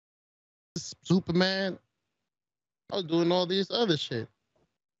Superman. I was doing all these other shit.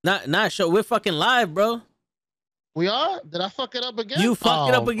 Not show. We're fucking live, bro. We are? Did I fuck it up again? You fucked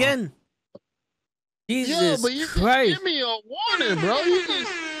it up again. Jesus but you Christ. just give me a warning, bro. You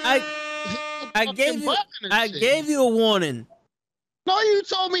just I gave you a warning. No, you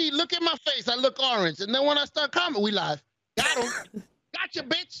told me, look at my face. I look orange. And then when I start commenting, we live. Got him. Gotcha,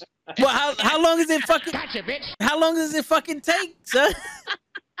 bitch. Well, how long is it fucking? Gotcha, bitch. How long does it fucking take, son?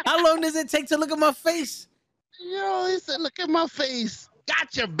 How long does it take to look at my face? Yo, he said, look at my face.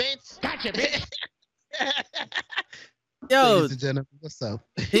 Gotcha, bitch. Gotcha, bitch. Yo, ladies and gentlemen, what's up?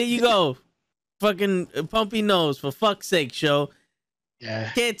 Here you go. Fucking Pumpy Nose, for fuck's sake, show.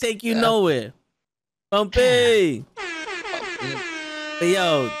 Yeah. Can't take you nowhere. Pumpy. But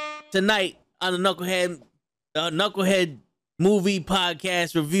yo, tonight on the Knucklehead movie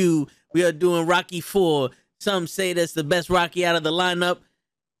podcast review, we are doing Rocky 4. Some say that's the best Rocky out of the lineup,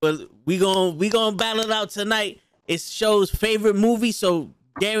 but we gonna battle it out tonight. It's Show's favorite movie, so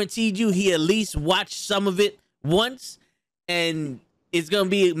guaranteed you he at least watched some of it once, and it's gonna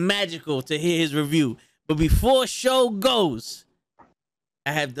be magical to hear his review. But before Show goes,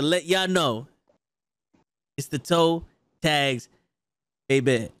 I have to let y'all know it's the toe tags,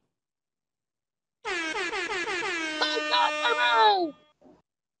 baby.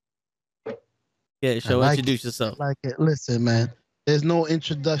 Yeah, Show, introduce yourself. I like it. Listen, man, there's no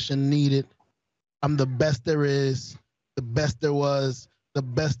introduction needed. I'm the best there is, the best there was, the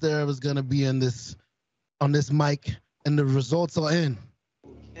best there was gonna be on this mic, and the results are in.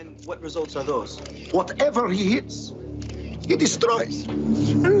 And what results are those? Whatever he hits, he destroys.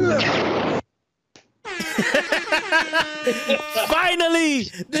 Finally,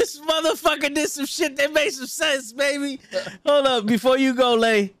 this motherfucker did some shit that made some sense, baby. Hold up, before you go,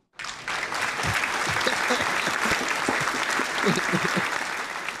 Lay.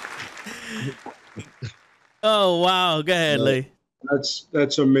 Oh wow, go ahead, Lay.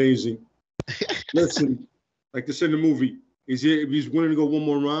 That's amazing. Listen, like they said in the movie, if he's willing to go one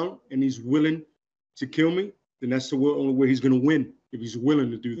more round and he's willing to kill me, then that's the only way he's gonna win. If he's willing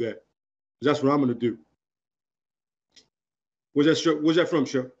to do that, that's what I'm gonna do. Where's that from,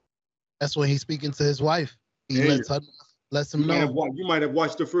 Show? That's when he's speaking to his wife. He lets him know. You might have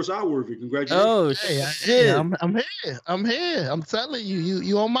watched the first hour of it. Congratulations. Oh shit! I'm here. I'm here. I'm telling you,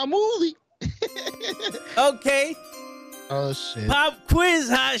 you on my movie. Okay. Oh shit. Pop quiz,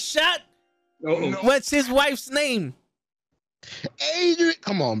 hot shot. Uh-oh. What's his wife's name? Adrian.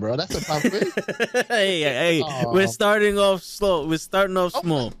 Come on, bro. That's a pop quiz. Hey. We're starting off slow. We're starting off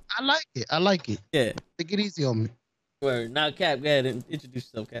small. I like it. Yeah. Take it easy on me. Word. Now, Cap, go ahead and introduce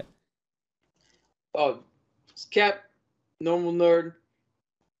yourself, Cap. Oh, it's Cap, normal nerd,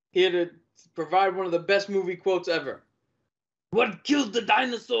 here to provide one of the best movie quotes ever. What killed the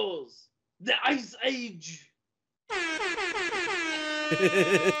dinosaurs? The Ice Age.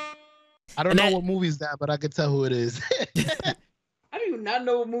 I don't know what movie is that, but I can tell who it is. How do you not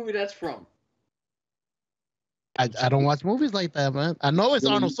know what movie that's from? I don't watch movies like that, man. I know it's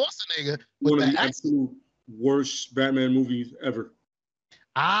Arnold Schwarzenegger. One of the absolute worst Batman movies ever.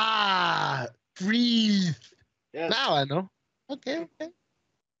 Breathe. Yes. Now I know. Okay.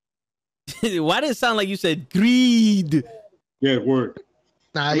 Why did it sound like you said greed? Yeah, word.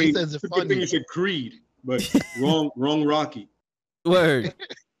 Nah, he says it's good funny. thing you said Creed, but wrong Rocky. Word.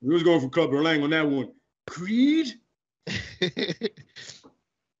 We was going for Clubber Lang on that one. Creed?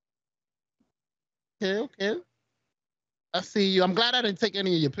 Okay. I see you. I'm glad I didn't take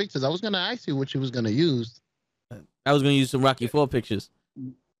any of your pictures. I was going to ask you what you was going to use. I was going to use some Rocky 4 pictures.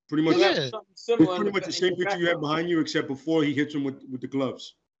 Pretty much. Yeah. It's pretty much the same picture you have behind you, except before he hits him with the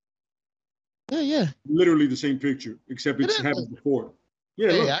gloves. Yeah. Literally the same picture, except it's happened before.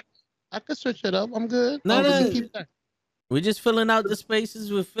 Yeah, Hey, I could switch it up. I'm good. No. Keep that. We're just filling out the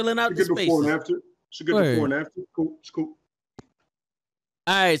spaces. We're filling out the It's a good before and spaces. after. It's a good before and after. Cool. It's cool.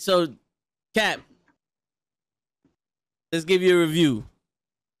 All right, so Cap, let's give you a review.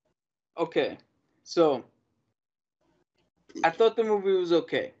 Okay, so I thought the movie was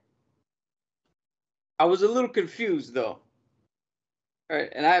okay. I was a little confused though. All right,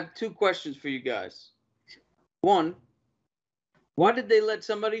 and I have two questions for you guys. One, why did they let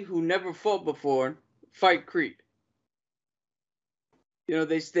somebody who never fought before fight Creed? You know,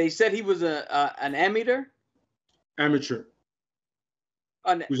 they said he was an amateur. Amateur.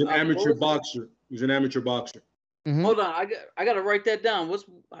 He was an amateur boxer. He was an amateur boxer. Mm-hmm. Hold on, I got to write that down.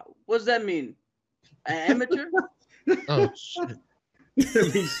 What's that mean? An amateur? Oh shit.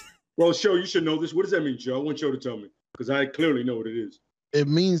 That means, well, Joe, you should know this. What does that mean, Joe? I want Joe to tell me because I clearly know what it is. It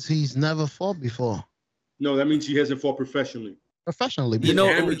means he's never fought before. No, that means he hasn't fought professionally. professionally. You know-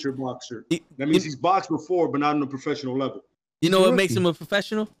 He's an amateur boxer. You- That means he's boxed before, but not on a professional level. You know He's a what makes rookie. him a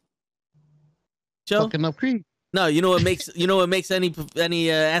professional? Joe? fucking up Creed. No, you know what makes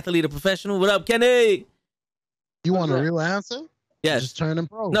any athlete a professional? What up, Kenny? You want a that? real answer? Yes. Just turning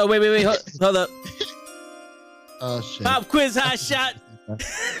pro. No, wait. Hold up. Oh shit. Pop quiz hot shot.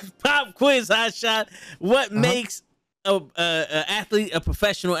 Pop quiz hot shot. What makes a athlete a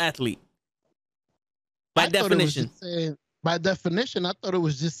professional athlete? By I thought it was definition. just saying- by definition, I thought it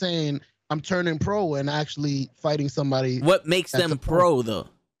was just saying I'm turning pro and actually fighting somebody. What makes That's them a pro. pro though?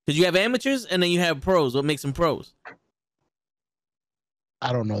 Because you have amateurs and then you have pros. What makes them pros?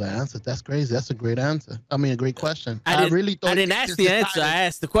 I don't know the answer. That's crazy. That's a great answer. I mean, a great question. I didn't- really thought I didn't they ask just the answer. I decided-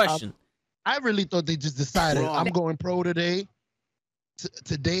 asked the question. I really thought they just decided Wrong. I'm going pro today.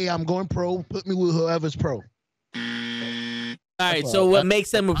 Today I'm going pro. Put me with whoever's pro. All right. all. So what makes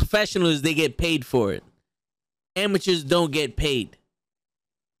them a professional is they get paid for it. Amateurs don't get paid.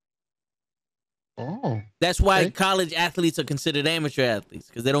 Oh, That's why Okay. college athletes are considered amateur athletes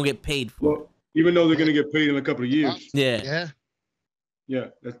because they don't get paid for it. Well, even though they're going to get paid in a couple of years. Yeah. yeah. Yeah,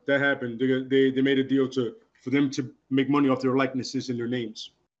 that happened. They made a deal for them to make money off their likenesses and their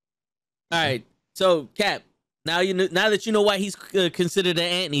names. All right. So Cap, now now that you know why he's considered an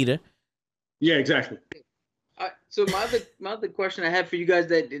anteater. Yeah, exactly. So my other question I had for you guys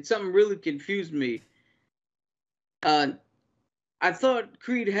that it's something really confused me. I thought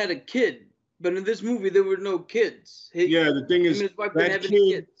Creed had a kid, but in this movie there were no kids. Yeah, the thing Him is, and his wife didn't that have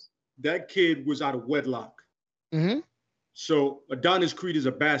any kid, kids. that kid was out of wedlock. Mm-hmm. So Adonis Creed is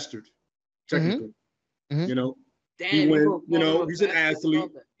a bastard, technically. Mhm. You know, Damn, he went- don't you know, call him a he's an bastard.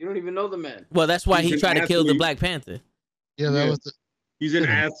 athlete. You don't even know the man. Well, that's why He's he an tried to kill the athlete. Black Panther. Yeah, that Yeah. was the, he's an Mhm.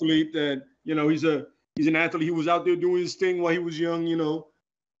 athlete that, you know, he's an athlete. He was out there doing his thing while he was young, you know,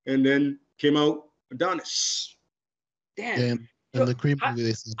 and then came out Adonis. Damn. yeah, in the Creed movie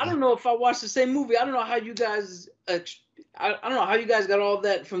they said I that. don't know if I watched the same movie. I don't know how you guys. I don't know how you guys got all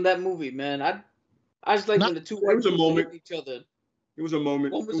that from that movie, man. I just like Not- when the two It white was a people moment. hit each other. It was a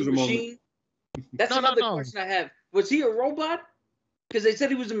moment. One It was was a a moment. machine. That's No, another no. question I have. Was he a robot? Because they said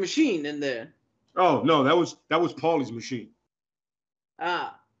he was a machine in there. Oh no, that was Paulie's machine.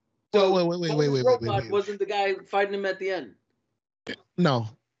 Ah. Wait, So wait, robot wasn't the guy fighting him at the end. No.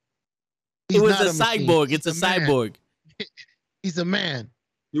 It He's was not a machine. cyborg. He's It's a man. cyborg. He's a man.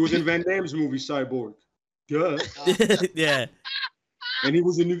 He was in Van Damme's movie Cyborg. Duh. Yeah. And he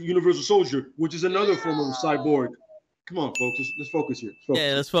was in Universal Soldier, which is another form of cyborg. Come on, folks. Let's focus here. Let's focus.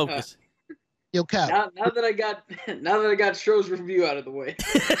 Yeah, let's focus. Yo, Cap. Now that I got Stroh's review out of the way.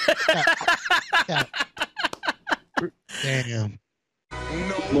 Cap. Damn.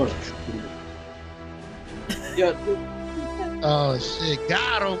 Come on. Yeah, Oh shit.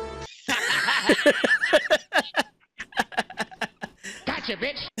 Got him. Gotcha,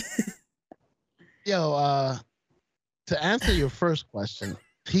 bitch. Yo, to answer your first question,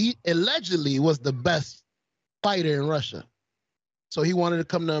 he allegedly was the best fighter in Russia. So he wanted to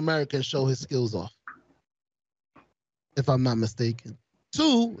come to America and show his skills off. If I'm not mistaken.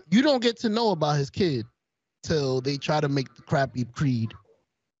 2, you don't get to know about his kid till they try to make the crappy Creed.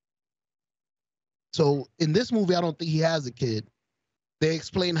 So in this movie, I don't think he has a kid. They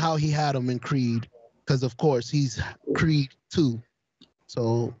explain how he had him in Creed, because of course he's Creed 2.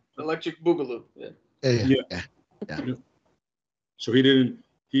 So Electric Boogaloo. Yeah. yeah. So he didn't.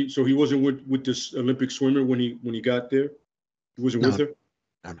 He wasn't with this Olympic swimmer when he got there. He wasn't with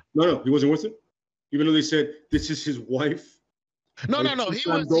her. No, he wasn't with her. Even though they said this is his wife. No. He He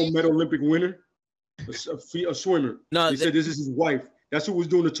was gold medal Olympic winner, a swimmer. No, They said this is his wife. That's who was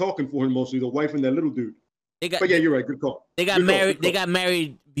doing the talking for him mostly, the wife and that little dude. They got But yeah, you're right. Good call. they got Good call, married. good They call. got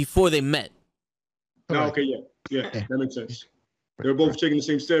married before they met. No, Correct. okay, yeah, that makes sense. They were both taking the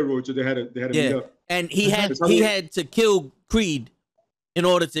same steroids, so they had to meet Yeah, up. and he had That's how he- had to kill Creed in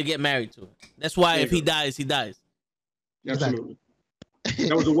order to get married to her. That's why There if you he go. dies, he dies. Absolutely.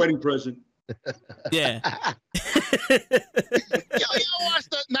 That was a wedding present. Yeah. Yo, y'all watched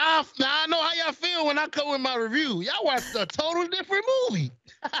the now I know how y'all feel when I come with my review. Y'all watched a total different movie.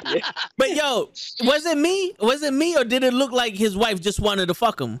 But yo, was it me? Was it me, or did it look like his wife just wanted to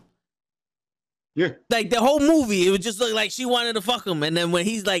fuck him? Yeah. Like the whole movie, it would just look like she wanted to fuck him, and then when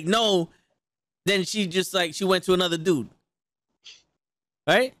he's like no, then she just like she went to another dude.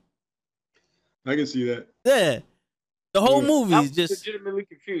 Right? I can see that. Yeah. The whole Yeah. movie I'm is just legitimately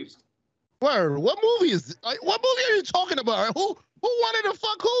confused. Word. What movie is? What movie are you talking about? Who wanted to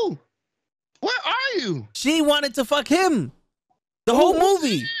fuck who? Where are you? she wanted to fuck him. The whole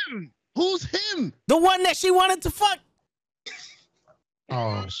movie. Who's him? The one that she wanted to fuck.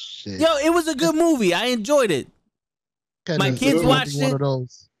 Oh shit. Yo, it was a good movie. I enjoyed it. Kenny, kids you're watched one it. of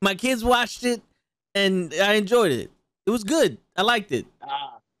those. My kids watched it, and I enjoyed it. It was good. I liked it.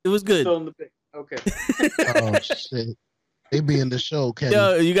 It was good. Still in the pic. Okay. Oh shit! They be in the show, Kenny.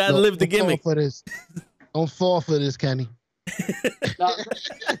 Yo, you gotta live the don't fall gimmick. for this. Don't fall for this, Kenny. Now,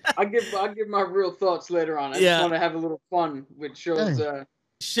 I'll give my real thoughts later on. I Yeah. just want to have a little fun with shows. Hey.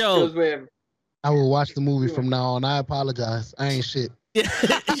 Shows where I will watch the movie from now on. I apologize. I ain't shit.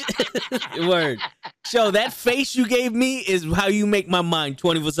 Word. Show, that face you gave me is how you make my mind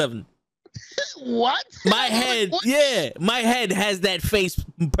 24/7. What? My head, What? yeah, my head has that face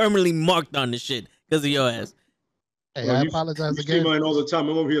permanently marked on the shit because of your ass. Hey, Well, I you- apologize You see again. mine all the time.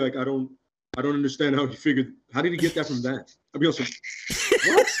 I'm over here like I don't understand how he figured. How did he get that from that? I'll be honest.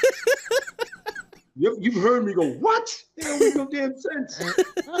 What? You've heard me go. What? That don't make no damn sense.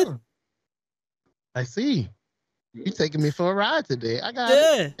 Oh. I see. You taking me for a ride today. I got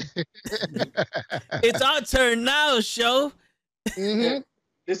Yeah, it's our turn now, show. it. Mhm.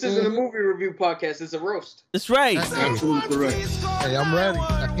 this isn't a movie review podcast. It's a roast. That's right. Absolutely correct. Hey, I'm ready.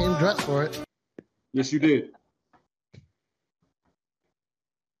 I came dressed for it. Yes, you did.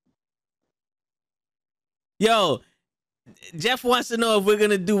 Yo, Jeff wants to know if we're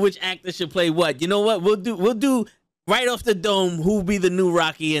gonna do which actor should play what. You know what? We'll do right off the dome who be the new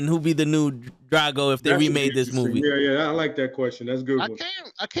Rocky and who be the new Drago if they That's remade this interesting. movie. Yeah, I like that question. That's a good. One.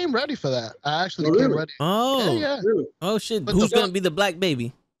 I came ready for that. I actually Oh, came really? ready. Oh, Yeah. Really? oh shit! But Who's the- gonna be the black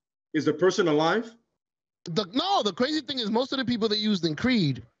baby? Is the person alive? The crazy thing is most of the people that used in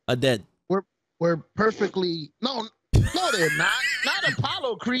Creed Are dead. were perfectly no, they're not. Not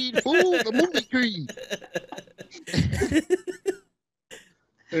Apollo Creed. Fool, the movie Creed.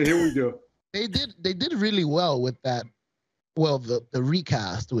 And here we go. They did really well with that. Well, the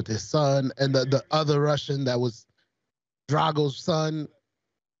recast with his son and the other Russian that was Drago's son.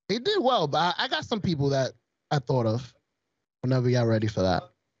 They did well, but I got some people that I thought of whenever we got ready for that.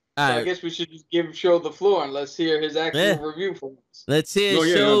 All So I right, guess we should just give Show the floor and let's hear his actual Yeah. review for us. let's hear No,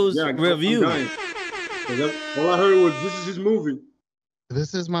 yeah, show's yeah, I'm review. dying. 'Cause all I heard was this is his movie.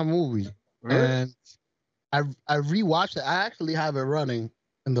 This is my movie, Right? and I rewatched it. I actually have it running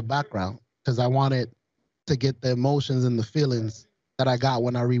in the background because I wanted to get the emotions and the feelings that I got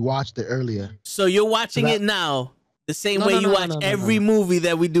when I rewatched it earlier. So you're watching That- it now the same No, way no, you no, watch no, no, every no. movie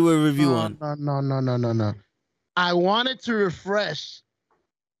that we do a review on. No. I wanted to refresh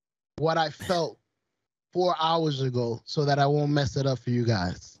what I felt 4 hours ago so that I won't mess it up for you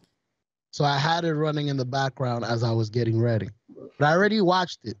guys. So I had it running in the background as I was getting ready. But I already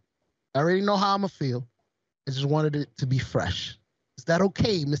watched it. I already know how I'm going to feel. I just wanted it to be fresh. Is that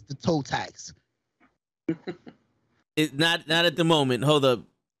okay, Mr. Toe Tax? It not at the moment. Hold up,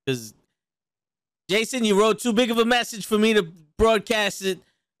 because Jason, you wrote too big of a message for me to broadcast it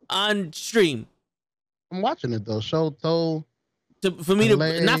on stream. I'm watching it though. Show Toe. For me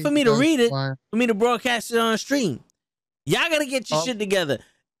to not for me to read it, for me to broadcast it on stream. Y'all gotta get your Oh. shit together.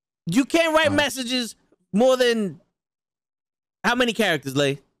 You can't write Oh. messages more than how many characters,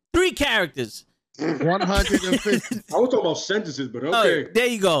 Lay? 3 characters. 150. I was talking about sentences, but Oh, okay. there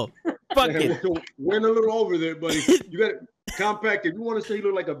you go. Fuck it. Went a little over there, buddy. You got it compacted. You want to say you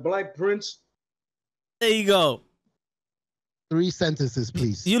look like a black prince? There you go. 3 sentences,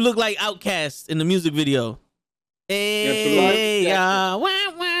 please. You look like Outkast in the music video. Hey, Yeah,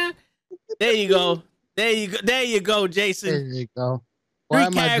 wah, wah. There you go. There you go, There Jason. you go. 3 Why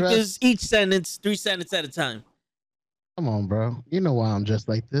am I characters, dressed? each sentence, 3 sentences at a time. Come on, bro. You know why I'm just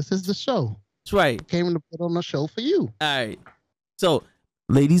like this. It's the show. That's right. Came to put on a show for you. All right. So,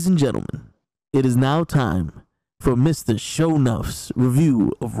 ladies and gentlemen, it is now time for Mr. Shownuff's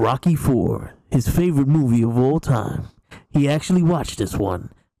review of Rocky IV, his favorite movie of all time. He actually watched this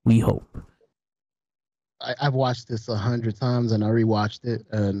one, we hope. I've watched this 100 times and I rewatched it,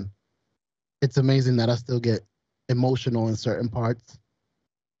 and it's amazing that I still get emotional in certain parts.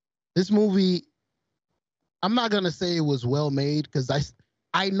 This movie, I'm not gonna say it was well made because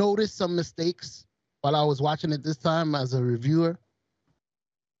I noticed some mistakes while I was watching it this time as a reviewer,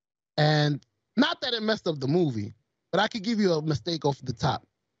 and not that it messed up the movie, but I could give you a mistake off the top.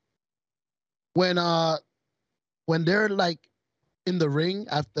 When they're like in the ring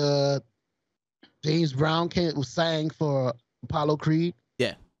after James Brown sang for Apollo Creed.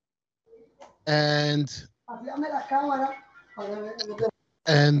 Yeah. And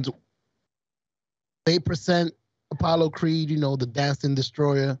they present Apollo Creed, you know, the Dancing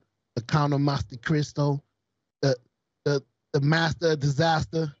Destroyer, the Count of Monte Cristo, the Master of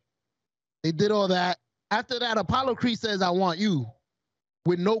Disaster. They did all that. After that, Apollo Creed says, "I want you,"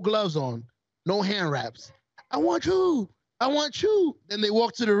 with no gloves on, no hand wraps. "I want you. I want you." Then they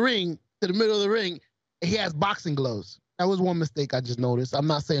walk to the ring, to the middle of the ring, and he has boxing gloves. That was one mistake I just noticed. I'm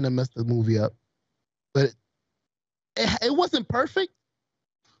not saying I messed the movie up, but it wasn't perfect.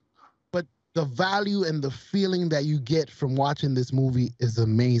 But the value and the feeling that you get from watching this movie is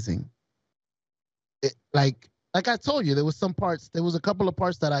amazing. Like I told you, there was a couple of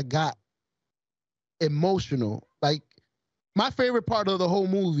parts that I got emotional. Like my favorite part of the whole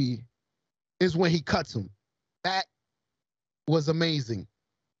movie is when he cuts him. That was amazing.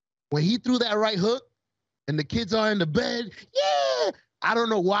 When he threw that right hook and the kids are in the bed, yeah, I don't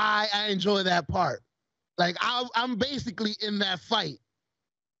know why I enjoy that part. Like I'm basically in that fight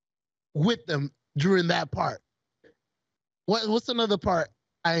with them during that part. What's another part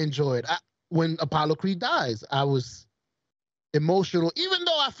I enjoyed? When Apollo Creed dies, I was emotional, even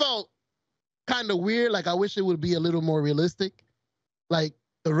though I felt kind of weird. Like I wish it would be a little more realistic. Like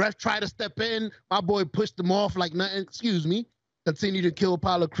the ref tried to step in, my boy pushed him off like nothing. Excuse me. Continue to kill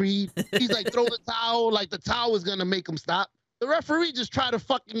Apollo Creed. He's like, throw the towel, like the towel is gonna make him stop. The referee just tried to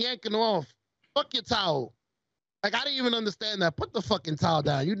fucking yank him off. Fuck your towel. Like, I didn't even understand that. Put the fucking towel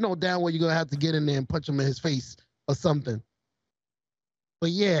down. You know damn well you're gonna have to get in there and punch him in his face or something.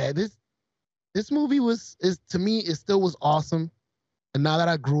 But yeah, this movie to me, it still was awesome. And now that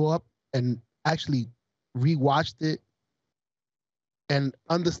I grew up and actually rewatched it and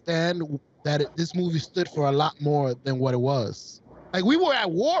understand that this movie stood for a lot more than what it was. Like, we were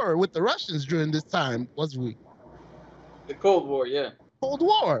at war with the Russians during this time, wasn't we? The Cold War, yeah. Cold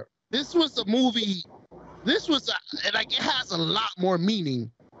War. This was a movie. Like, it has a lot more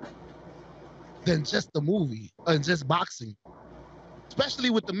meaning than just the movie and just boxing, especially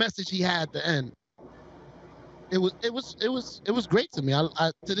with the message he had at the end. It was great to me.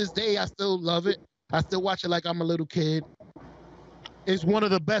 I to this day, I still love it. I still watch it like I'm a little kid. It's one of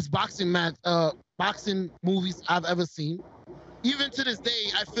the best boxing movies I've ever seen. Even to this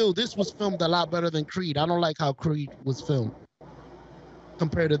day, I feel this was filmed a lot better than Creed. I don't like how Creed was filmed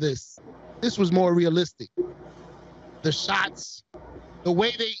compared to this. This was more realistic. The shots, the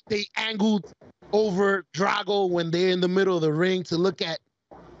way they angled over Drago when they're in the middle of the ring to look at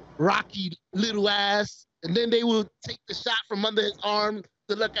Rocky little ass, and then they will take the shot from under his arm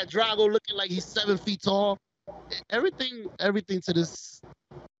to look at Drago looking like he's 7 feet tall. Everything to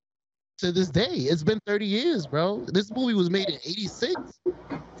this day. It's been 30 years, bro. This movie was made in 86.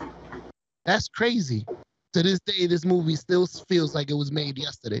 That's crazy. To this day, this movie still feels like it was made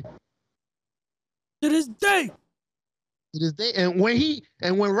yesterday. To this day. To this day. And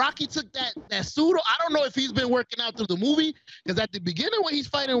when Rocky took that suit, I don't know if he's been working out through the movie, because at the beginning when he's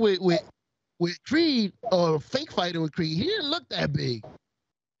fighting with Creed, or fake fighting with Creed, he didn't look that big.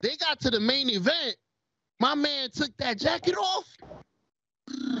 They got to the main event. My man took that jacket off.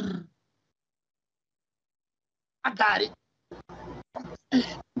 I got it.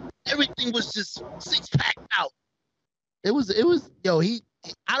 Everything was just six-pack out. It was, yo,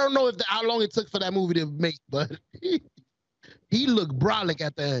 I don't know how long it took for that movie to make, but he looked brolic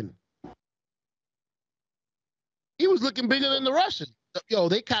at the end. He was looking bigger than the Russian. Yo,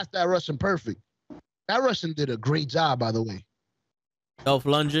 they cast that Russian perfect. That Russian did a great job, by the way. Dolph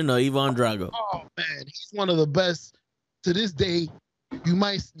Lundgren or Ivan Drago? Oh man, he's one of the best to this day. You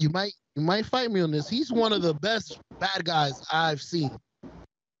might fight me on this. He's one of the best bad guys I've seen.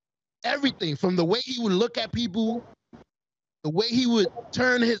 Everything from the way he would look at people, the way he would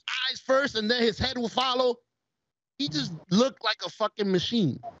turn his eyes first and then his head will follow. He just looked like a fucking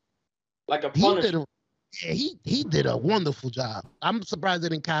machine. Like a Punisher. He did a wonderful job. I'm surprised they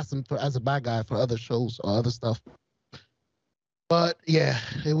didn't cast him as a bad guy for other shows or other stuff. But yeah,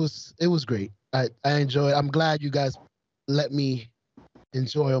 it was great. I enjoyed it. I'm glad you guys let me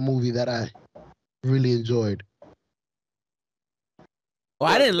enjoy a movie that I really enjoyed.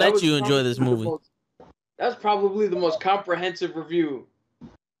 Well, I didn't let you enjoy this movie. That's probably the most comprehensive review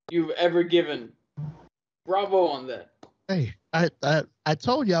you've ever given. Bravo on that. Hey, I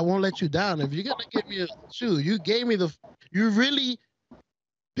told you I won't let you down. If you're gonna give me a shoe, you really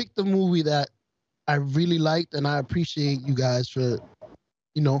picked the movie that I really liked, and I appreciate you guys for,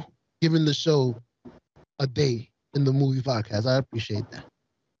 giving the show a day in the movie podcast. I appreciate that.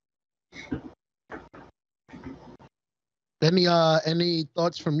 Any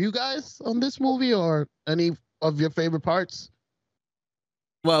thoughts from you guys on this movie or any of your favorite parts?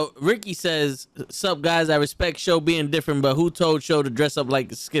 Well, Ricky says, "Sup guys, I respect Show being different, but who told Show to dress up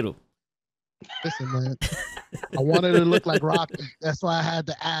like a Skittle?" Listen, man, I wanted to look like Rocky. That's why I had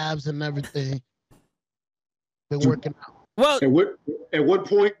the abs and everything. Been working out. Well, at what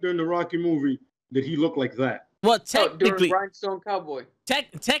point during the Rocky movie did he look like that? Well, technically, during Rhinestone Cowboy.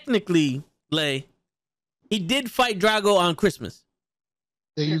 Technically, Lay, he did fight Drago on Christmas.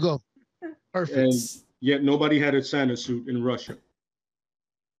 There you go. Perfect. Yet nobody had a Santa suit in Russia.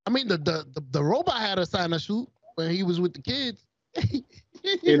 I mean, the robot had a Santa suit when he was with the kids.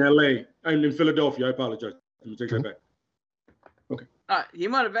 In LA and in Philadelphia. I apologize. Let me take that back. Okay. He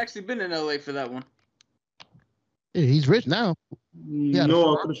might have actually been in LA for that one. Yeah, he's rich now.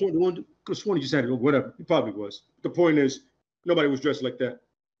 No, I could have sworn he just had it. Whatever. He probably was. The point is, nobody was dressed like that.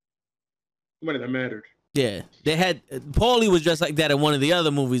 Nobody that mattered. Yeah, they had Paulie was dressed like that in one of the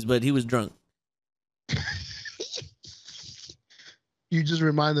other movies, but he was drunk. You just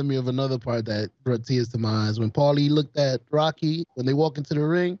reminded me of another part that brought tears to my eyes. When Paulie looked at Rocky, when they walk into the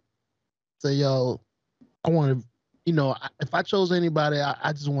ring, say, yo, I want to, if I chose anybody,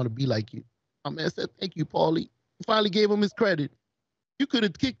 I just want to be like you. My man said, thank you, Paulie. He finally gave him his credit. You could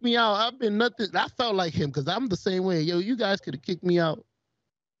have kicked me out. I've been nothing. I felt like him because I'm the same way. Yo, you guys could have kicked me out.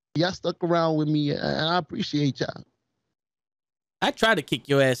 Y'all stuck around with me, and I appreciate y'all. I tried to kick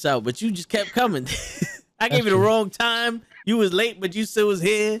your ass out, but you just kept coming. I gave you the wrong time. You was late, but you still was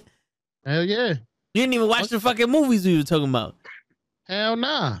here. Hell yeah. You didn't even watch the fucking movies we were talking about. Hell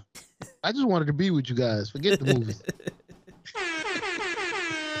nah. I just wanted to be with you guys. Forget the movies.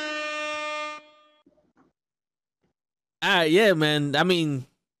 All right, yeah, man. I mean,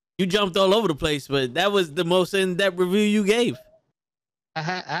 you jumped all over the place, but that was the most in-depth review you gave. I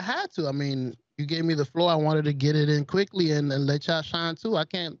had to. I mean, you gave me the floor. I wanted to get it in quickly and let y'all shine too.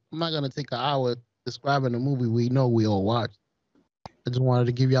 I'm not gonna take an hour describing the movie we know we all watched. I just wanted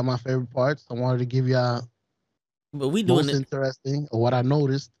to give y'all my favorite parts. I wanted to give y'all but we doing most interesting or what I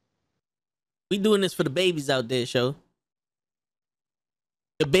noticed. We doing this for the babies out there, show.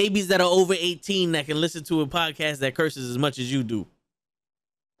 The babies that are over 18 that can listen to a podcast that curses as much as you do.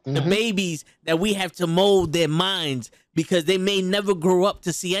 Mm-hmm. The babies that we have to mold their minds because they may never grow up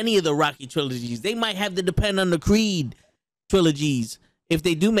to see any of the Rocky trilogies. They might have to depend on the Creed trilogies if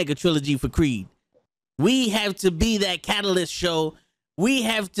they do make a trilogy for Creed. We have to be that catalyst show. We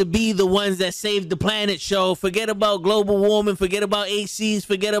have to be the ones that save the planet show. Forget about global warming. Forget about ACs.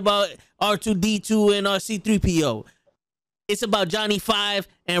 Forget about R2-D2 and RC-3PO. It's about Johnny 5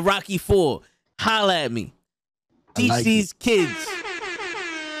 and Rocky 4. Holla at me. Teach these kids.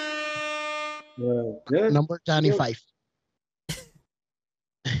 Yeah. Number Johnny 5.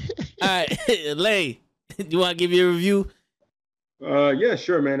 All right, Lay, you want to give your review? Yeah,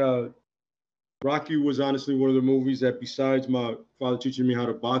 sure, man. Rocky was honestly one of the movies that, besides my father teaching me how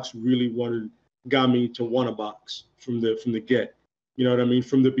to box, really got me to want to box from the get. You know what I mean?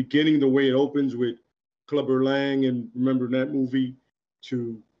 From the beginning, the way it opens with Clubber Lang and remember that movie,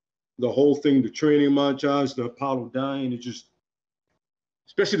 to the whole thing, the training montage, the Apollo dying, it just,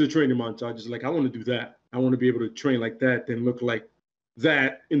 especially the training montage, is like, I want to do that. I want to be able to train like that, then look like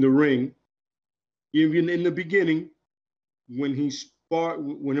that in the ring. Even in the beginning, when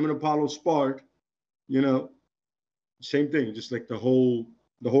when him and Apollo sparred, same thing, just like the whole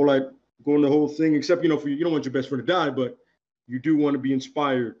like going the whole thing, except, you don't want your best friend to die, but you do want to be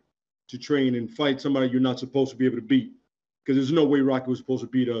inspired to train and fight somebody you're not supposed to be able to beat. Because there's no way Rocky was supposed to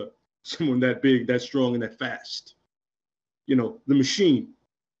beat someone that big, that strong, and that fast. The machine.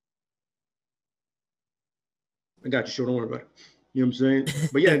 I got you, sure, don't worry about it. You know what I'm saying?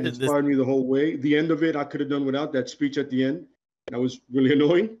 But yeah, it inspired me the whole way. The end of it, I could have done without that speech at the end. That was really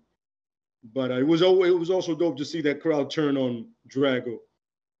annoying. But it was also dope to see that crowd turn on Drago.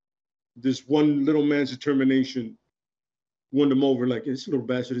 This one little man's determination won them over. Like, this little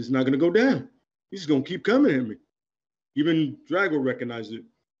bastard is not going to go down. He's just going to keep coming at me. Even Drago recognized it.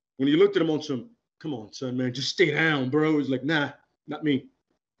 When he looked at him on some, come on, son, man, just stay down, bro. He's like, nah, not me.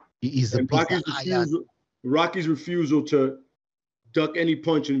 He's and Rocky's refusal to duck any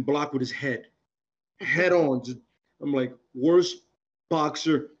punch and block with his head on. I'm like, worst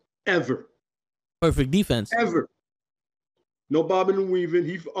boxer ever. Perfect defense. Ever. No bobbing and weaving.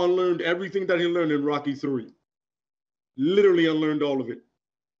 He unlearned everything that he learned in Rocky 3. Literally unlearned all of it.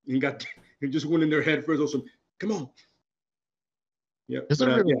 He just went in their head first. Also, come on. Yeah. There's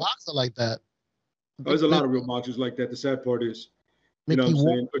a real boxer like that. There's a lot of real boxers like that. The sad part is, you know what I'm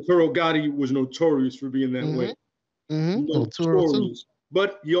saying? Arturo Gatti was notorious for being that way. Mm-hmm. Notorious.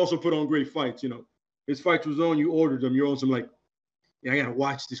 But he also put on great fights, His fights was on, you ordered them. You're on some like, I got to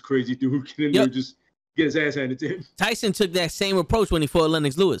watch this crazy dude get in there and just get his ass handed to him. Tyson took that same approach when he fought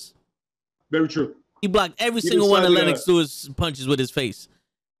Lennox Lewis. Very true. He blocked every single one of Lennox Lewis punches with his face.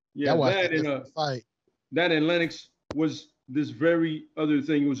 Yeah, that and Lennox was this very other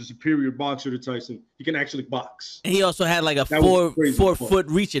thing. He was a superior boxer to Tyson. He can actually box. And he also had like a 4 foot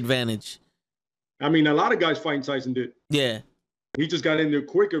reach advantage. I mean, a lot of guys fighting Tyson did. Yeah. He just got in there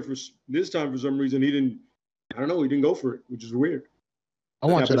quicker for this time. For some reason, he didn't go for it, which is weird. I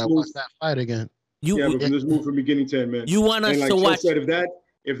want you to watch that fight again. Yeah, but from this movie from beginning to end, man. You want us and like to Joe watch? said,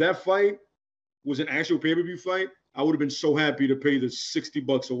 if that fight was an actual pay-per-view fight, I would have been so happy to pay the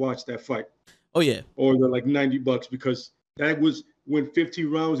 $60 to watch that fight. Oh yeah. Or the like $90 because that went 50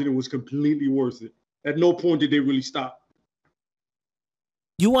 rounds and it was completely worth it. At no point did they really stop.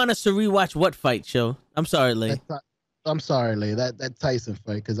 You want us to rewatch what fight, Show? I'm sorry, Lay. I'm sorry, Lay. That Tyson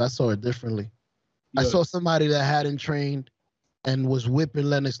fight, because I saw it differently. Yeah. I saw somebody that hadn't trained and was whipping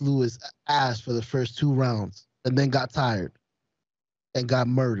Lennox Lewis ass for the first 2 rounds and then got tired and got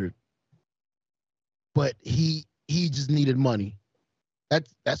murdered. But he just needed money.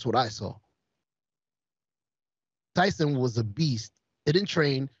 That's what I saw. Tyson was a beast. Didn't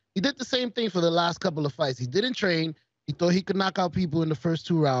train. He did the same thing for the last couple of fights. He didn't train. He thought he could knock out people in the first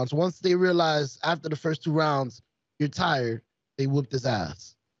 2 rounds. Once they realized after the first 2 rounds, you're tired, they whooped his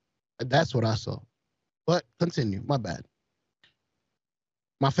ass. And that's what I saw. But continue. My bad.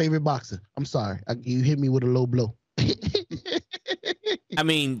 My favorite boxer. I'm sorry. You hit me with a low blow. I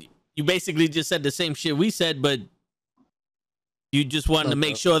mean, you basically just said the same shit we said, but you just wanted to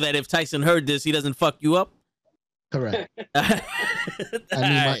make sure that if Tyson heard this, he doesn't fuck you up. Correct. I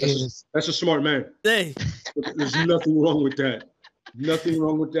mean, my ears. That's a smart man. Hey. There's nothing wrong with that. Nothing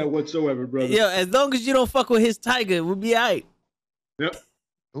wrong with that whatsoever, brother. Yo, as long as you don't fuck with his tiger, we'll be all right. Yep.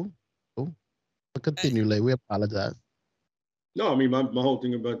 Cool. But continue, Lay. We apologize. No, I mean, my whole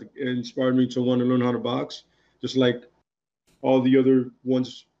thing about it inspired me to want to learn how to box, just like all the other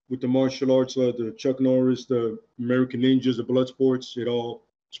ones with the martial arts, the Chuck Norris, the American Ninjas, the blood sports. It all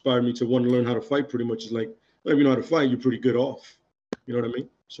inspired me to want to learn how to fight. Pretty much, it's like, well, if you know how to fight, you're pretty good off. You know what I mean?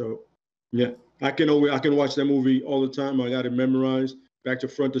 So, yeah, I can watch that movie all the time. I got it memorized back to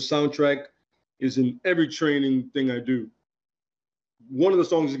front. The soundtrack is in every training thing I do. One of the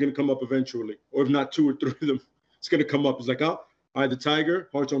songs is going to come up eventually, or if not 2 or 3 of them, it's going to come up. It's like, oh, I the Tiger,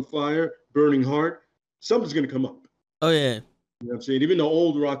 Hearts on Fire, Burning Heart. Something's going to come up. Oh yeah. You know what I'm saying? Even the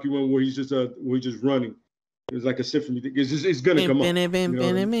old Rocky one where he's just running. It's like a symphony. It's going to come up. You know?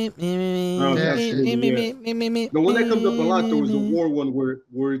 The one that comes up a lot though is the war one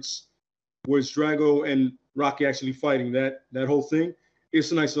where it's Drago and Rocky actually fighting. That whole thing.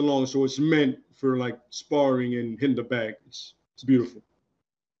 It's nice and long, so it's meant for like sparring and hitting the bag. It's beautiful.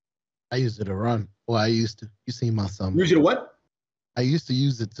 I used it to run. Well, I used to. You seen my son. Use it to what? I used to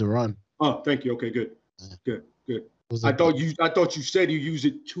use it to run. Oh, thank you. Okay, good. I thought you said you use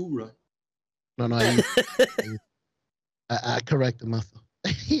it to run. No, I corrected myself.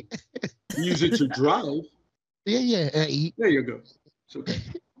 You use it to drive. Yeah, and eat. There you go. It's okay.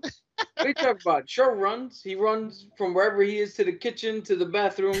 What are you talking about? Sure runs. He runs from wherever he is to the kitchen, to the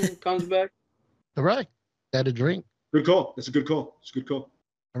bathroom, comes back. Correct. Got a drink. Good call. That's a good call. It's a good call.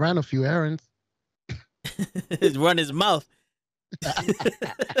 I ran a few errands. Run his mouth.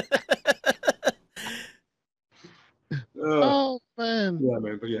 Oh man. Yeah,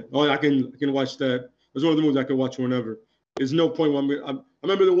 man. But yeah, I can watch that. It's one of the movies I can watch whenever. There's no point when I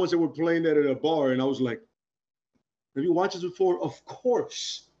remember the ones that were playing that at a bar, and I was like, "Have you watched this before?" Of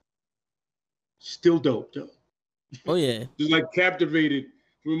course. Still dope, though. Oh yeah. Just like captivated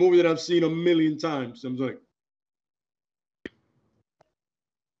from a movie that I've seen a million times. I'm like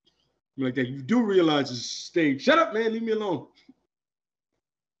that. You do realize it's staged. Shut up, man. Leave me alone.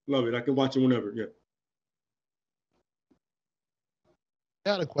 Love it. I can watch it whenever. Yeah. I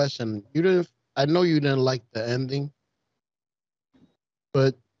got a question. I know you didn't like the ending,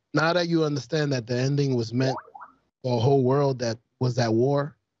 but now that you understand that the ending was meant for a whole world that was at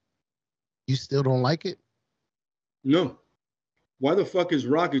war, you still don't like it? No. Why the fuck is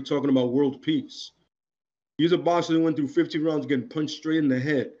Rocky talking about world peace? He's a boxer that went through 50 rounds getting punched straight in the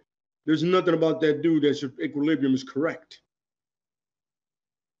head. There's nothing about that dude that your equilibrium is correct.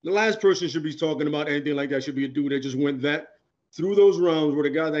 The last person should be talking about anything like that should be a dude that just went through those rounds with a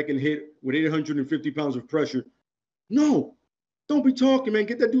guy that can hit with 850 pounds of pressure. No, don't be talking, man.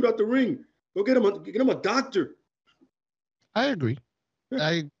 Get that dude out the ring. Go get him a doctor. I agree.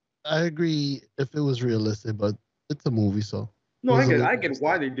 I agree if it was realistic, but it's a movie, so. No, I get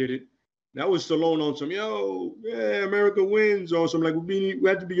why they did it. That was Stallone on some, America wins or something like we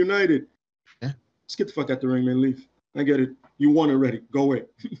have to be united. Yeah. Let's get the fuck out the ring, man. Leave. I get it. You won already. Go away.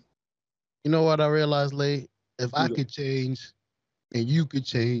 You know what I realized, Lay? If I could change and you could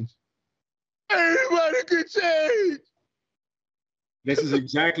change, everybody could change. This is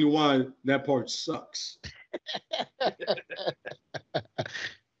exactly why that part sucks.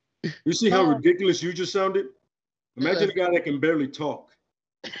 You see how ridiculous you just sounded? Imagine a guy that can barely talk.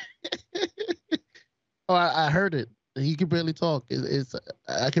 Oh, I heard it. He could barely talk.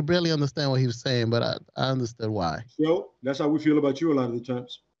 I could barely understand what he was saying, but I understood why. So that's how we feel about you a lot of the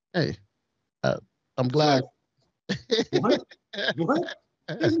times. Hey, I'm glad. What? What?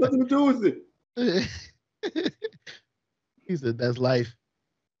 There's nothing to do with it. He said that's life.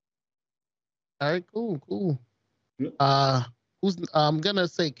 All right, cool. Yeah. I'm gonna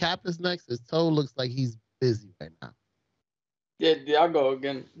say Cap is next. His toe looks like he's busy right now. Yeah, I'll go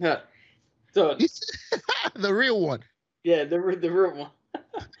again. Yeah. So The real one. yeah, the real one.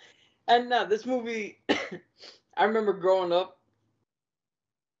 And now this movie, I remember growing up.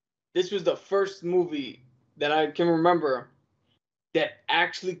 This was the first movie that I can remember that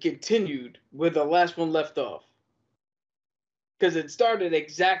actually continued where the last one left off. Because it started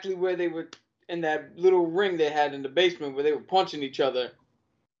exactly where they were in that little ring they had in the basement where they were punching each other,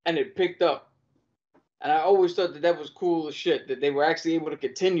 and it picked up. And I always thought that was cool as shit, that they were actually able to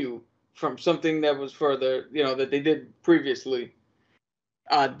continue from something that was further, that they did previously.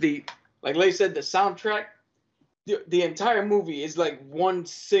 Like Lay said, the soundtrack, the entire movie is like one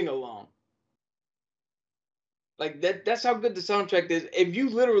sing-along. Like that's how good the soundtrack is. If you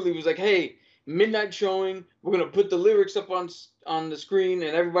literally was like, hey, midnight showing, we're gonna put the lyrics up on the screen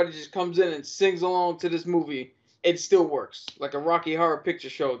and everybody just comes in and sings along to this movie, it still works. Like a Rocky Horror Picture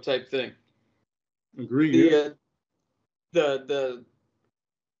Show type thing. Agreed. The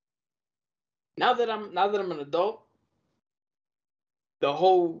now that I'm an adult, the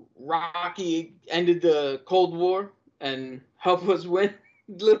whole Rocky ended the Cold War and help us win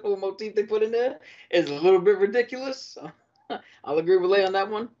little motif they put in there is a little bit ridiculous. I'll agree with Lay on that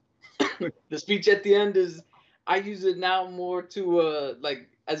one. The speech at the end is, I use it now more to like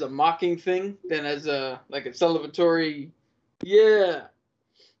as a mocking thing than as a celebratory. Yeah,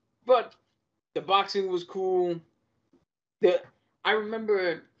 but the boxing was cool. I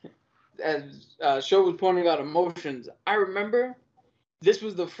remember, as Show was pointing out emotions, I remember this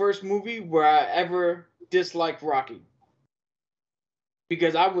was the first movie where I ever disliked Rocky.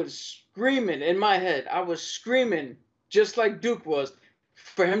 Because I was screaming in my head. I was screaming, just like Duke was,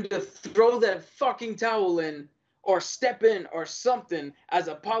 for him to throw that fucking towel in or step in or something as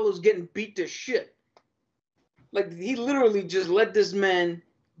Apollo's getting beat to shit. Like, he literally just let this man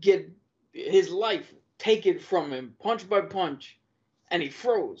get his life taken from him, punch by punch, and he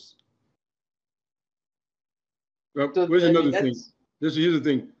froze. Well, here's another thing. Here's the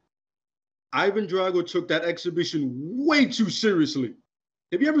thing. Ivan Drago took that exhibition way too seriously.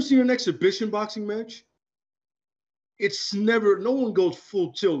 Have you ever seen an exhibition boxing match? It's never, no one goes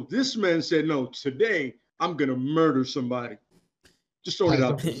full tilt. This man said, no, today I'm going to murder somebody. Just throw it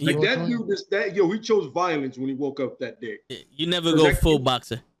out. Like that dude, he chose violence when he woke up that day. You never go full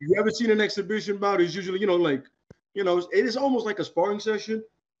boxer. You ever seen an exhibition bout? It's usually, it is almost like a sparring session.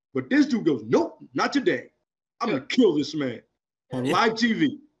 But this dude goes, nope, not today. I'm going to kill this man on live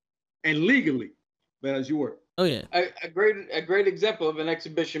TV and legally. Bad as you were. Oh yeah, a great example of an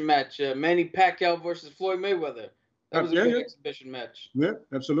exhibition match: Manny Pacquiao versus Floyd Mayweather. That was a good exhibition match. Yeah,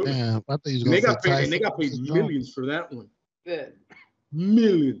 absolutely. Yeah, I think he's and they got paid millions for that one. Yeah,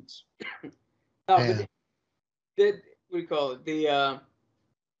 millions. No, but what do you call it?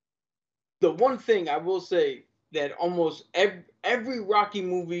 The one thing I will say that almost every Rocky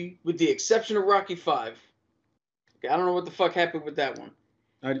movie, with the exception of Rocky V, I don't know what the fuck happened with that one.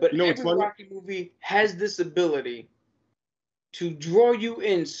 But every Rocky movie has this ability to draw you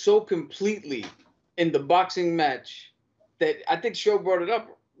in so completely in the boxing match that I think Show brought it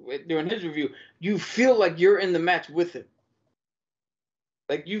up during his review. You feel like you're in the match with him.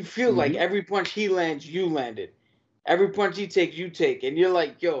 Like you feel like every punch he lands, you landed. Every punch he takes, you take. And you're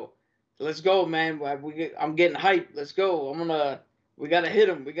like, yo, let's go, man. I'm getting hyped. Let's go. We got to hit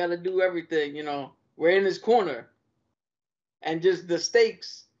him. We got to do everything, We're in his corner. And just the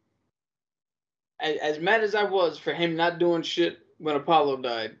stakes, as mad as I was for him not doing shit when Apollo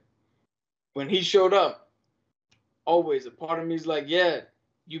died, when he showed up, always a part of me is like, yeah,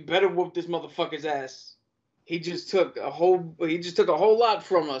 you better whoop this motherfucker's ass. He just took a whole lot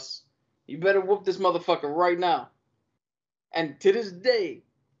from us. You better whoop this motherfucker right now. And to this day,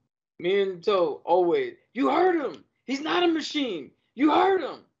 me and Toe always, you heard him. He's not a machine. You heard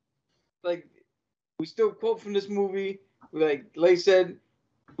him. Like, we still quote from this movie. Like Lay said,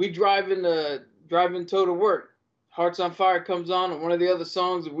 we driving Toe to work. Hearts on Fire comes on, and one of the other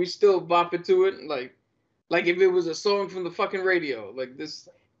songs, and we still bop it to it, like if it was a song from the fucking radio. Like this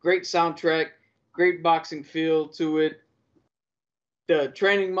great soundtrack, great boxing feel to it. The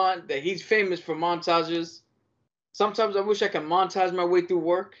training that he's famous for montages. Sometimes I wish I could montage my way through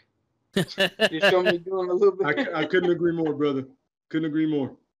work. Just show me doing a little bit. I couldn't agree more, brother. Couldn't agree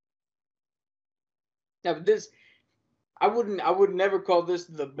more. Yeah, but I would never call this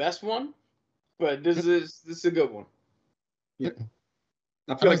the best one, but this is a good one. Yeah.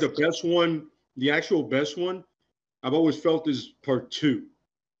 I feel like the best one the actual best one, I've always felt is part 2.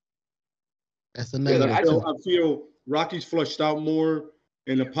 That's a Yeah, negative. I feel Rocky's fleshed out more,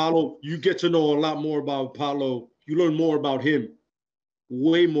 and Apollo, you get to know a lot more about Apollo. You learn more about him,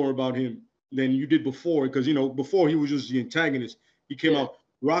 way more about him than you did before. Because before he was just the antagonist. He came out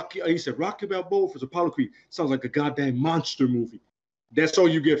Rocky. He said Rocky Balboa for Apollo Creed. Sounds like a goddamn monster movie. That's all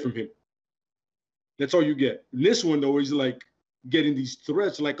you get from him. That's all you get. And this one though is like getting these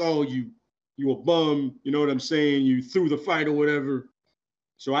threats, like, oh, you a bum. You know what I'm saying? You threw the fight or whatever.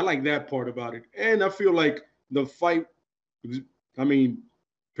 So I like that part about it. And I feel like the fight, I mean,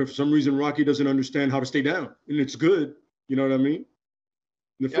 for some reason, Rocky doesn't understand how to stay down. And it's good. You know what I mean?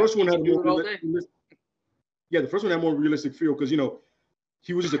 The first one had more the first one had more realistic feel because,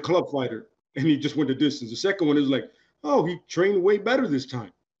 he was just a club fighter and he just went the distance. The second one is like, oh, he trained way better this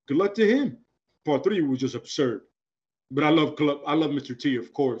time. Good luck to him. Part 3 was just absurd. But I love Mr. T,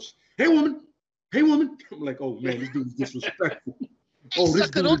 of course. Hey, woman. I'm like, oh, man, this dude is disrespectful. Oh, this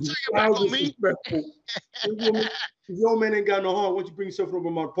dude is disrespectful. This old man ain't got no heart. Why don't you bring yourself over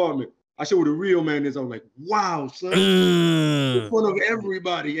my apartment? I said what a real man is. I'm like, wow, son. In front of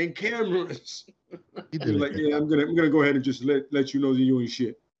everybody and cameras. He's like, yeah, I'm gonna go ahead and just let you know that you ain't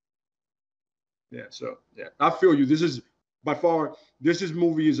shit. Yeah, so yeah. I feel you. This is by far, this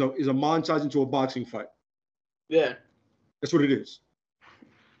movie is a montage into a boxing fight. Yeah. That's what it is.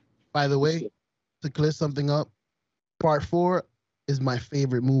 By the way, to clear something up, part 4 is my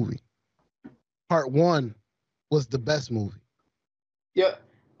favorite movie. Part 1 was the best movie. Yeah,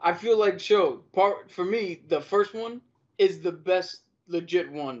 I feel like for me, the first one is the best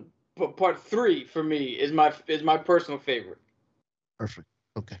legit one. But part 3 for me is my personal favorite. Perfect.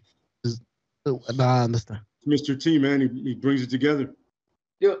 Okay. I understand. Mr. T, man, he brings it together.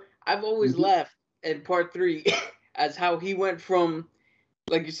 Yo, I've always laughed at part 3 as how he went from,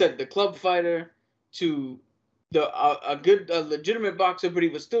 like you said, the club fighter to a legitimate boxer, but he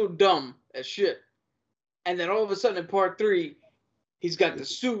was still dumb as shit. And then all of a sudden in part 3, he's got the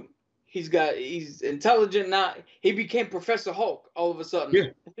suit. He's intelligent now. He became Professor Hulk all of a sudden. Yeah,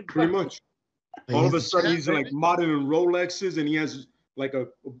 pretty much. All of a sudden he's like modeling Rolexes and he has like I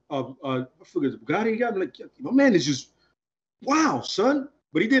forget the Bugatti he got. Like, my man is just wow, son.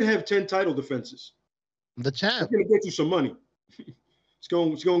 But he did have 10 title defenses. The champ. It's gonna get you some money. It's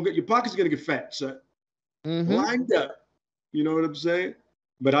gonna get your pocket's gonna get fat, son. Lined up. You know what I'm saying?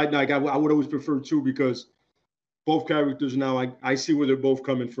 But I would always prefer 2 because both characters now I see where they're both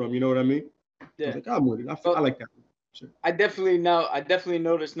coming from. You know what I mean? Yeah. I'm with it. I like that. Sure. I definitely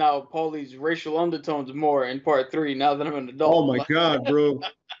notice now Paulie's racial undertones more in part 3 now that I'm an adult. Oh my God, bro.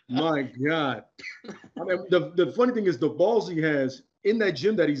 My God. I mean, the funny thing is the balls he has in that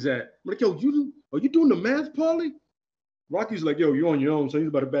gym that he's at. I'm like, yo, are you doing the math, Paulie? Rocky's like, yo, you're on your own, so he's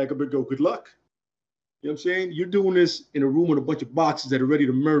about to back up and go, good luck. You know what I'm saying? You're doing this in a room with a bunch of boxers that are ready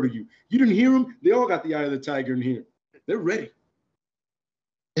to murder you. You didn't hear them? They all got the eye of the tiger in here. They're ready.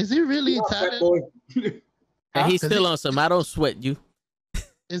 Is he really Italian? And he's still on some I don't sweat you.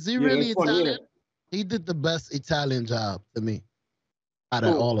 Is he really Italian? He did the best Italian job to me out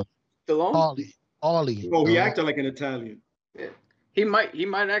of all of them. Stallone? Paulie. Oh, he acted like an Italian. Yeah. He might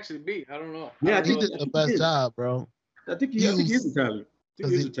actually be. I don't know. Yeah, he did the best job, bro. I think he is Italian. I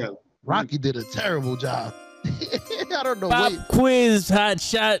think he is Italian. Rocky did a terrible job. I don't know. Pop quiz, hot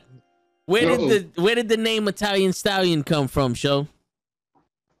shot. Where did the name Italian Stallion come from, Show?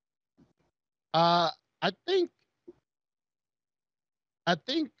 I think.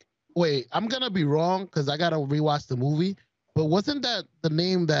 Wait, I'm gonna be wrong because I gotta rewatch the movie. But wasn't that the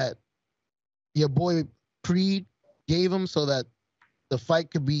name that your boy Creed gave him so that the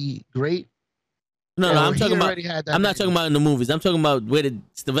fight could be great? No, I'm talking about. I'm not talking about in the movies. I'm talking about where did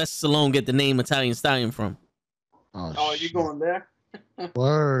Sylvester Stallone get the name Italian Stallion from? Oh, you going there?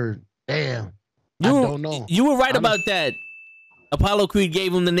 Word, damn. I don't know. You were right about that. Apollo Creed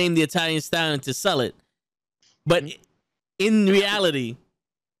gave him the name the Italian Stallion to sell it, but in reality,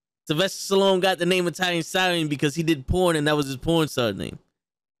 Sylvester Stallone got the name Italian Stallion because he did porn and that was his porn star name.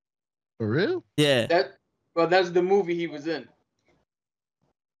 For real? Yeah. That's the movie he was in.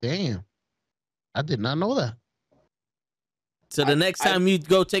 Damn. I did not know that. So the next time you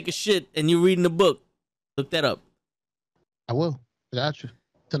go take a shit and you're reading the book, look that up. I will. I got you.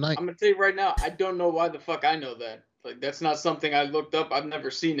 Tonight. I'm going to tell you right now, I don't know why the fuck I know that. Like, that's not something I looked up. I've never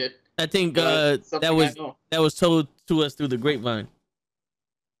seen it. I think that was told to us through the grapevine.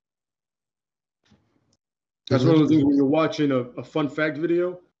 That's one of the things when you're watching a fun fact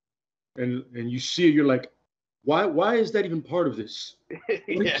video and you see it, you're like, why is that even part of this?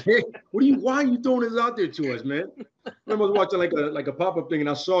 Yeah. Why are you throwing this out there to us, man? I was watching like a pop-up thing and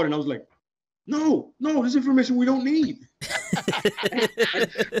I saw it and I was like, No, this information we don't need.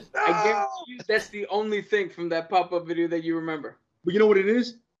 I guarantee you that's the only thing from that pop-up video that you remember. But you know what it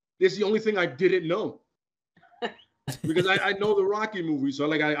is? It's the only thing I didn't know. Because I know the Rocky movies. So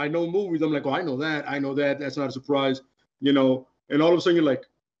like I know movies. I'm like, oh, I know that. That's not a surprise. You know, and all of a sudden you're like,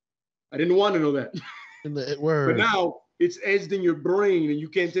 I didn't want to know that. But now it's edged in your brain and you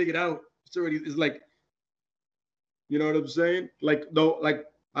can't take it out. It's like, you know what I'm saying? Like, though, like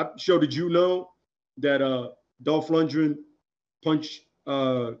I showed, did you know that Dolph Lundgren punched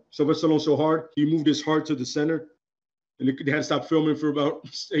Sylvester Stallone so hard he moved his heart to the center, and they had to stop filming for about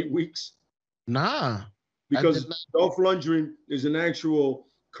 8 weeks? Nah. Because Dolph Lundgren is an actual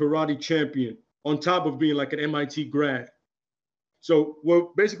karate champion on top of being like an MIT grad. So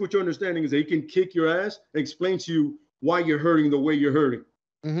basically what you're understanding is that he can kick your ass and explain to you why you're hurting the way you're hurting.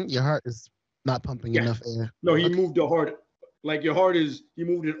 Mm-hmm. Your heart is not pumping enough air. No, he moved the heart. Like your heart is, he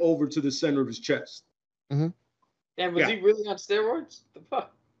moved it over to the center of his chest. Mm-hmm. And was he really on steroids? The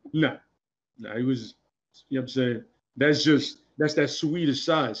fuck? No, he was, you know what I'm saying? That's that Swedish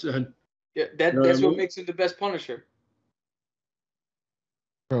side, son. Yeah, that's what makes him the best Punisher.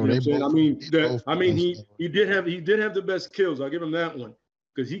 Bro, you know I mean, he did have the best kills. I'll give him that one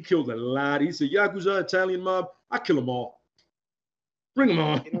because he killed a lot. He said, Yakuza, Italian mob, I kill them all. Bring them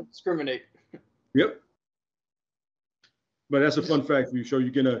on. You don't discriminate. Yep. But that's a fun fact for you. So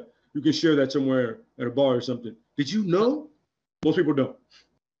you can share that somewhere at a bar or something. Did you know? Most people don't.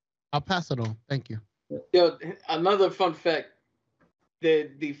 I'll pass it on. Thank you. Yo, another fun fact: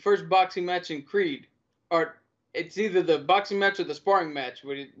 the first boxing match in Creed, or it's either the boxing match or the sparring match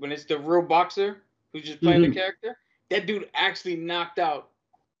when it's the real boxer who's just playing the character. That dude actually knocked out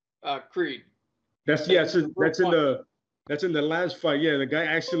Creed. That's in the last fight. Yeah, the guy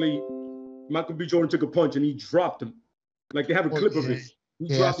actually, Michael B. Jordan took a punch and he dropped him. Like they have a clip of it.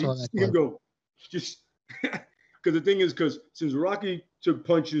 He dropped him go. Just because the thing is, since Rocky took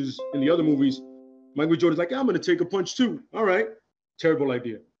punches in the other movies, Michael B. Jordan's like, I'm gonna take a punch too. All right. Terrible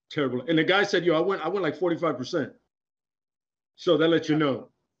idea. Terrible. And the guy said, yo, I went like 45%. So that lets you know.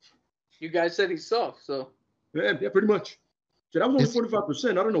 You guys said he's soft, so. Yeah, pretty much. Said I was only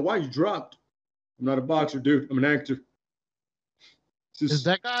 45%. I don't know why you dropped. I'm not a boxer, dude. I'm an actor. Is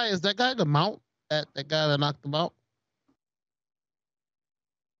that guy the mount? That guy that knocked him out?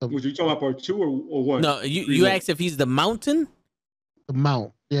 Was you talking about part 2 or what? No, you asked if he's the mountain? The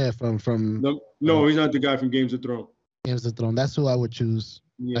mount. Yeah, from No, he's not the guy from Games of Thrones. Games of Thrones. That's who I would choose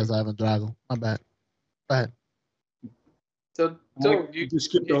as Ivan Drago. My bad. Go ahead. So you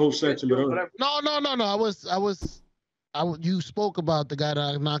just skipped the whole section, but No. You spoke about the guy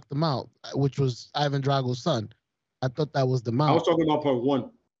that knocked him out, which was Ivan Drago's son. I thought that was the mount. I was talking about part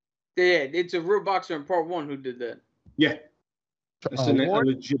 1. Yeah, it's a real boxer in part 1 who did that. Yeah, that's a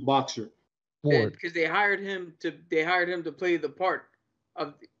legit boxer. Ward. Because they hired him to play the part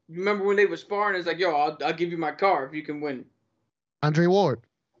of. Remember when they were sparring? It's like, yo, I'll give you my car if you can win. Andre Ward.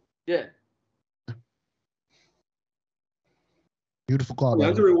 Yeah. Beautiful call. Yeah,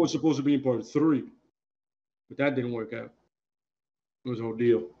 Andre was supposed to be in part 3, but that didn't work out. It was a whole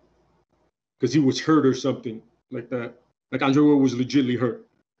deal because he was hurt or something like that. Like Andre Ward was legitimately hurt.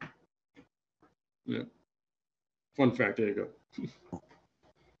 Yeah. Fun fact. There you go.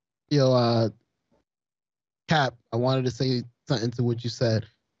 Yo, Cap, I wanted to say something to what you said.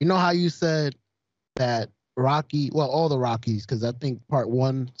 You know how you said that Rocky, well, all the Rockies, because I think part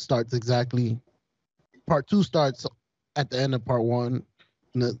 1 starts exactly, part 2 starts at the end of part 1,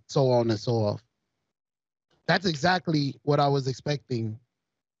 and so on and so off. That's exactly what I was expecting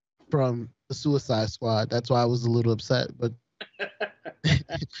from the Suicide Squad. That's why I was a little upset. But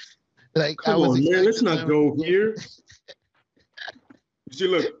like, come on, man, let's not go here.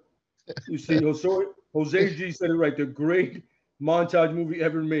 You see, look, Jose G said it right. The great montage movie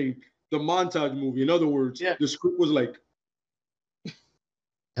ever made. The montage movie. In other words, the script was like.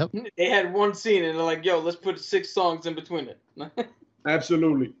 Yep. They had one scene and they're like, yo, let's put 6 songs in between it.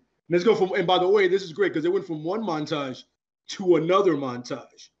 Absolutely. Let's go from, and by the way, this is great because they went from one montage to another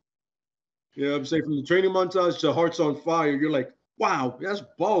montage. You know what I'm saying? From the training montage to Hearts on Fire, you're like, wow, that's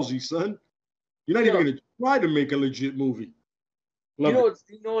ballsy, son. You're not even going to try to make a legit movie. You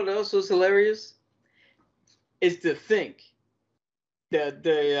know what else was hilarious? Is to think that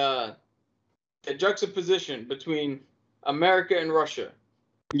the juxtaposition between America and Russia.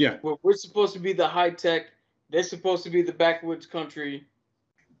 Yeah. Where we're supposed to be the high tech, they're supposed to be the backwoods country.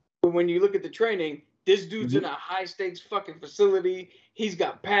 But when you look at the training, this dude's in a high stakes fucking facility. He's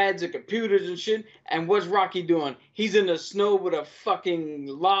got pads and computers and shit. And what's Rocky doing? He's in the snow with a fucking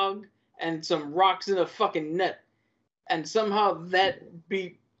log and some rocks in a fucking net. And somehow that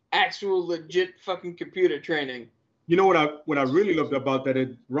beat actual legit fucking computer training. You know what I really loved about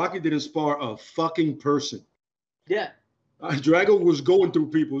that? Rocky didn't spar a fucking person. Yeah. Drago was going through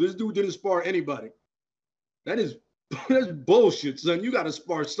people. This dude didn't spar anybody. That's bullshit, son. You got to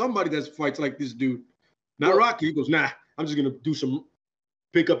spar somebody that fights like this dude. Not Rocky. He goes, nah, I'm just going to do some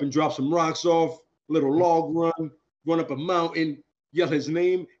pick up and drop some rocks off, little log run up a mountain, yell his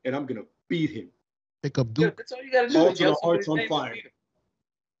name, and I'm going to beat him. Pick up Duke. Yeah, that's all you got to do. All to the heart's on fire.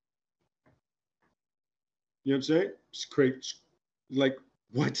 You know what I'm saying? It's crazy. Like,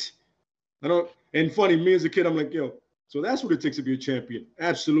 what? I don't. And funny, me as a kid, I'm like, yo, so that's what it takes to be a champion.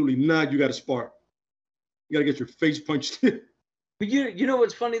 Absolutely not. You got to spar. You got to get your face punched. But you know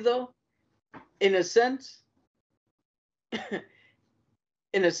what's funny, though? In a sense, if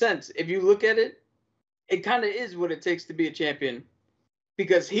you look at it, it kind of is what it takes to be a champion.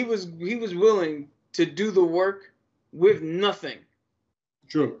 Because he was willing to do the work with nothing.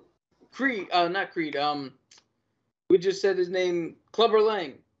 True. Not Creed. We just said his name, Clubber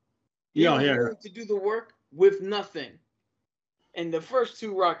Lang. He was willing to do the work with nothing. And the first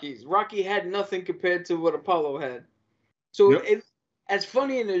two Rockies, Rocky had nothing compared to what Apollo had. So as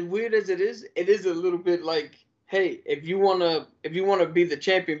funny and as weird as it is a little bit like, hey, if you wanna be the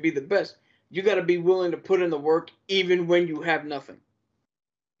champion, be the best, you got to be willing to put in the work even when you have nothing.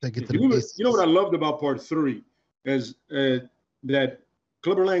 You know what I loved about part 3 is that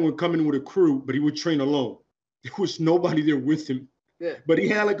Clubber Lang would come in with a crew, but he would train alone. There was nobody there with him. Yeah. But he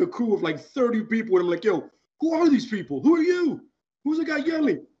had like a crew of like 30 people. And I'm like, yo, who are these people? Who are you? Who's the guy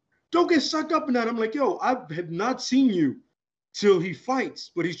yelling? Don't get sucked up in that. I'm like, yo, I have not seen you till he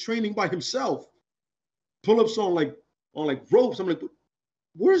fights, but he's training by himself. Pull-ups on like ropes. I'm like,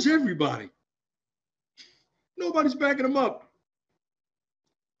 where's everybody? Nobody's backing him up.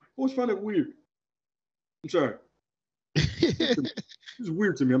 I always find it weird. I'm sorry. It's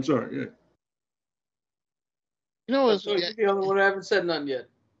weird to me. I'm sorry. Yeah. You know what's you're the only one who haven't said nothing yet.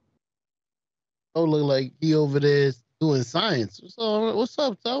 Oh, look like he over there doing science. So what's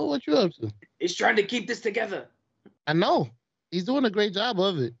up, Tom? What you up to? He's trying to keep this together. I know. He's doing a great job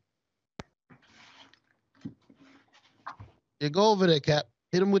of it. Yeah, go over there, Cap.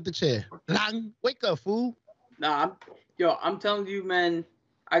 Hit him with the chair. Wake up, fool. Nah, I'm telling you, man,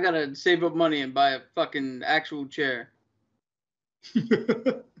 I gotta save up money and buy a fucking actual chair.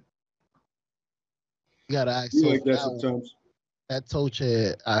 You gotta ask. Like that sometimes. That toe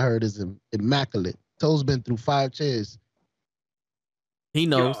chair I heard is immaculate. Toe's been through 5 chairs. He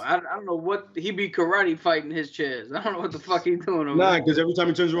knows. I don't know what he be karate fighting his chairs. I don't know what the fuck he's doing over Nah, because every time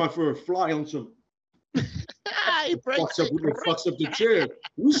he turns around for a fly on some, he fucks up the chair.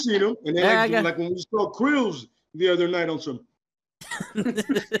 We seen him, and then like when we saw Krills the other night on some. I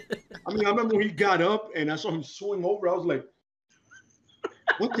mean, I remember when he got up and I saw him swing over. I was like,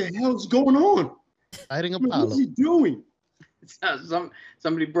 "What the hell is going on? Fighting Apollo. What's he doing?"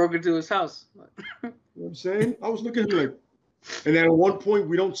 Somebody broke into his house. You know what I'm saying? I was looking at him like, and then at one point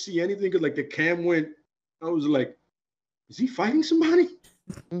we don't see anything because like the cam went. I was like, "Is he fighting somebody?"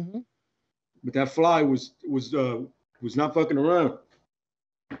 Mm-hmm. But that fly was not fucking around.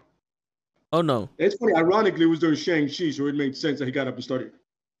 Oh no! It's funny. Ironically, it was during Shang-Chi, so it made sense that he got up and started.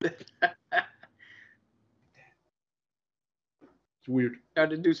 It's weird. Tried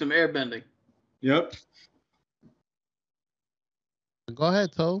to do some airbending. Yep. Go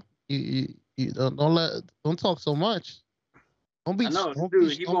ahead, Toe. You don't talk so much. Don't be. I know, don't dude.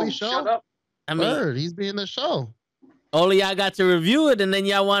 be, He don't won't be show. shut up. I mean, Bird, he's being the show. all of y'all got to review it, and then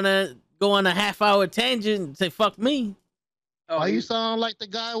y'all want to go on a half-hour tangent and say "fuck me." Oh, Why you sound like the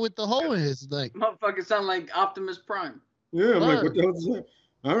guy with the hole in his neck? Motherfucker sound like Optimus Prime. Yeah, I'm like, what the hell is that?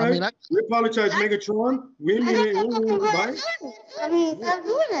 All right. I mean, we apologize, Megatron. We didn't mean it.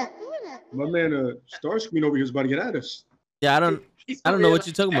 My man, Starscream over here is about to get at us. Yeah, I don't know what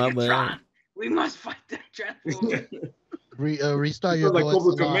you're talking about, but we must fight that Transformer. Restart your like voice.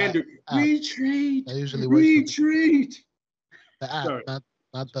 Cobra Commander. Retreat. I usually retreat. The app, Sorry. not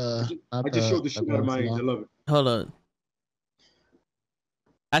the. I just showed the shit out of my age. I love it. hold on.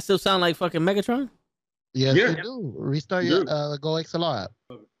 I still sound like fucking Megatron? Yes, Yeah. you do. Restart your Go XLR app.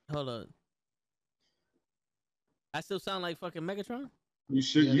 Hold on. I still sound like fucking Megatron? You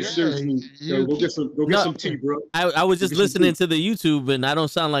should. Yeah, You yeah, seriously. you Go get some tea, bro. I was just listening to the YouTube, and I don't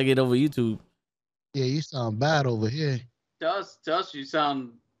sound like it over YouTube. Yeah, you sound bad over here. To us, you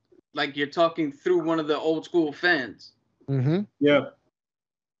sound like you're talking through one of the old school fans. Mm-hmm. Yeah.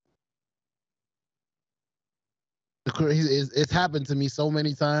 It's happened to me so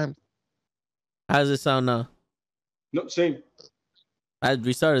many times. How does it sound now? No, same. I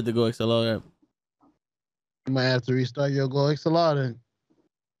restarted the Go XLR app. You might have to restart your Go XLR then.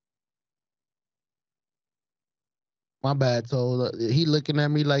 My bad, Toe. He looking at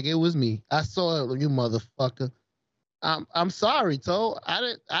me like it was me. I saw it, you motherfucker. I'm sorry, Toe.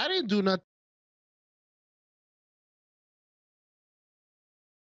 I didn't do nothing.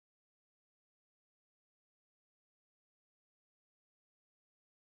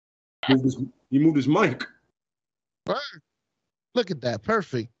 He moved his mic. Look at that.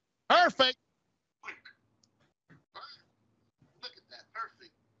 Perfect. Perfect. Look at that.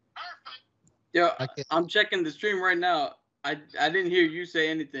 Perfect. Perfect. Yo, I'm checking the stream right now. I didn't hear you say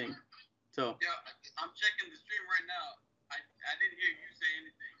anything. So yeah, I'm checking the stream right now. I didn't hear you say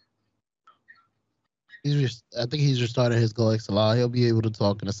anything. I think he's restarting his Go XLR. He'll be able to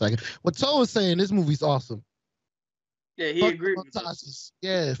talk in a second. What Toe was saying, this movie's awesome. Yeah, he agreed with us.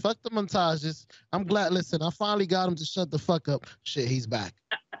 Yeah, fuck the montages. I'm glad. Listen, I finally got him to shut the fuck up. Shit, he's back.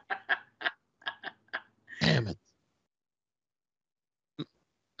 Damn it.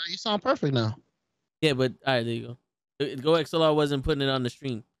 You sound perfect now. Yeah, but all right, there you go. Go XLR wasn't putting it on the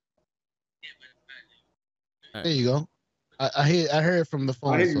stream. Right. There you go. I heard from the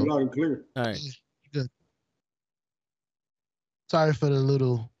phone. I hear you loud and clear. All right. Good. Sorry for the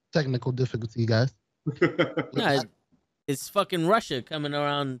little technical difficulty, guys. Nah, it's fucking Russia coming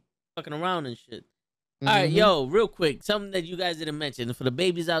around, fucking around and shit. All right, yo, real quick, something that you guys didn't mention for the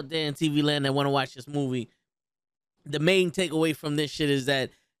babies out there in TV land that want to watch this movie. The main takeaway from this shit is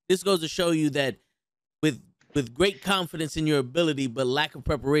that this goes to show you that with great confidence in your ability but lack of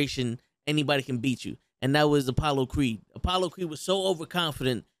preparation, anybody can beat you. And that was Apollo Creed. Apollo Creed was so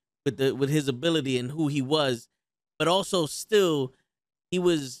overconfident with his ability and who he was, but also still he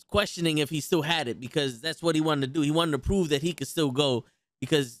was questioning if he still had it, because that's what he wanted to do. He wanted to prove that he could still go,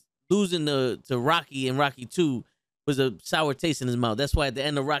 because losing to Rocky in Rocky 2 was a sour taste in his mouth. That's why at the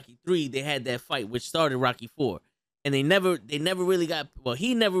end of Rocky 3 they had that fight which started Rocky 4. And they never really got, well,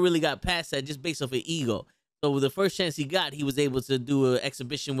 he never really got past that just based off of ego. So the first chance he got, he was able to do an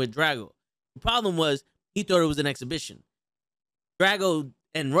exhibition with Drago. The problem was he thought it was an exhibition. Drago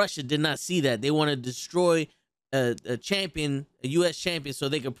and Russia did not see that. They wanted to destroy a champion, a U.S. champion, so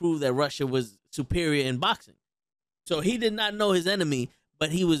they could prove that Russia was superior in boxing. So he did not know his enemy,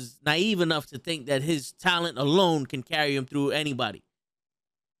 but he was naive enough to think that his talent alone can carry him through anybody.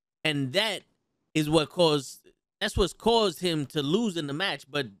 And that is that's what's caused him to lose in the match.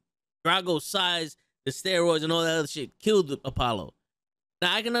 But Drago's size, the steroids, and all that other shit killed Apollo.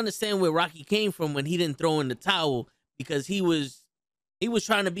 Now I can understand where Rocky came from when he didn't throw in the towel, because he was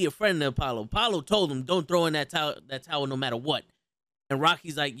trying to be a friend to Apollo. Apollo told him, "Don't throw in that towel no matter what." And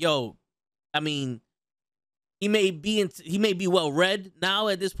Rocky's like, "Yo, I mean, he may be well read now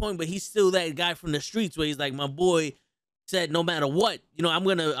at this point, but he's still that guy from the streets where he's like, my boy said no matter what, you know, I'm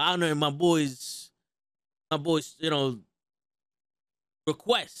gonna honor my boy's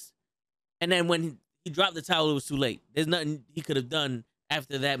request." And then when he dropped the towel, it was too late. There's nothing he could have done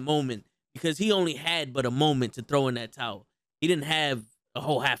after that moment, because he only had but a moment to throw in that towel. He didn't have a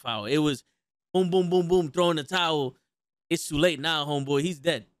whole half hour. It was boom, boom, boom, boom, throwing the towel. It's too late now, homeboy. He's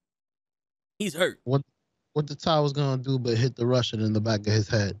dead. He's hurt. What the towel's gonna do but hit the Russian in the back of his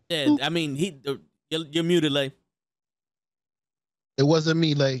head? Yeah, I mean, you're muted, Lay. It wasn't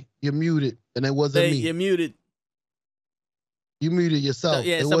me, Lay. You're muted, and it wasn't me. You're muted. You muted yourself.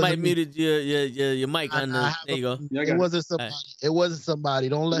 Yeah, somebody muted your mic on the. There you go. It wasn't somebody. Right. It wasn't somebody.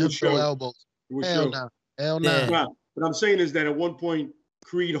 Don't let him throw elbows. Hell no. Hell no. Yeah. What I'm saying is that at one point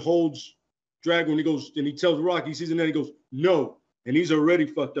Creed holds Drago and he goes and he tells Rocky, he sees him there, he goes, "No," and he's already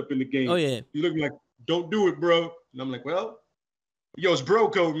fucked up in the game. Oh yeah. He's looking like, "Don't do it, bro." And I'm like, well, yo, it's bro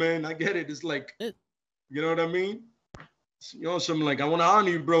code, man. I get it. It's like, you know what I mean? You know, something like, I want to honor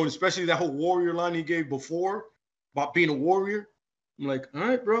you, bro, and especially that whole warrior line he gave before about being a warrior. I'm like, all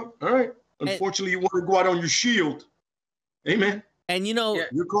right, bro, all right. Unfortunately, you want to go out on your shield. Amen. And you know,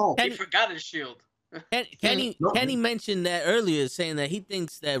 your call. He forgot his shield. Kenny mentioned that earlier, saying that he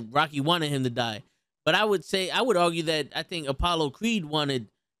thinks that Rocky wanted him to die. But I would argue that I think Apollo Creed wanted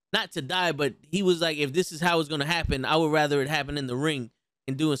not to die, but he was like, if this is how it's going to happen, I would rather it happen in the ring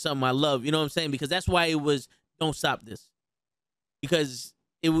and doing something I love. You know what I'm saying? Because that's why it was, don't stop this. Because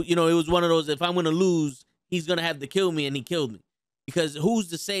it was one of those, if I'm going to lose, he's going to have to kill me, and he killed me. Because who's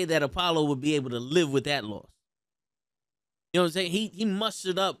to say that Apollo would be able to live with that loss? You know what I'm saying? He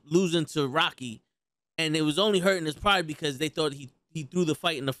mustered up losing to Rocky, and it was only hurting his pride because they thought he threw the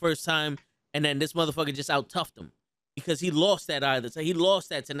fight in the first time, and then this motherfucker just out-toughed him. Because he lost that either. So he lost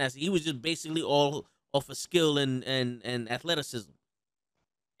that tenacity. He was just basically all off of skill and athleticism.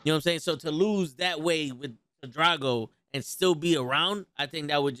 You know what I'm saying? So to lose that way with Drago and still be around, I think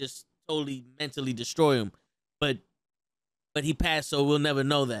that would just totally mentally destroy him. But he passed, so we'll never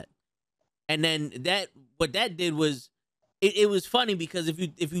know that. And then what that did was it was funny because if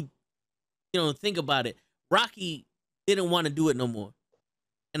you think about it, Rocky didn't want to do it no more,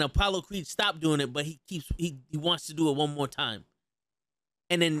 and Apollo Creed stopped doing it, but he wants to do it one more time.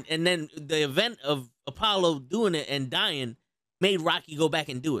 And then the event of Apollo doing it and dying made Rocky go back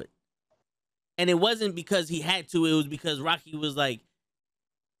and do it. And it wasn't because he had to, it was because Rocky was like,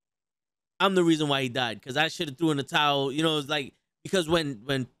 I'm the reason why he died, because I should have threw in the towel. You know, it's like, because when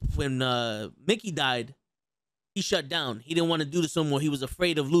Mickey died, he shut down. He didn't want to do this no more. He was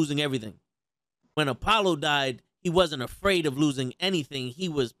afraid of losing everything. When Apollo died, he wasn't afraid of losing anything. He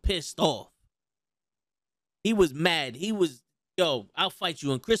was pissed off. He was mad. He was, yo, I'll fight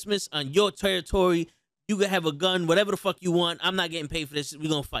you on Christmas, on your territory. You can have a gun, whatever the fuck you want. I'm not getting paid for this. We're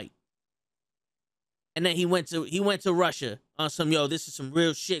gonna fight. And then he went to Russia on some, yo, this is some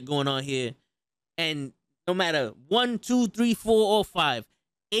real shit going on here. And no matter 1, 2, 3, 4, or 5,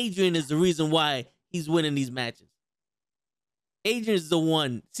 Adrian is the reason why he's winning these matches. Adrian is the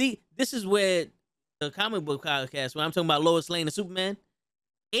one. See, this is where the comic book podcast, when I'm talking about Lois Lane and Superman,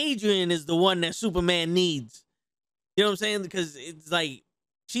 Adrian is the one that Superman needs. You know what I'm saying? Because it's like,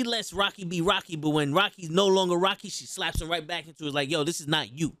 she lets Rocky be Rocky, but when Rocky's no longer Rocky, she slaps him right back into it. Like, yo, this is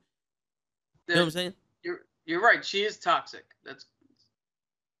not you. You know what I'm saying? You're right. She is toxic. That's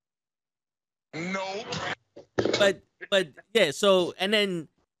No. But yeah. So, and then,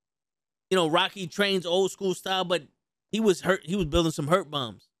 Rocky trains old school style, but he was hurt. He was building some hurt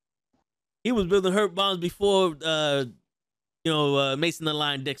bombs. He was building hurt bombs before, Mason the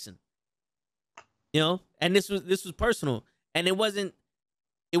Lion Dixon. And this was personal, and it wasn't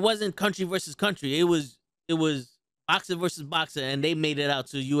country versus country. It was boxer versus boxer, and they made it out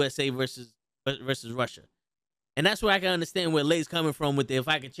to USA versus Russia. And that's where I can understand where Lay's coming from with the, if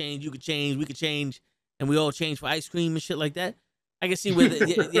I could change, you could change, we could change, and we all change for ice cream and shit like that. I can see where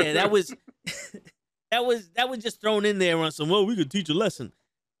that was that was just thrown in there on some, well, we could teach a lesson,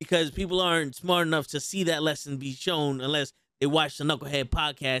 because people aren't smart enough to see that lesson be shown unless they watch the Knucklehead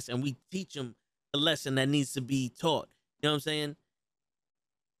podcast and we teach them the lesson that needs to be taught. You know what I'm saying?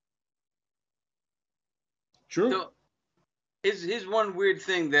 True. So, here's one weird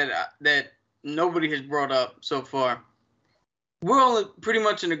thing that nobody has brought up so far. We're all pretty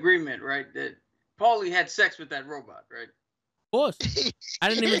much in agreement, right? That Paulie had sex with that robot, right? Of course. I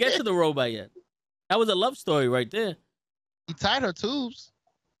didn't even get to the robot yet. That was a love story right there. He tied her tubes.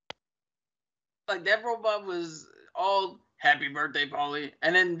 Like, that robot was all happy birthday, Paulie.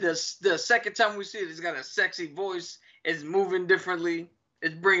 And then the second time we see it, it's got a sexy voice. It's moving differently.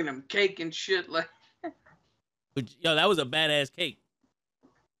 It's bringing him cake and shit. Like, yo, that was a badass cake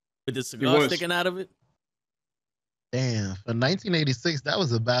with the cigar sticking out of it. Damn, for 1986, that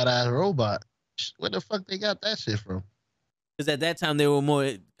was a badass robot. Where the fuck they got that shit from? Because at that time they were more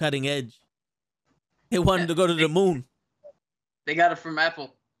cutting edge. They wanted to go to the moon. They got it from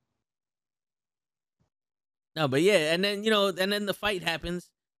Apple. No, but yeah, and then the fight happens,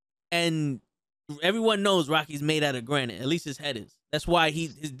 and everyone knows Rocky's made out of granite. At least his head is. That's why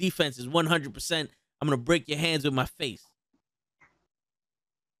his defense is 100%. I'm gonna break your hands with my face.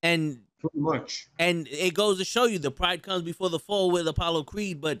 And pretty much. And it goes to show you the pride comes before the fall with Apollo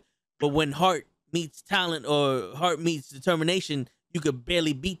Creed, but when heart meets talent or heart meets determination, you could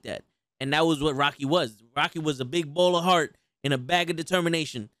barely beat that. And that was what Rocky was. Rocky was a big ball of heart and a bag of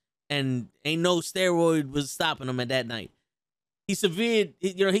determination, and ain't no steroid was stopping him at that night. He severed,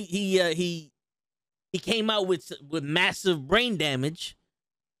 he came out with massive brain damage.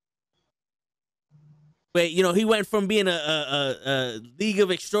 But he went from being a League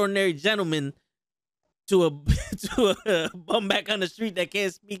of Extraordinary Gentlemen to a bum back on the street that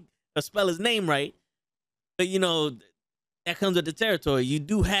can't speak or spell his name right. But that comes with the territory. You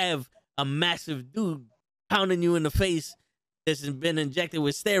do have a massive dude pounding you in the face that's been injected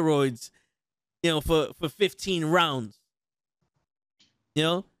with steroids, for 15 rounds.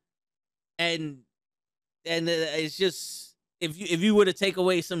 And it's just, if you were to take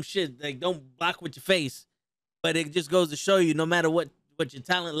away some shit, like, don't block with your face, but it just goes to show you, no matter what your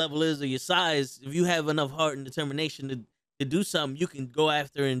talent level is or your size, if you have enough heart and determination to do something, you can go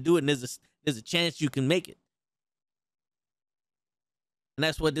after and do it, and there's a chance you can make it. And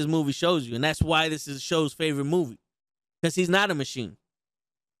that's what this movie shows you, and that's why this is show's favorite movie, because he's not a machine.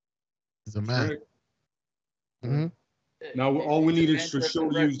 He's a man. Right. Mm-hmm. Now all we need is to show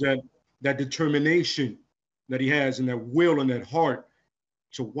you that determination that he has, and that will and that heart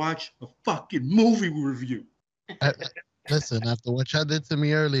to watch a fucking movie review. Listen, after what y'all did to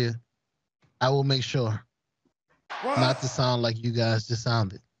me earlier, I will make sure not to sound like you guys just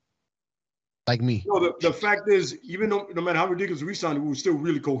sounded. Like me. No, the fact is, even though no matter how ridiculous we sounded, we were still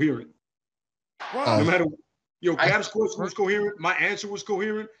really coherent. No Yo, Cap's question was coherent. My answer was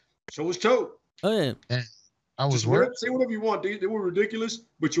coherent. So was Toe. Oh yeah. I was Say whatever you want. They were ridiculous,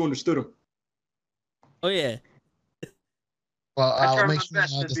 but you understood them. Oh yeah. Well, I I'll try my make sure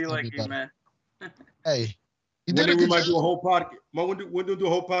best I to be understand like you you, better. man. Hey, you One did day a we good might do a job. whole podcast. We'll do a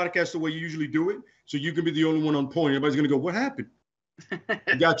whole podcast the way you usually do it, so you can be the only one on point. Everybody's gonna go, "What happened?"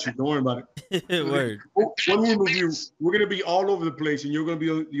 We got you. Don't worry about it. Word. When we review, we're gonna be all over the place, and you're gonna be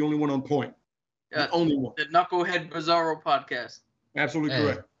the only one on point. The only one. The Knucklehead Bizarro podcast. Absolutely Hey,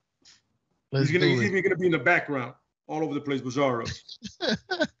 correct. Let's He's do even it. gonna be in the background, all over the place, Bizarro.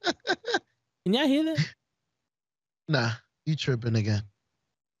 Can y'all hear that? Nah, you tripping again.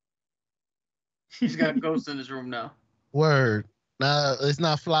 He's got ghosts in his room now. Word. Nah, it's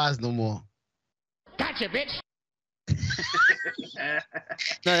not flies no more. Gotcha, bitch.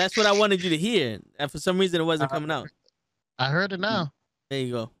 No, that's what I wanted you to hear. And for some reason, it wasn't coming out. I heard it now. There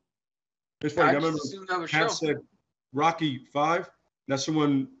you go. It's funny. I I remember just assumed that was Cap show. said Rocky 5. That's the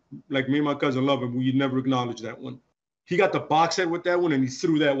one, like me and my cousin love him. We never acknowledge that one. He got the box set with that one, and he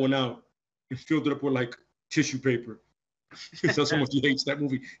threw that one out and filled it up with like tissue paper. That's how much he hates that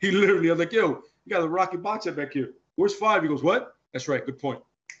movie. He literally, I was like, "Yo, you got the Rocky box set back here. Where's 5?" He goes, "What?" That's right. Good point.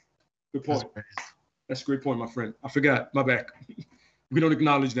 Good point. That's a great point, my friend. I forgot. My bad. We don't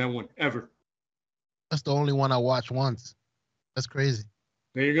acknowledge that one ever. That's the only one I watched once. That's crazy.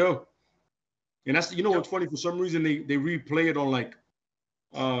 There you go. And that's, you know what's funny? For some reason, they replay it on like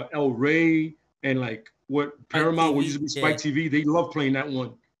El Rey and like what Paramount, what used to be Spike TV. They love playing that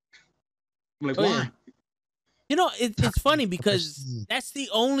one. I'm like, Oh, why? yeah. You know, it's funny because that's the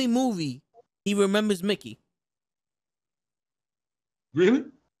only movie he remembers Mickey. Really?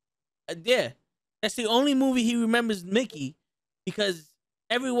 Yeah, that's the only movie he remembers Mickey, because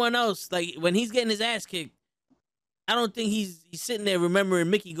everyone else, like when he's getting his ass kicked, I don't think he's sitting there remembering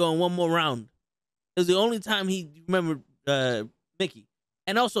Mickey going one more round. It was the only time he remembered Mickey.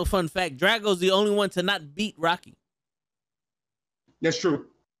 And also, fun fact, Drago's the only one to not beat Rocky. That's true.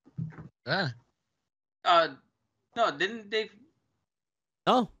 Yeah. No, didn't they?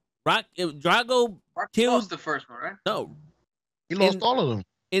 No, Drago Rocky killed lost the first one, right? No. He lost all of them.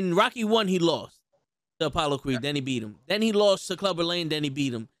 In Rocky 1, he lost to Apollo Creed. Then he beat him. Then he lost to Clubber Lang. Then he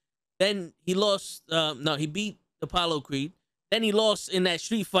beat him. Then he lost. He beat Apollo Creed. Then he lost in that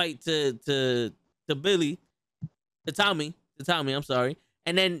street fight to Billy, to Tommy. I'm sorry.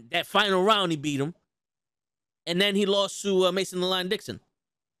 And then that final round, he beat him. And then he lost to Mason the Lion Dixon.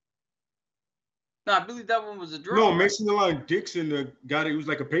 No, I believe that one was a draw. No, Mason the Lion Dixon got it. He was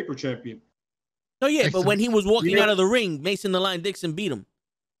like a paper champion. Oh yeah, but when he was walking out of the ring, Mason the Lion Dixon beat him.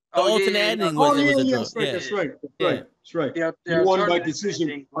 The alternate ending was a draw. That's right. That's right. That's right. The He won by alternate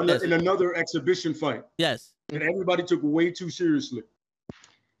decision ending in another exhibition fight. Yes. And everybody took way too seriously.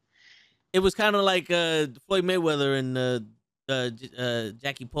 It was kind of like Floyd Mayweather and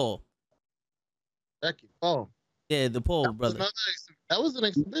Jackie Paul. Jackie Paul. Yeah, the Paul brother. That was an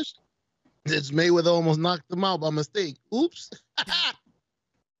exhibition. This Mayweather almost knocked him out by mistake. Oops.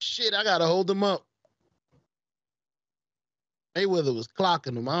 Shit, I gotta hold him up. Mayweather was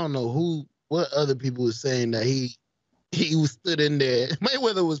clocking him. I don't know what other people were saying that he was stood in there.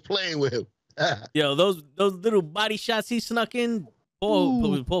 Mayweather was playing with him. Yo, those little body shots he snuck in,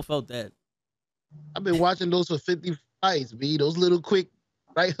 Paul felt that. I've been watching those for 50 fights, B. Those little quick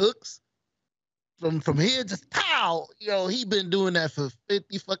right hooks. From here, just pow. Yo, he been doing that for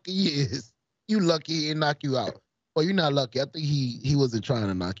 50 fucking years. You lucky he didn't knock you out. Well, you're not lucky. I think he wasn't trying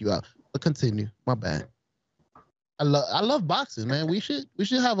to knock you out. But continue. My bad. I love boxing, man. We should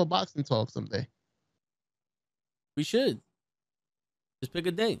have a boxing talk someday. We should. Just pick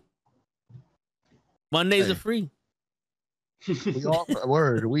a day. Mondays are free. We all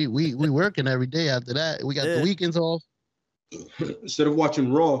word. We working every day after that. We got the weekends off. Instead of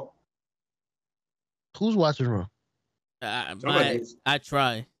watching Raw. Who's watching Raw? I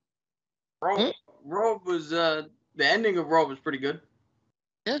try. Raw was the ending of Raw was pretty good.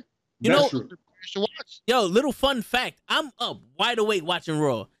 Yeah. You should watch. Yo, little fun fact. I'm up wide awake watching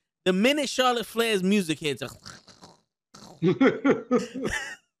Raw. The minute Charlotte Flair's music hits,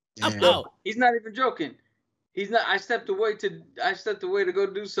 I'm out. He's not even joking. He's not. I stepped away to go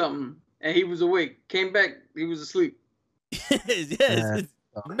do something, and he was awake. Came back, he was asleep. yes.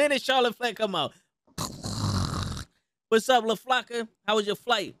 The minute Charlotte Flair come out. What's up, LaFlocka? How was your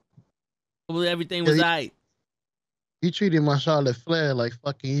flight? Everything was all right. You treated my Charlotte Flair like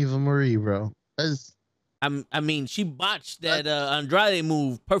fucking Eva Marie, bro. I mean, she botched that Andrade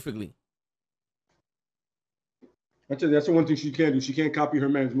move perfectly. I tell you, that's the one thing she can't do. She can't copy her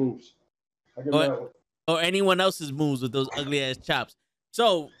man's moves. Or anyone else's moves with those ugly ass chops.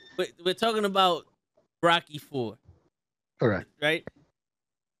 So we're talking about Rocky 4, Correct. right?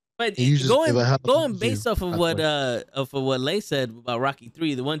 But You just give a hell of a going review, based off of by the what Lay said about Rocky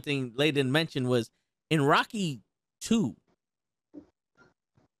 3, the one thing Lay didn't mention was in Rocky 2,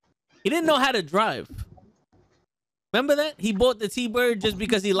 he didn't know how to drive. Remember that? He bought the T-Bird just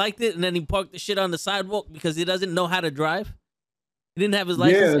because he liked it, and then he parked the shit on the sidewalk because he doesn't know how to drive. He didn't have his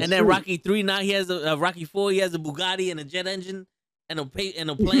license. And then true. Rocky 3, now he has a Rocky 4, he has a Bugatti and a jet engine and a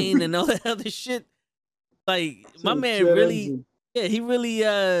plane and all that other shit. Like, my man really, engine. yeah, he really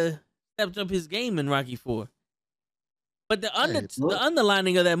stepped up his game in Rocky 4. But the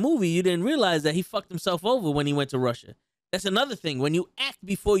underlining of that movie, you didn't realize that he fucked himself over when he went to Russia. That's another thing. When you act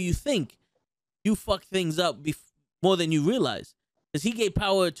before you think, you fuck things up more than you realize. Because he gave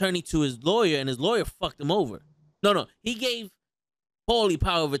power of attorney to his lawyer, and his lawyer fucked him over. No, he gave Paulie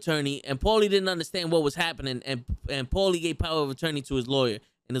power of attorney, and Paulie didn't understand what was happening, and Paulie gave power of attorney to his lawyer,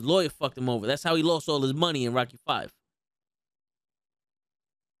 and his lawyer fucked him over. That's how he lost all his money in Rocky 5.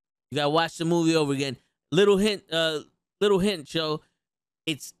 You gotta watch the movie over again. Little hint, Joe.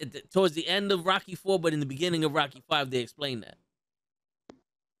 It's towards the end of Rocky 4, but in the beginning of Rocky 5, they explain that.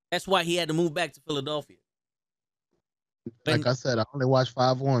 That's why he had to move back to Philadelphia. Like I said, I only watched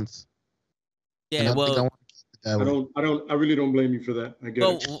 5 once. Yeah, well, I really don't blame you for that. I get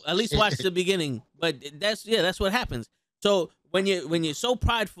it. At least watch the beginning. But that's what happens. So when you're so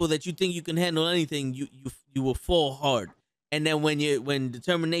prideful that you think you can handle anything, you will fall hard. And then when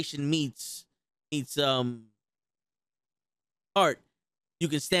determination meets heart, you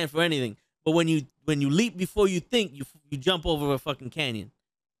can stand for anything. But when you leap before you think, you jump over a fucking canyon.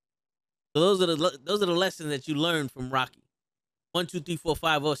 So those are the lessons that you learn from Rocky. 1, 2, 3, 4,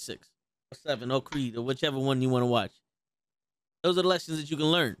 5, or 6, or 7, or Creed, or whichever one you want to watch. Those are the lessons that you can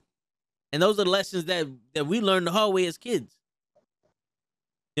learn. And those are the lessons that we learned the hard way as kids.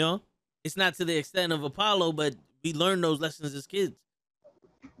 You know? It's not to the extent of Apollo, but we learned those lessons as kids.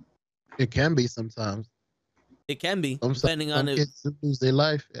 It can be sometimes. It can be, depending on kids lose their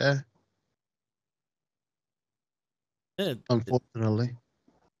life, yeah. Unfortunately.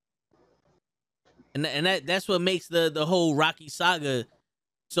 And that's what makes the whole Rocky saga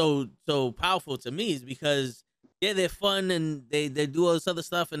so powerful to me, is because they're fun and they do all this other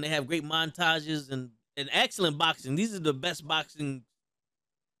stuff and they have great montages and excellent boxing. These are the best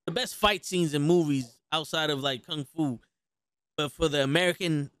fight scenes in movies outside of like Kung Fu. But for the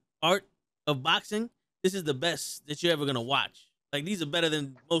American art of boxing, this is the best that you're ever gonna watch. Like, these are better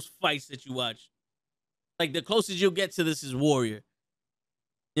than most fights that you watch. Like, the closest you'll get to this is Warrior.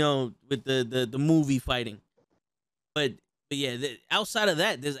 You know, with the movie fighting. But yeah, outside of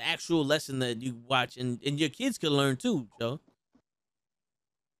that, there's actual lesson that you watch and your kids can learn too, Joe.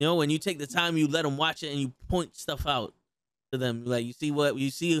 You know, when you take the time, you let them watch it and you point stuff out to them. Like, you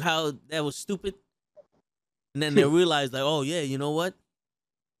see how that was stupid? And then they realize, like, oh yeah, you know what?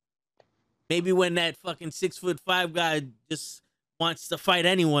 Maybe when that fucking 6'5" guy just wants to fight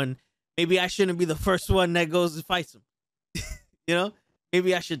anyone, maybe I shouldn't be the first one that goes and fights him. You know?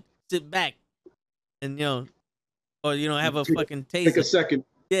 Maybe I should sit back and, or, have a fucking taste. Take a second.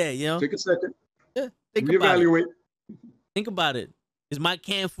 Yeah, Take a second. Yeah, Reevaluate. Think about it. Is my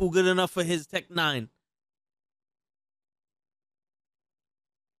Canfu good enough for his Tech 9?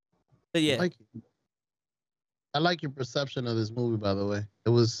 But yeah. I like your perception of this movie, by the way. It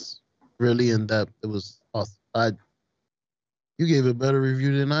was really in depth. It was awesome. You gave a better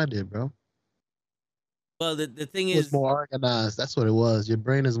review than I did, bro. Well, the thing is, it's more organized. That's what it was. Your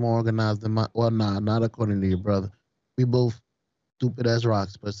brain is more organized than mine. Well, nah, not according to your brother. We both stupid as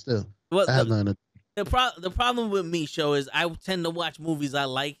rocks, but still. Well, I have nothing to... the problem with me, Show, is I tend to watch movies I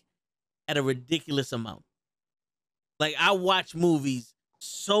like at a ridiculous amount. Like, I watch movies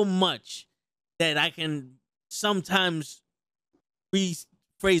so much that I can sometimes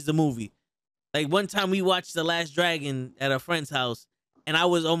rephrase the movie. Like, one time we watched The Last Dragon at a friend's house, and I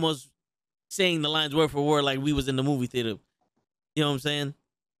was almost saying the lines word for word like we was in the movie theater. You know what I'm saying?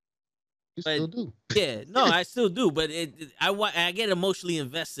 Still do. Yeah, no, I still do, but I get emotionally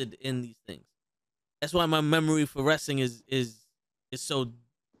invested in these things. That's why my memory for wrestling is so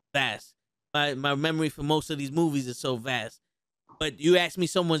vast. My memory for most of these movies is so vast. But you ask me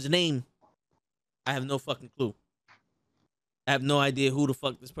someone's name, I have no fucking clue. I have no idea who the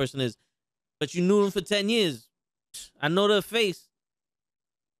fuck this person is. But you knew them for 10 years. I know their face.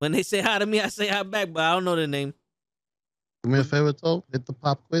 When they say hi to me, I say hi back, but I don't know their name. Do me a favor, Toe. Hit the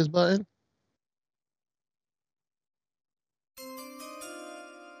pop quiz button.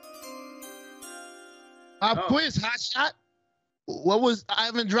 Pop quiz, hot shot. What was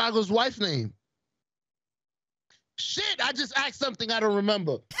Ivan Drago's wife's name? Shit, I just asked something I don't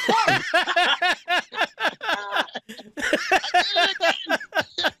remember.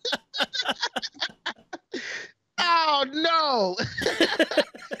 Oh no.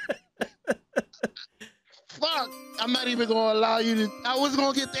 Fuck. I'm not even gonna allow you to. I was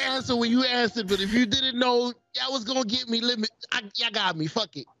gonna get the answer when you answered, but if you didn't know, y'all was gonna get me limit. Y'all got me.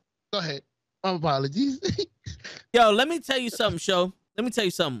 Fuck it. Go ahead. My apologies. Yo, let me tell you something, Show. Let me tell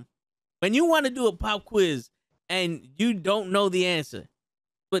you something. When you want to do a pop quiz and you don't know the answer,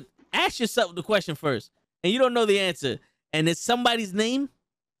 but ask yourself the question first, and you don't know the answer, and it's somebody's name,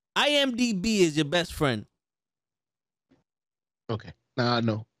 IMDb is your best friend. Okay. Now I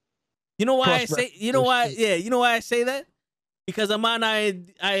know. You know why I say? You know why? Yeah. You know why I say that? Because I'm on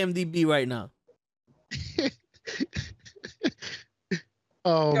IMDb right now.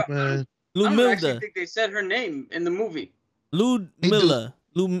 Oh Yeah. man. I don't actually Lumilda. think they said her name in the movie. Ludmilla.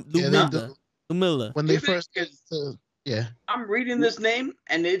 Yeah, they Lumilda. do. Lumilla. When they Do they? first get to, yeah. I'm reading this name,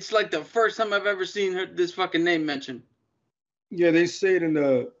 and it's like the first time I've ever seen this fucking name mentioned. Yeah, they say it in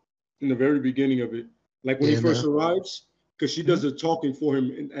the very beginning of it, like when Yeah, he first man. arrives, because she does the talking for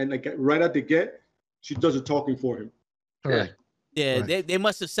him, and like right at the get, she does the talking for him. Correct. Yeah, Right. they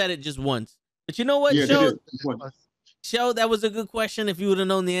must have said it just once. But you know what, Yeah, they Show? did. One. Show, that was a good question. If you would have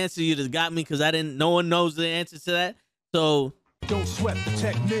known the answer, you'd have got me because I didn't. No one knows the answer to that. So Don't sweat the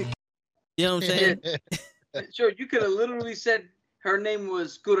technique. you know what I'm saying? Sure, you could have literally said her name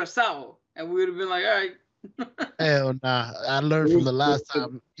was Curaçao, and we would have been like, all right. Hell nah. I learned from the last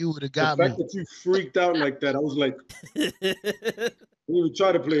time you would have The got fact me. that you freaked out like that, I was like, you even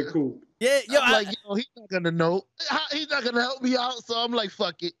try to play it cool. Yeah, yo, I'm like, he's not gonna know. He's not gonna help me out. So I'm like,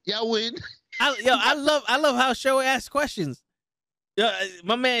 fuck it. Y'all win. I love how Show asks questions.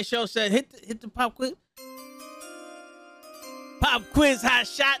 My man Show said, hit the pop quiz. Pop quiz, hot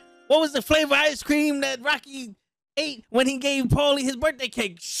shot. What was the flavor ice cream that Rocky ate when he gave Paulie his birthday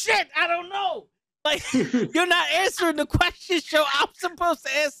cake? Shit, I don't know. Like, you're not answering the question, Show. I'm supposed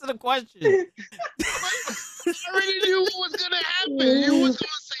to answer the question. I already knew what was gonna happen. You was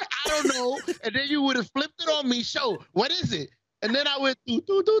gonna say, I don't know, and then you would have flipped it on me. Show, what is it? And then I went doo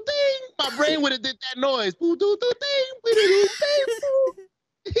doo doo ding. My brain would have did that noise. Doo doo doo ding. Doo doo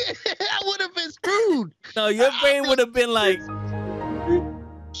ding. I would have been screwed. No, your brain would have been like,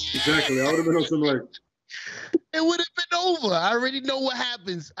 Exactly. I would have been on some like, It would have been over. I already know what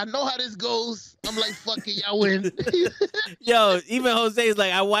happens. I know how this goes. I'm like, fuck it, y'all win. yo, even Jose's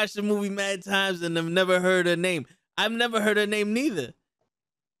like, I watched the movie mad times and I've never heard her name. I've never heard her name neither.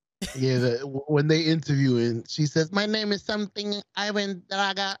 Yeah, when they interview and she says, my name is something Ivan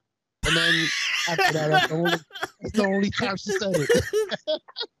Draga. And then after that, that's the only time she said it.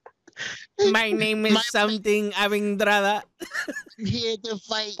 My name is something Avindrada. I'm here to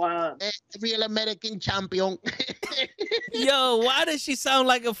fight the real American champion. Yo, why does she sound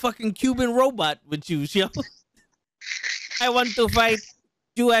like a fucking Cuban robot with you, yo? I want to fight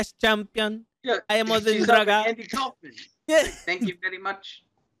US champion. Yeah, I am she's Avindraga. like Andy Kaufman. Yeah. Thank you very much.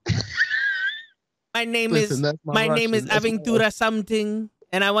 My name Listen, is that's my name is Russian. That's my Aventura something,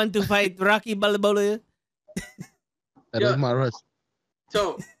 and I want to fight Rocky Balboa. That is my Russian.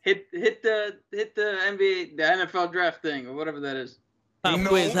 So hit the NBA, the NFL draft thing, or whatever that is. Pop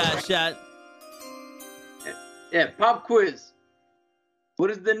quiz, hot shot. Yeah, pop quiz. What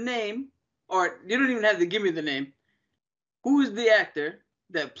is the name? Or you don't even have to give me the name. Who is the actor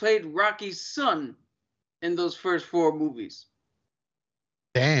that played Rocky's son in those first 4 movies?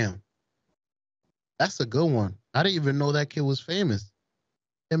 Damn. That's a good one. I didn't even know that kid was famous.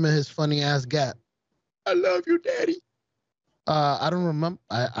 Him and his funny ass gap. I love you, daddy. I don't remember.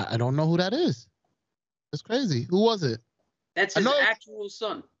 I don't know who that is. It's crazy. Who was it? That's I his know- actual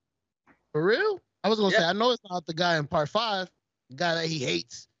son. For real? I was gonna Yeah. say I know it's not the guy in part 5, the guy that he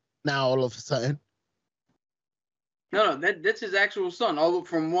hates now all of a sudden. No, that's his actual son. All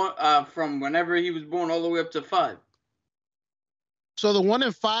from whenever he was born, all the way up to 5. So the one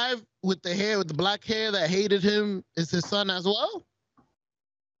in 5 with the black hair that hated him is his son as well?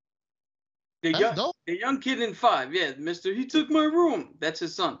 That's dope. The young kid in 5, yeah, Mr. He took my room. That's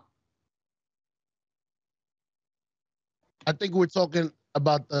his son. I think we're talking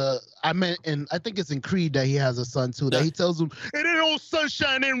about I think it's in Creed that he has a son too. That he tells him, "It ain't all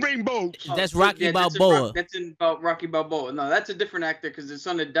sunshine and rainbows." That's Oh, Rocky yeah, Balboa. That's in about Rocky Balboa. No, that's a different actor because his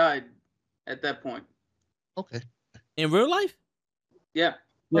son had died at that point. Okay. In real life? Yeah.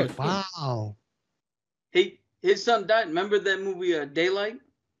 right. Wow. His son died. Remember that movie Daylight?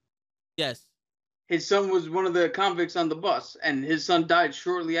 Yes. His son was one of the convicts on the bus, and his son died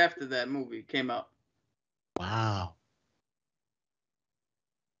shortly after that movie came out. Wow.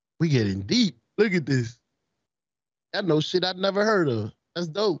 We getting deep. Look at this. That no shit I'd never heard of. That's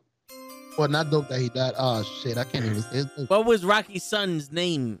dope. Well, not dope that he died. Oh shit, I can't even say his name. What was Rocky's son's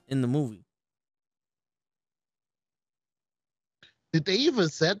name in the movie? Did they even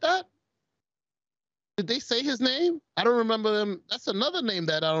said that? Did they say his name? I don't remember them. That's another name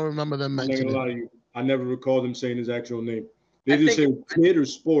that I don't remember them I'm not gonna mentioning. lie to you. I never recall them saying his actual name. They I just say think- kid or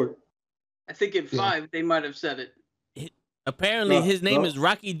sport. I think in Yeah. 5 they might have said it. Apparently, No, his name no. is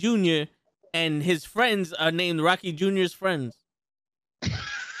Rocky Jr. and his friends are named Rocky Jr.'s friends. Look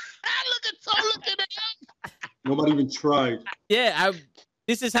at him. Nobody even tried. Yeah,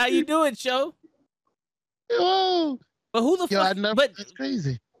 this is how you do it, show. Yo, But who the yo, I fuck? never. But That's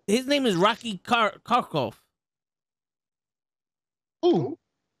crazy. his name is Rocky Karkov. Who?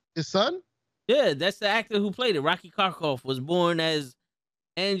 His son? Yeah, that's the actor who played it. Rocky Karkov was born as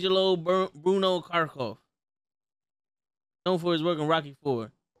Angelo Bruno Karkov, known for his work in Rocky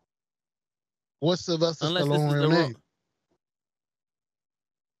 4. What's Sylvester Unless this is Stallone's the real wrong. name?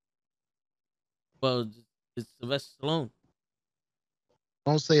 Well, it's Sylvester Stallone.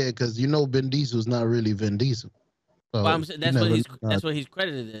 Don't say it because you know Vin Diesel's not really Vin Diesel. So Well, I'm saying you that's what never he's know. that's what he's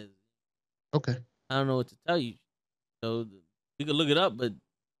credited as. Okay. I don't know what to tell you. So you can look it up, but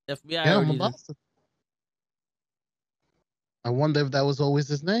FBI Yeah, I'm already about to. I wonder if that was always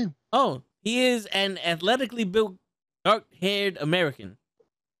his name. Oh, he is an athletically built, dark-haired American.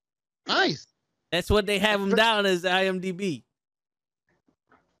 Nice. That's what they have him down as IMDb.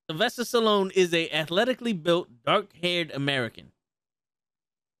 Sylvester Stallone is a athletically built, dark-haired American.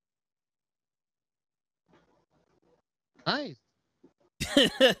 Nice.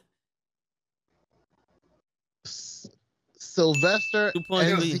 Sylvester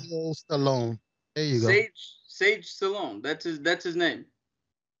 2.3. Enzo Stallone. There you go. Sage Stallone. That's his name.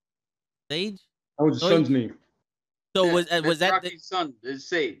 Sage. That was his Oh, son's name. So Yeah, was that's that? Rocky's son is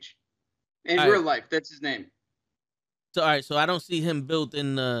Sage? In All right. real life, that's his name. So all right. So I don't see him built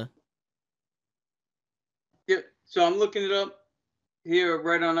in. Yeah. So I'm looking it up here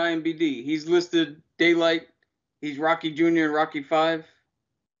right on IMDb. He's listed Daylight. He's Rocky Jr. and Rocky 5.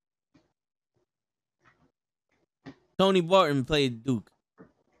 Tony Barton played Duke.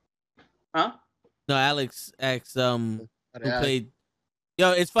 Huh? No, Alex X who Yeah. played.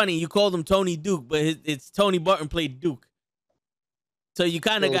 Yo, it's funny you called him Tony Duke, but it's Tony Barton played Duke. So you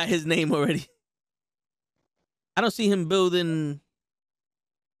kind of So- got his name already. I don't see him building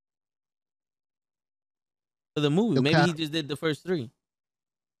for the movie. Yo, Maybe Cap- he just did the first 3.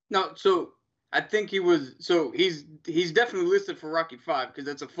 No. So I think he was. So he's definitely listed for Rocky 5 because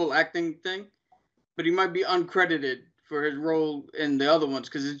that's a full acting thing. But he might be uncredited for his role in the other ones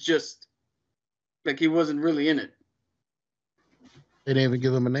because it's just like he wasn't really in it. They didn't even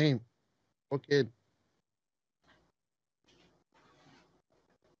give him a name. Poor kid.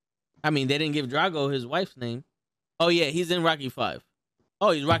 I mean, they didn't give Drago his wife's name. Oh yeah, he's in Rocky 5.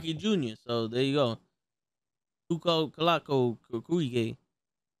 Oh, he's Rocky Jr. So there you go. Tuco Kalako Kukuige.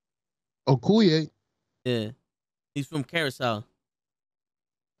 Okuye. Yeah, he's from Carousel.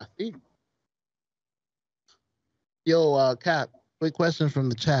 I see. Yo, Cap, quick question from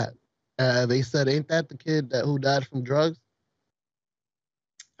the chat. They said, ain't that the kid who died from drugs?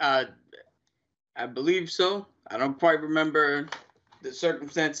 I believe so. I don't quite remember the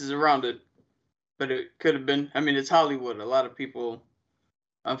circumstances around it, but it could have been. I mean, it's Hollywood. A lot of people,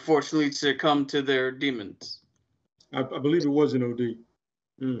 unfortunately, succumb to their demons. I believe it was an OD.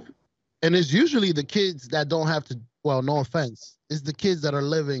 Mm. And it's usually the kids that don't have to, well, no offense. It's the kids that are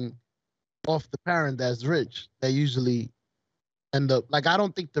living off the parent that's rich that usually end up, like, I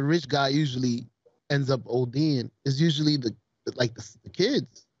don't think the rich guy usually ends up ODing. It's usually the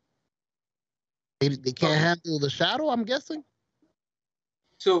kids. They can't handle the shadow, I'm guessing.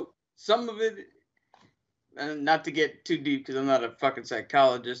 So some of it, and not to get too deep because I'm not a fucking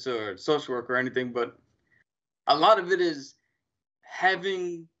psychologist or social worker or anything, but a lot of it is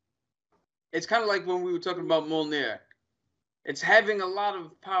having. It's kind of like when we were talking about Molnir. It's having a lot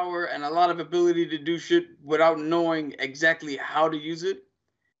of power and a lot of ability to do shit without knowing exactly how to use it.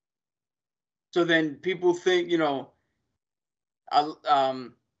 So then people think,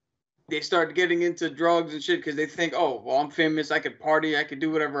 they start getting into drugs and shit because they think, oh, well, I'm famous, I could party, I could do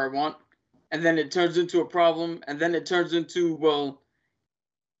whatever I want. And then it turns into a problem. And then it turns into, well,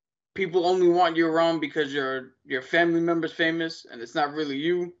 people only want you around because your family member's famous and it's not really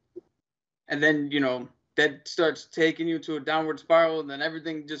you. And then, that starts taking you to a downward spiral, and then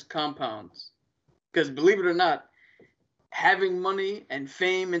everything just compounds. Because believe it or not, having money and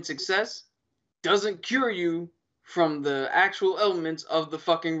fame and success doesn't cure you from the actual elements of the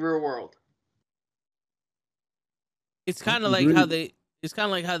fucking real world. It's kind of like how they. It's kind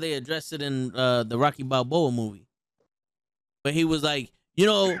of like how they addressed it in the Rocky Balboa movie. But he was like, you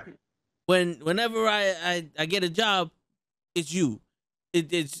know, whenever I get a job, it's you.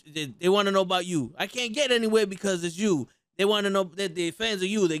 They want to know about you. I can't get anywhere because it's you. They want to know that the fans are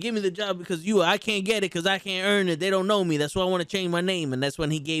you. They give me the job because you. I can't get it because I can't earn it. They don't know me. That's why I want to change my name. And that's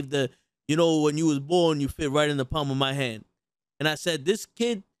when he gave the, you know, when you was born, you fit right in the palm of my hand. And I said, this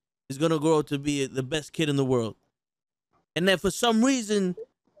kid is going to grow up to be the best kid in the world. And then for some reason,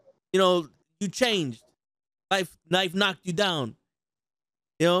 you know, you changed. Life knocked you down.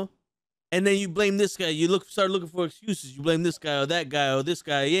 You know? And then you blame this guy. You start looking for excuses. You blame this guy or that guy or this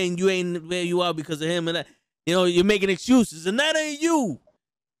guy. You ain't where you are because of him and that. You know, you're making excuses, and that ain't you.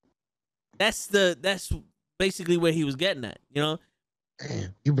 That's basically where he was getting at, you know?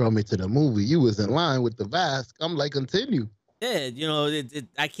 Damn, you brought me to the movie. You was in line with the Vask. I'm like, continue. Yeah, you know,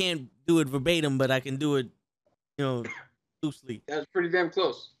 I can't do it verbatim, but I can do it, you know, loosely. That's pretty damn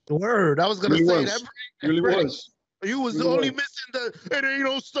close. Word. I was gonna Really say was. that. Really was. You was Really only was. missing the it ain't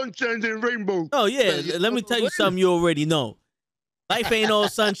no sunshines and rainbows. Oh yeah, let me tell you something you already know. Life ain't all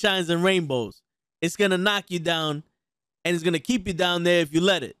sunshines and rainbows. It's gonna knock you down, and it's gonna keep you down there if you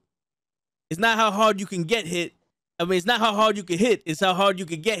let it. It's not how hard you can get hit. I mean, it's not how hard you can hit. It's how hard you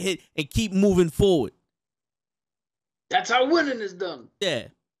can get hit and keep moving forward. That's how winning is done. Yeah.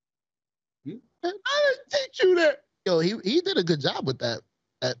 I didn't teach you that. Yo, he did a good job with that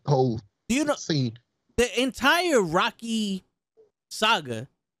whole Do you know scene. the entire Rocky saga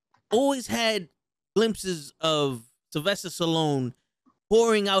always had glimpses of Sylvester Stallone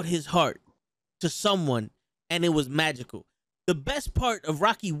pouring out his heart to someone, and it was magical. The best part of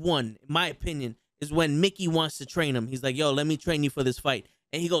Rocky 1, in my opinion, is when Mickey wants to train him. He's like, yo, let me train you for this fight.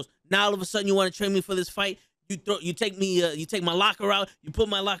 And he goes, now all of a sudden you want to train me for this fight? You take my locker out, you put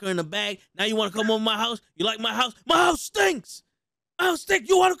my locker in a bag. Now you want to come over my house? You like my house? My house stinks. My house stinks.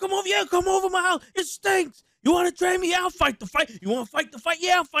 You want to come over? Yeah, come over my house. It stinks. You want to train me? Yeah, I'll fight the fight. You want to fight the fight?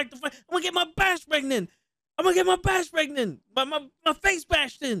 Yeah, I'll fight the fight. I'm going to get my bash pregnant. My face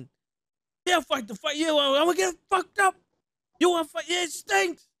bashed in. Yeah, I'll fight the fight. Yeah, I'm going to get fucked up. You want to fight? Yeah, it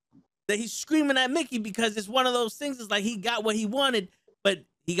stinks. That he's screaming at Mickey because it's one of those things. It's like he got what he wanted, but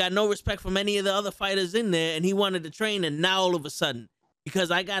he got no respect from any of the other fighters in there, and he wanted to train. And now all of a sudden,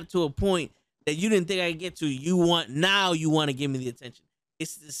 because I got to a point that you didn't think I could get to, you want to give me the attention.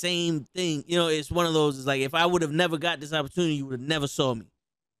 It's the same thing. You know, it's one of those. It's like if I would have never got this opportunity, you would have never saw me.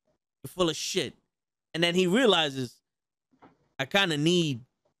 You're full of shit. And then he realizes I kind of need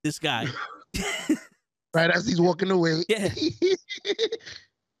this guy. Right as he's walking away. Yeah.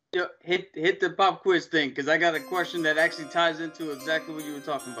 Yo, hit the pop quiz thing, because I got a question that actually ties into exactly what you were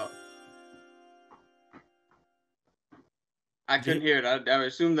talking about. I couldn't hear it. I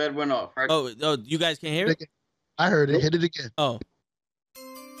assume that went off, right? Oh, you guys can't hear it? I heard it. Hit it again. Oh.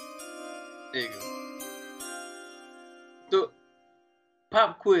 There you go. So,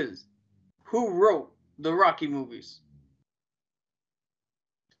 pop quiz. Who wrote the Rocky movies?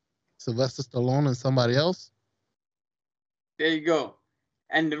 Sylvester Stallone and somebody else. There you go.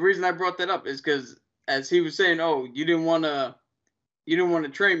 And the reason I brought that up is because as he was saying, oh, you didn't want to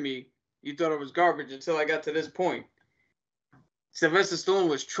train me. You thought it was garbage until I got to this point. Sylvester Stallone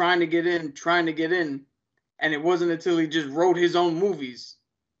was trying to get in, and it wasn't until he just wrote his own movies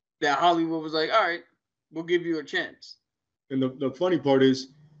that Hollywood was like, all right, we'll give you a chance. And the funny part is,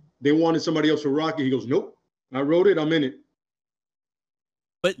 they wanted somebody else for Rocky. He goes, nope, I wrote it, I'm in it.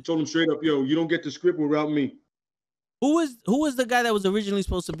 But he told him straight up, yo, you don't get the script without me. Who was the guy that was originally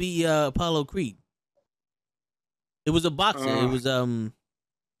supposed to be Apollo Creed? It was a boxer. It was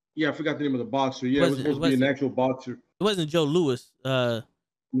Yeah, I forgot the name of the boxer. Yeah, it was supposed to be an actual boxer. It wasn't Joe Louis. No.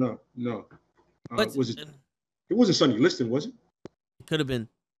 Was it? It wasn't Sonny Liston, was it? It could have been.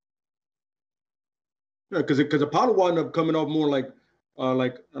 Yeah, because Apollo wound up coming off more like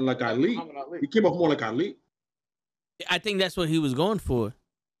Ali. He came off more like Ali. I think that's what he was going for.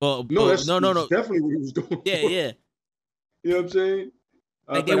 Well, no. Definitely what he was going for. Yeah. You know what I'm saying?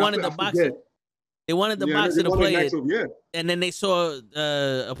 Like they wanted the boxer. They wanted the boxer to play it. Yeah. And then they saw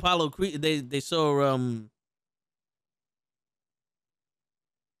Apollo Creed. They saw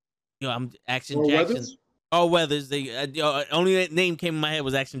Action Jackson. Weathers? Carl Weathers. They only name came in my head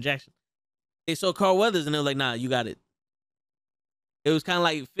was Action Jackson. They saw Carl Weathers and they were like, nah, you got it. It was kind of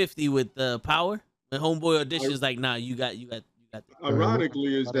like 50 with Power. When Homeboy auditions, like, nah, you got this.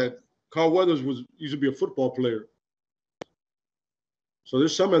 Ironically, is that Carl Weathers used to be a football player. So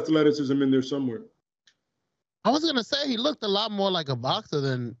there's some athleticism in there somewhere. I was gonna say he looked a lot more like a boxer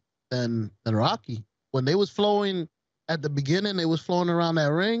than Rocky. When they was flowing at the beginning, they was flowing around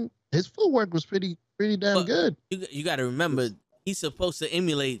that ring. His footwork was pretty damn good. You got to remember, he's supposed to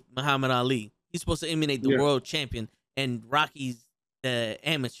emulate Muhammad Ali. He's supposed to emulate the world champion. and Rocky's the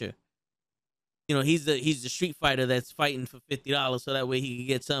amateur. You know, he's the street fighter that's fighting for $50, so that way he can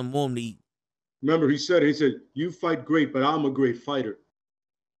get something warm to eat. Remember, he said, you fight great, but I'm a great fighter.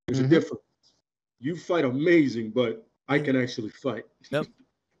 There's a difference. You fight amazing, but I can actually fight. Yep.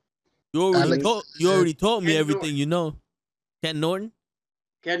 You already told me everything you know. Ken Norton?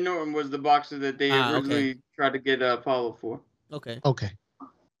 Ken Norton was the boxer that they originally tried to get Apollo for. Okay.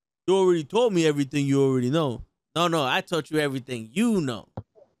 You already told me everything you already know. No, I taught you everything you know.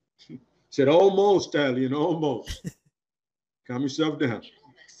 Said almost, Stallion, almost. Calm yourself down.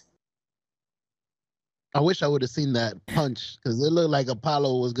 I wish I would have seen that punch because it looked like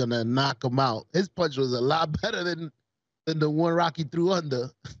Apollo was gonna knock him out. His punch was a lot better than the one Rocky threw under.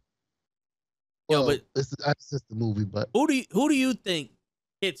 Well, but that's just the movie. But who do you think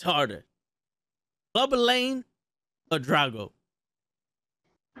hits harder, Clubber Lang or Drago?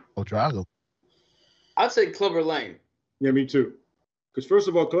 Oh, Drago. I'd say Clubber Lang. Yeah, me too. Because first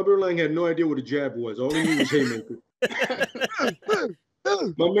of all, Clubber Lang had no idea what a jab was. All he knew was haymaker.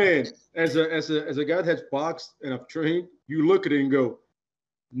 My man, as a guy that's boxed and I've trained, you look at it and go,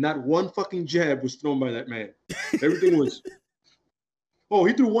 not one fucking jab was thrown by that man. Everything was. Oh,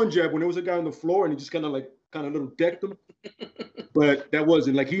 he threw one jab when there was a guy on the floor and he just kind of little decked him. But that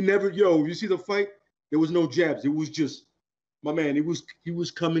wasn't like he never. You see the fight? There was no jabs. It was just, my man. He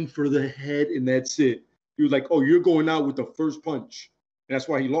was coming for the head and that's it. He was like, oh, you're going out with the first punch. And that's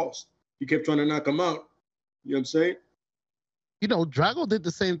why he lost. He kept trying to knock him out. You know what I'm saying? You know, Drago did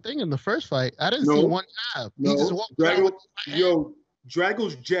the same thing in the first fight. I didn't see one jab. No, he just walked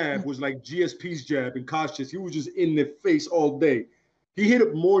Drago's jab was like GSP's jab and Cautious. He was just in the face all day. He hit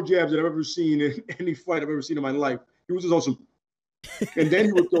up more jabs than I've ever seen in any fight I've ever seen in my life. He was just awesome. And then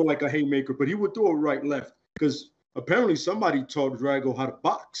he would throw like a haymaker, but he would throw it right, left. Because apparently somebody taught Drago how to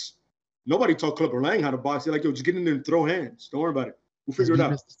box. Nobody taught Clubber Lang how to box. They're like, just get in there and throw hands. Don't worry about it. We'll figure it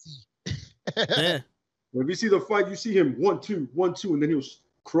out. Yeah. If you see the fight, you see him 1-2, 1-2, and then he'll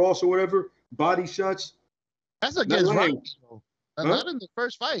cross or whatever, body shots. That's against Rocky, though. Not in the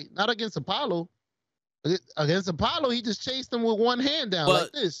first fight. Not against Apollo. Against Apollo, he just chased him with one hand down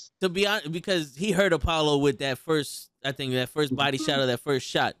like this. To be honest, because he hurt Apollo with that first body shot or that first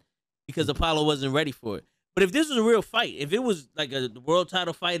shot, because Apollo wasn't ready for it. But if this was a real fight, if it was like a world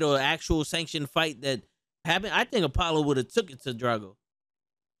title fight or actual sanctioned fight that happened, I think Apollo would have took it to Drago.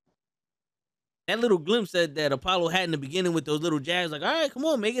 That little glimpse that Apollo had in the beginning with those little jabs, like, all right, come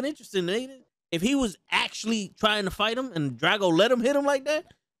on, make it interesting. If he was actually trying to fight him and Drago let him hit him like that,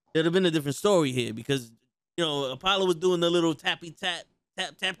 there'd have been a different story here because, Apollo was doing the little tappy tap.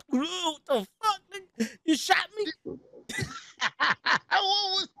 What the fuck, nigga? You shot me? What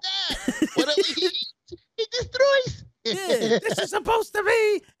was that? Whatever he destroys. Yeah, this is supposed to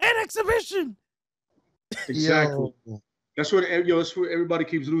be an exhibition. Exactly. That's what everybody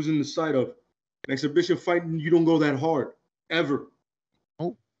keeps losing the sight of. An exhibition fighting, you don't go that hard ever.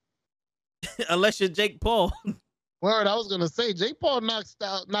 Oh, unless you're Jake Paul. Word, I was gonna say Jake Paul knocks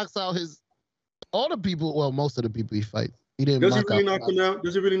out all the people. Well, most of the people he fights. He didn't. Does he really knock them down?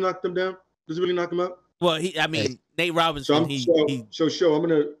 Does he really knock them down? Does he really knock them out? Well, Nate Robinson. So I'm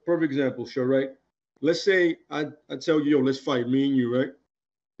gonna perfect example. Show right. Let's say I tell you, let's fight, me and you, right?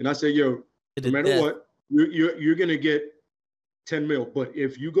 And I say, no matter what, you're gonna get 10 mil, but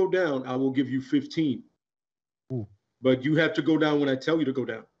if you go down, I will give you 15. Ooh. But you have to go down when I tell you to go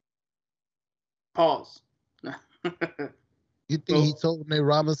down. Pause. You think he told Nate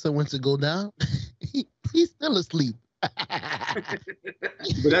Robinson when to go down? He's still asleep.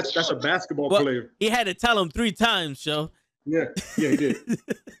 But that's a basketball player. He had to tell him 3 times, Show. Yeah, he did.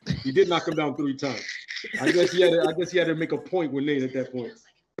 He did knock him down 3 times. I guess he had to make a point with Nate at that point.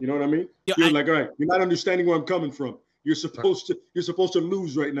 You know what I mean? He was like, all right, you're not understanding where I'm coming from. You're supposed to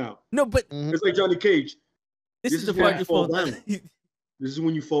lose right now. No, but it's like Johnny Cage. This is the part you fall down. This is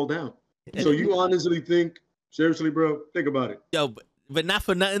when you fall down. So you honestly think, seriously, bro, think about it. Yo, but not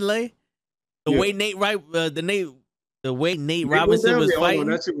for nothing, Lay. The way Nate Robinson was fighting.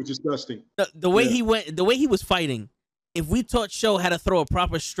 That shit was disgusting. The way he was fighting. If we taught Show how to throw a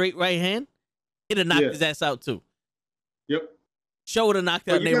proper straight right hand, he'd have knocked his ass out too. Yep. Show would have knocked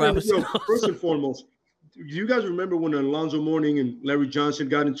out Nate Robinson. First and foremost, do you guys remember when Alonzo Mourning and Larry Johnson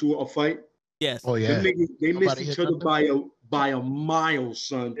got into a fight? Yes. Oh yeah. They missed each other by a mile,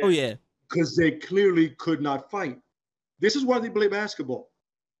 son. Oh yeah. Because they clearly could not fight. This is why they play basketball.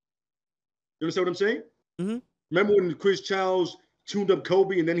 You understand what I'm saying? Mm-hmm. Remember when Chris Childs tuned up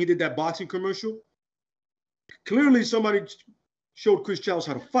Kobe and then he did that boxing commercial? Clearly somebody showed Chris Childs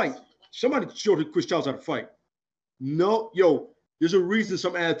how to fight. No, there's a reason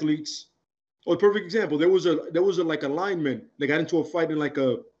some athletes Oh, perfect example. There was a like a lineman that got into a fight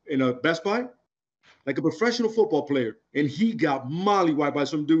in a Best Buy, like a professional football player, and he got mollywiped by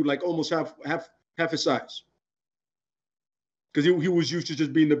some dude like almost half his size. Because he was used to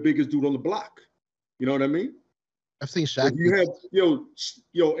just being the biggest dude on the block. You know what I mean? I've seen Shaq. If you have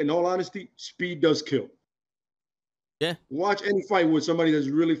yo, in all honesty, speed does kill. Yeah. Watch any fight with somebody that's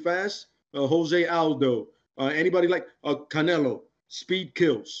really fast, Jose Aldo, anybody like Canelo. Speed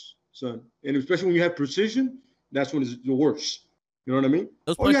kills, son. And especially when you have precision, that's when it's the worst. You know what I mean?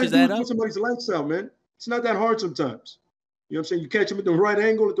 Those All you punches gotta add do is up. put somebody's lights out, man. It's not that hard sometimes. You know what I'm saying? You catch them at the right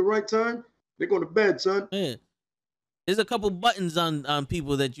angle at the right time, they're going to bed, son. Yeah. There's a couple buttons on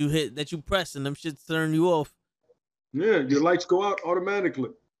people that you hit, that you press, and them shits turn you off. Yeah, your lights go out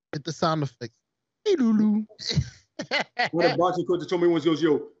automatically. Hit the sound effects. Hey, Lulu. One of the boxing coaches told me once, goes,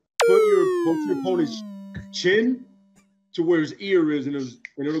 yo, put your opponent's chin to where his ear is, and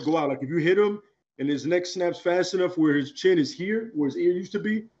it'll go out. Like if you hit him and his neck snaps fast enough where his chin is here, where his ear used to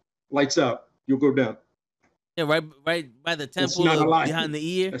be, lights out. You'll go down. Yeah, right by the That's temple not a lie. behind the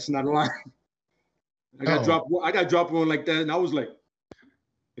ear. That's not a lie. I got dropped one like that, and I was like,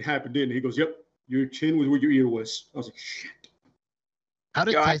 it happened, didn't it? He goes, yep, your chin was where your ear was. I was like, shit. How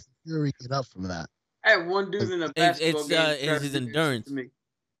did Tyson Fury get up from that? I had one dude in a basketball game. It's his endurance.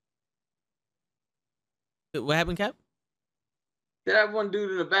 What happened, Cap? Did I have one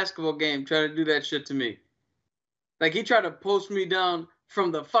dude in a basketball game try to do that shit to me? Like he tried to post me down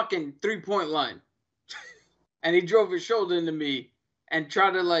from the fucking 3-point line, and he drove his shoulder into me and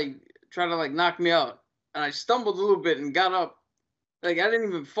tried to knock me out. And I stumbled a little bit and got up. Like I didn't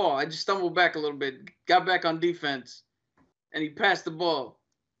even fall. I just stumbled back a little bit, got back on defense, and he passed the ball.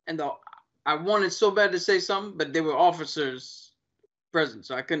 And I wanted so bad to say something, but there were officers present,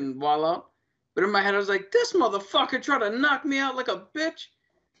 so I couldn't wall out. But in my head, I was like, this motherfucker tried to knock me out like a bitch.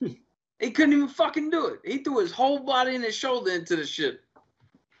 He couldn't even fucking do it. He threw his whole body and his shoulder into the shit.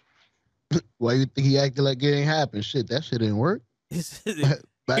 Why you think he acted like it ain't happened? Shit, that shit didn't work.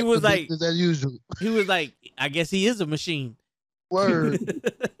 He was like, as usual. He was like, I guess he is a machine. Word.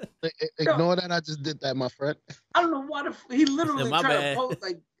 Ignore that. I just did that, my friend. I don't know why he literally My tried bad. to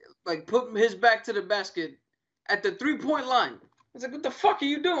post, like put his back to the basket at the 3-point line. I was like, what the fuck are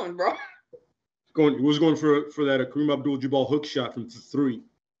you doing, bro? He was going for that Kareem Abdul-Jabbar hook shot from 3.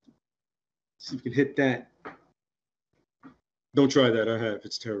 See if you can hit that. Don't try that. I have.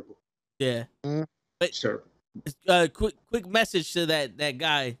 It's terrible. Yeah. Mm. It's terrible. Quick message to that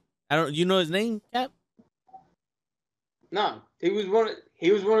guy. You know his name, Cap? No, he was one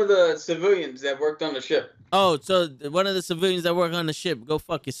of the civilians that worked on the ship. Oh, so one of the civilians that work on the ship. Go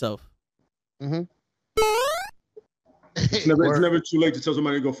fuck yourself. Mm-hmm. It's never too late to tell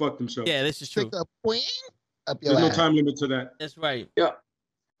somebody to go fuck themselves. Yeah, this is true. Take a point up your There's no ass. time limit to that. That's right. Yeah,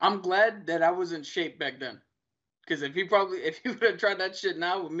 I'm glad that I was in shape back then. Because if he would have tried that shit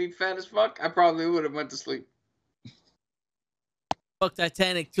now with me fat as fuck, I probably would have went to sleep. Fuck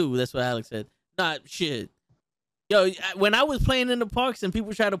Titanic too. That's what Alex said. Nah, shit. Yo, when I was playing in the parks and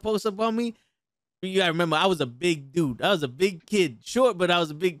people tried to post up on me, you gotta remember I was a big dude. I was a big kid, short, but I was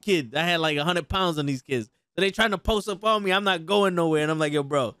a big kid. I had like 100 pounds on these kids. So they trying to post up on me. I'm not going nowhere, and I'm like, yo,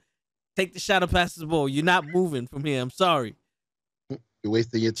 bro, take the shot and pass the ball. You're not moving from here. I'm sorry. You're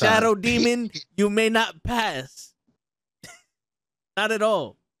wasting your time. Shadow Demon, you may not pass. Not at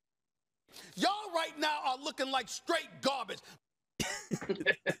all. Y'all right now are looking like straight garbage.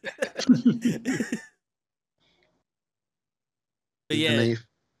 But yeah,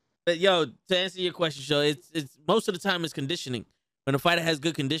 but yo, to answer your question, Joe, it's most of the time it's conditioning. When a fighter has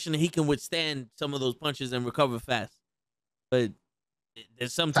good conditioning, he can withstand some of those punches and recover fast. But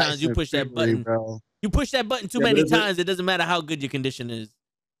there's sometimes you push that button. You push that button too many times. It doesn't matter how good your condition is.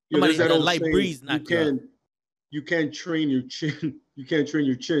 Somebody that a old light saying, breeze knock you out. You can't train your chin. You can't train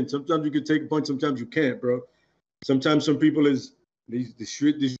your chin. Sometimes you can take a punch. Sometimes you can't, bro. Sometimes some people this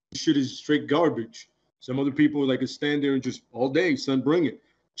shit is straight garbage. Some other people like to stand there and just all day, son, bring it.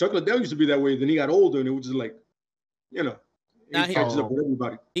 Chuck Liddell used to be that way. Then he got older and it was just like, you know, he catches up with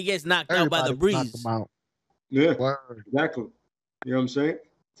everybody. He gets knocked out by the breeze. Yeah, exactly. You know what I'm saying?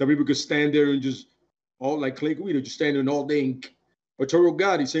 Some people could stand there and just all like Clay Guida, just stand there all day. Or Toro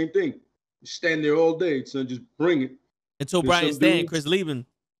Gotti, same thing. Just stand there all day, son, just bring it. Until Brian Stan, Chris Lieben.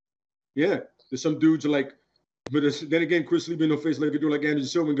 Yeah, there's some dudes are like, but then again, Chris Lieben no face like a dude like Anderson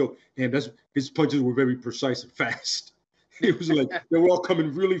Silva and go, damn, his punches were very precise and fast. It was like they were all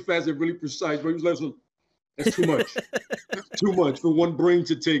coming really fast and really precise. But he was like, that's too much. Too much for one brain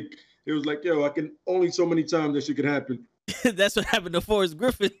to take. It was like, yo, I can only so many times that shit could happen. That's what happened to Forrest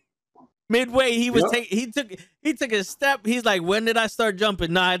Griffin. Midway, he took a step. He's like, when did I start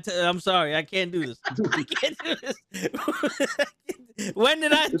jumping? Nah, I'm sorry, I can't do this. I can't do this. when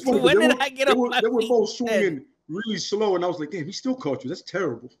did I get up? They were both swinging really slow, and I was like, damn, he still caught you. That's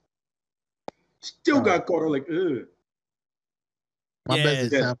terrible. Still got caught. I'm like, ugh. My best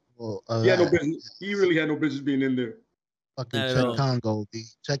example. No business. He really had no business being in there. Fucking Czech Congo.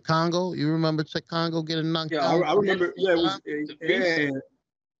 Czech Congo. You remember Czech Congo getting knocked out? I remember. Yeah, it was.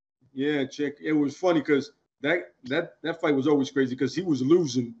 Czech. It was funny because that fight was always crazy because he was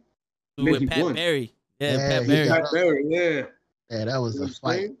losing. With Pat Barry. Pat Barry. Yeah, that was a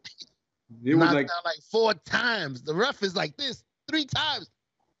fight. It was knocked out like 4 times. The ref is like this 3 times.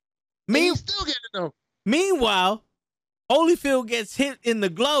 He's still getting them. Meanwhile, Holyfield gets hit in the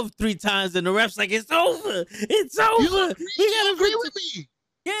glove 3 times, and the ref's like, "It's over. It's over." You agree with me?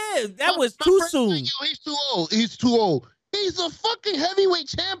 Yeah, that was too soon. Like, yo, he's too old. He's too old. He's a fucking heavyweight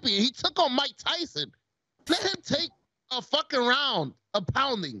champion. He took on Mike Tyson. Let him take a fucking round of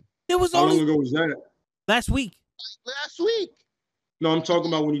pounding. It was How long ago was that? Last week. Last week. No, I'm talking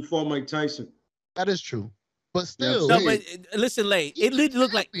about when he fought Mike Tyson. That is true. But still, no, but listen, Lay, it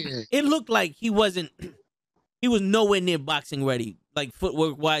looked like he was nowhere near boxing ready. Like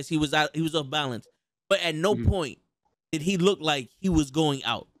footwork wise, he was off balance. But at no point did he look like he was going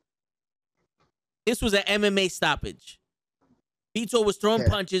out. This was an MMA stoppage. Vito was throwing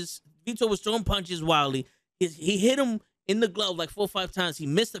punches. Vito was throwing punches wildly. He hit him in the glove like 4 or 5 times. He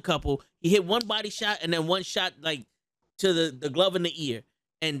missed a couple. He hit one body shot and then one shot like to the glove in the ear.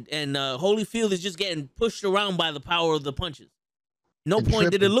 And Holyfield is just getting pushed around by the power of the punches. No point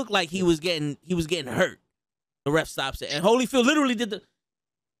did it look like he was getting hurt. The ref stops it, and Holyfield literally did the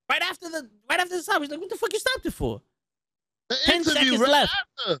right after the stop. He's like, "What the fuck you stopped it for?" 10 seconds left.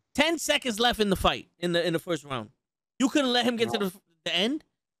 10 seconds left in the fight in the first round. You couldn't let him get to the end.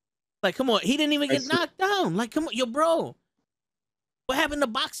 Like, come on, he didn't even get knocked down. Like, come on, yo, bro. What happened to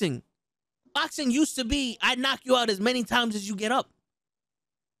boxing? Boxing used to be, I knock you out as many times as you get up.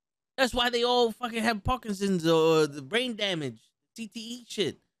 That's why they all fucking have Parkinson's or the brain damage, CTE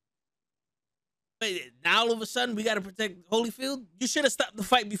shit. But now all of a sudden we got to protect Holyfield. You should have stopped the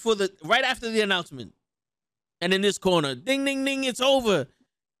fight right after the announcement. And in this corner, ding, ding, ding, it's over.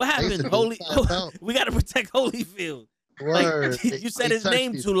 What happened? We got to protect Holyfield. Like, you said his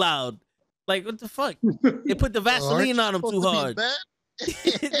name too loud. Like, what the fuck? They put the Vaseline on him too hard.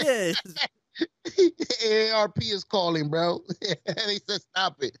 Yeah. AARP is calling, bro. They said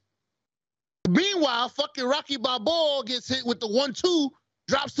stop it. Meanwhile, fucking Rocky Balboa gets hit with the 1-2,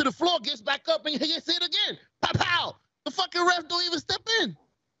 drops to the floor, gets back up, and he gets hit again. Pow, pow. The fucking ref don't even step in.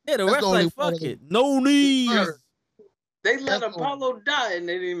 Yeah, the ref like, fuck it. No knees. They let Apollo die, and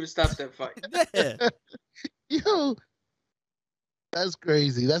they didn't even stop that fight. Yeah. Yo, that's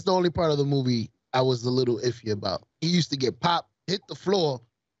crazy. That's the only part of the movie I was a little iffy about. He used to get popped, hit the floor,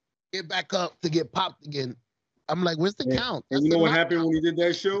 get back up to get popped again. I'm like, where's the count? And you know what happened when he did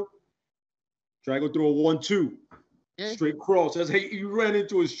that show? Try to go through a 1-2, straight cross. That's he ran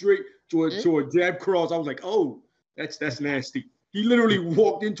into a a jab cross. I was like, oh, that's nasty. He literally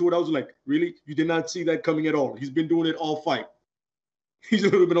walked into it. I was like, really? You did not see that coming at all. He's been doing it all fight. He's a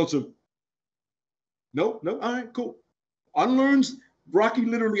little bit on some. No, all right, cool. Rocky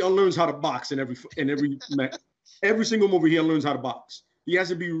literally unlearns how to box in every match. Every single movie he unlearns how to box. He has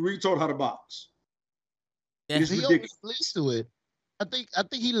to be retaught how to box. Yeah, he always leads to it. I think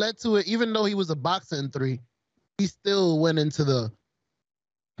he led to it, even though he was a boxer in 3. He still went into the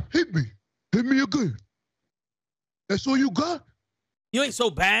hit me again. That's all you got. You ain't so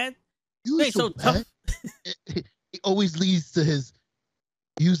bad. You ain't so tough. He always leads to his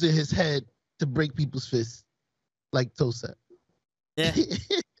using his head to break people's fists, like Tosa. Yeah,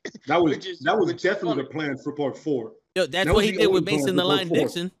 that was definitely the plan for part 4. Yo, that's what he did with Mason the Lion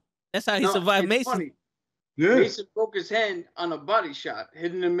Dixon. That's how he survived Mason. Funny. Yeah. Mason broke his hand on a body shot,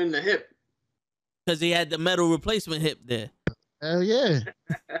 hitting him in the hip. Because he had the metal replacement hip there. Hell yeah.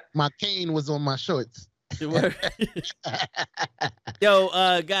 My cane was on my shorts. Yo,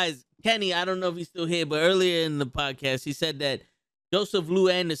 guys, Kenny, I don't know if he's still here, but earlier in the podcast, he said that Joseph Lou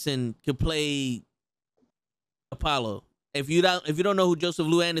Anderson could play Apollo. If you don't know who Joseph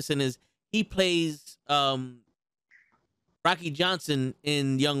Lou Anderson is, he plays Rocky Johnson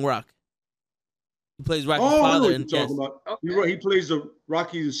in Young Rock. He plays Rocky's father. Okay. He plays the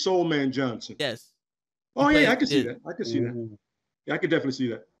Rocky Soul Man Johnson. Yes. Oh yeah, I can see that. I can see that. Yeah, I could definitely see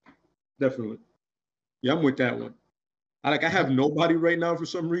that. Definitely. Yeah, I'm with that one. I have nobody right now for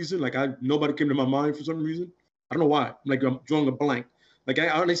some reason. Nobody came to my mind for some reason. I don't know why. I'm drawing a blank. I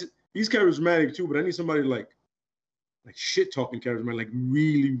honestly, he's charismatic too, but I need somebody like shit talking characters, man. Like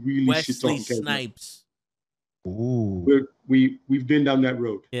really, really shit Wesley talking characters. Snipes. Ooh. We've been down that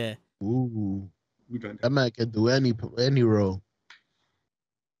road. Yeah. Ooh. We've done that. That man can do any role.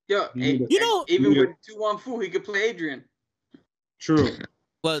 Yo, You know- even Yeah. with Tu Wong Fu, he could play Adrian. True.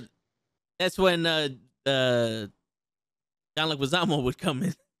 Well, that's when John Leguizamo would come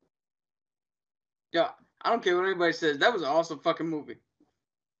in. Yo, I don't care what anybody says. That was an awesome fucking movie.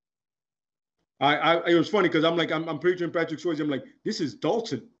 It was funny because I'm picturing Patrick Swayze. I'm like, this is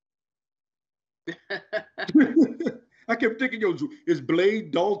Dalton. I kept thinking, yo, is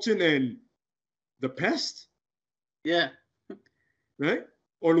Blade, Dalton, and the Pest, Yeah. right?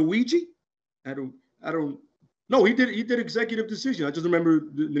 Or Luigi? I don't. No, he did Executive Decision. I just remember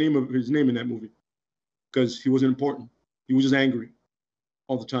the name of his name in that movie because he wasn't important. He was just angry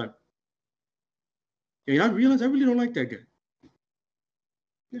all the time. And I realized I really don't like that guy.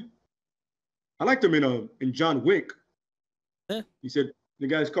 Yeah, I liked him in John Wick. Yeah. He said the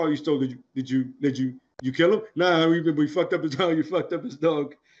guy's car you stole. Did you kill him? Nah, we fucked up his dog. You fucked up his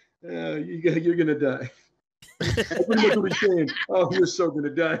dog. You're gonna die. That's pretty much what he's saying. Oh, you're so gonna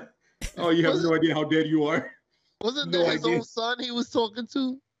die. Oh, you have no idea how dead you are. Wasn't No that his idea. own son he was talking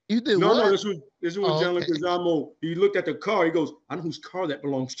to? You did No, what? this was Oh, John okay. Leguizamo. He looked at the car. He goes, I know whose car that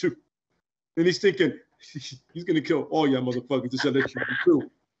belongs to. And he's thinking, he's gonna kill all y'all motherfuckers to sell that shit too.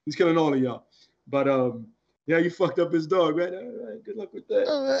 He's killing all of y'all. But yeah, you fucked up his dog, man. All right, good luck with that.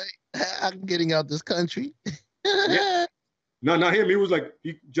 All right. I'm getting out this country. Yeah. No, not him. He was like,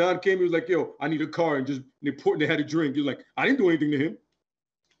 John came. He was like, yo, I need a car, and they had a drink. He was like, I didn't do anything to him.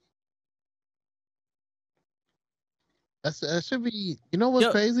 That should be. You know what's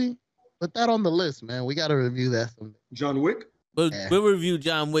Yo. crazy? Put that on the list, man. We got to review that someday. John Wick. Yeah. We'll review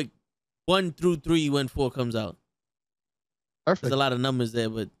John Wick 1 through 3 when 4 comes out. Perfect. There's a lot of numbers there,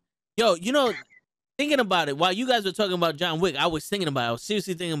 but yo, thinking about it while you guys were talking about John Wick, I was thinking about it. I was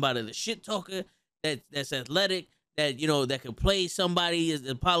seriously thinking about it. The shit talker that's athletic, that that could play somebody as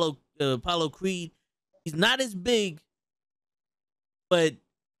Apollo Creed. He's not as big, but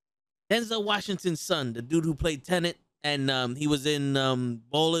Denzel Washington's son, the dude who played Tenet, and he was in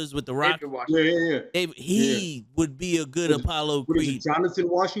Bowlers with The Rock. David Washington. Yeah. David, he would be a good Apollo What is Creed. it, Jonathan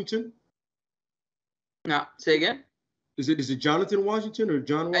Washington? No, say again. Is it Jonathan Washington or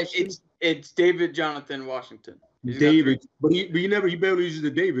John Washington? It's David Jonathan Washington. He's got David, but he barely uses the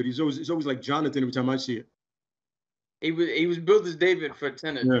David. It's always like Jonathan every time I see it. He was billed as David for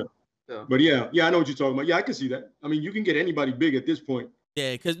Tenet. Yeah. So. But yeah, I know what you're talking about. Yeah, I can see that. I mean, you can get anybody big at this point.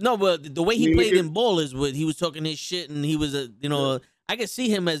 Yeah, because the way he I mean, played look in Bowlers, he was talking his shit, and he was I could see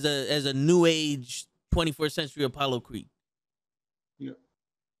him as a new age 21st century Apollo Creed. Yeah.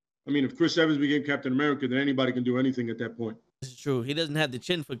 I mean, if Chris Evans became Captain America, then anybody can do anything at that point. This is true. He doesn't have the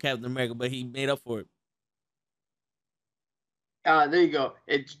chin for Captain America, but he made up for it. There you go.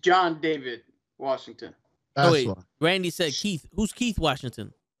 It's John David Washington. Oh That's wait, why. Randy said Keith. Who's Keith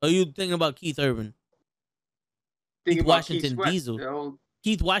Washington? Are you thinking about Keith Urban? Think Keith about Washington Keith Sweat, Diesel. the old-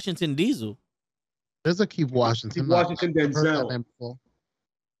 Keith Washington Diesel. There's a Keith Washington. Keith Washington I've heard that Denzel. name before.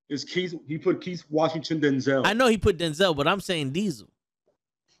 Is Keith? He put Keith Washington Denzel. I know he put Denzel, but I'm saying Diesel.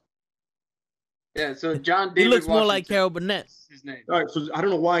 Yeah, so John He David looks more like Washington Carol Burnett. is his name. All right, so I don't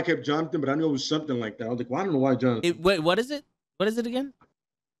know why I kept Jonathan, but I knew it was something like that. I was like, well, I don't know why Jonathan. Wait, what is it? What is it again?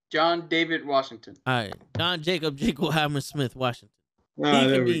 John David Washington. All right, John Jacob Hammer Smith Washington.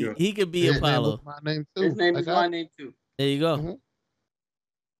 There we go. He could be His name Apollo. was my name too. His name I is got my it. name too. There you go.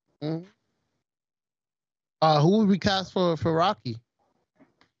 Mhm. Who would we cast for Rocky?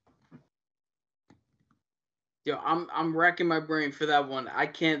 Yo, I'm racking my brain for that one. I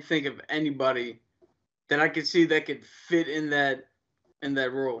can't think of anybody that I could see that could fit in that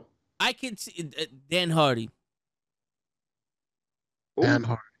role. I could see Dan Hardy. Ooh, Dan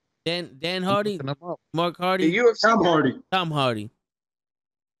Hardy. Dan Hardy, Looking him up. Mark the Hardy, UFC Tom guy. Hardy. Tom Hardy.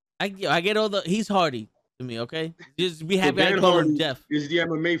 I get all the. He's Hardy to me. Okay, just be happy. I Dan call him Hardy Jeff. is the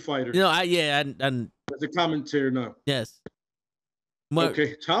MMA fighter. I As a commentator now. yes. Mark,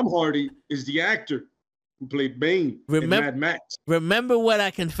 Okay, Tom Hardy is the actor who played Bane in Mad Max. remember what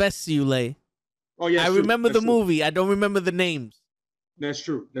I confessed to you, Lay. Oh yeah, I remember the movie. I don't remember the names. That's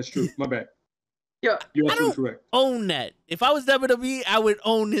true. My bad. Yeah, You're I absolutely don't- correct. Own that. If I was WWE, I would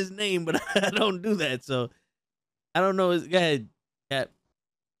own his name, but I don't do that. So I don't know. Go ahead, Cap.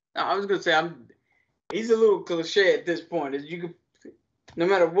 no, I was gonna say he's a little cliche at this point. Is you could, no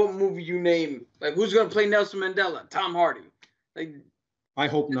matter what movie you name, like who's gonna play Nelson Mandela? Tom Hardy. Like I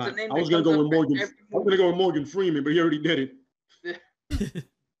hope It's a not. name I was that gonna go comes with up in Morgan. every I'm gonna go with Morgan Freeman, but he already did it.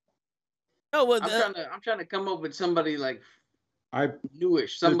 No, well, I'm trying to come up with somebody like I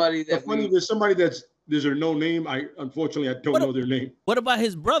newish, somebody It's that funny. we, There's somebody that's there's a no name. Unfortunately I don't know their name. What about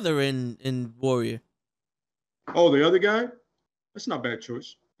his brother in Warrior? Oh, the other guy? That's not a bad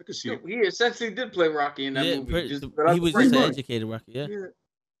choice. I can see it. He essentially did play Rocky in that movie. He was just an educated Rocky, yeah.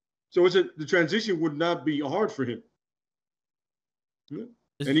 So the transition would not be hard for him. Yeah.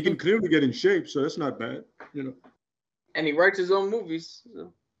 And he can clearly get in shape, so that's not bad, you know. And he writes his own movies.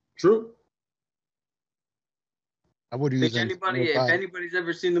 So. True. I would use if anybody's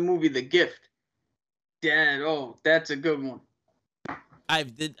ever seen the movie The Gift, that's a good one. I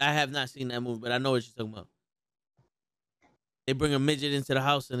have not seen that movie, but I know what you're talking about. They bring a midget into the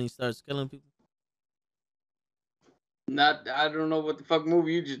house and he starts killing people. I don't know what the fuck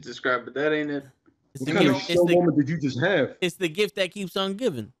movie you just described, but that ain't it. What kind of show moment did you just have? It's the gift that keeps on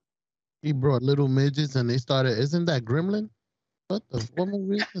giving. He brought little midgets and they started. Isn't that Gremlin? What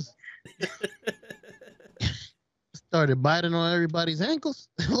movie is this? Started biting on everybody's ankles.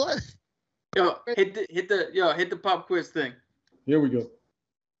 What? Yo, hit the pop quiz thing. Here we go.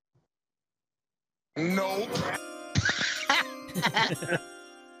 No.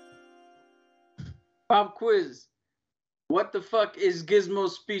 Pop quiz. What the fuck is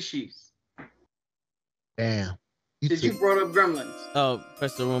Gizmo's species? Damn. Did you brought up Gremlins? Oh,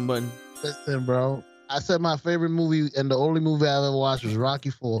 press the wrong button. Listen, bro. I said my favorite movie and the only movie I ever watched was Rocky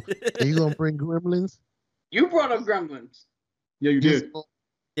IV. Are you gonna bring Gremlins? You brought up Gremlins. Yeah, you did.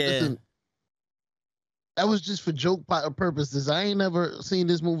 Yeah. Listen, that was just for joke purposes. I ain't never seen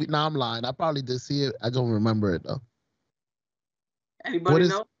this movie. Nah, I'm lying. I probably did see it. I don't remember it though. Anybody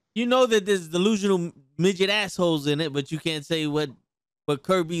know? You know that there's delusional midget assholes in it, but you can't say what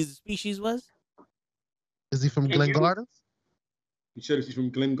Kirby's species was? Is he from Glen Gardens? You said he's from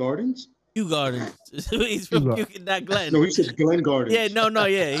Glen Gardens? Kew Gardens. He's from Kew, not Glen. No, he said Glen Gardens. Yeah, no,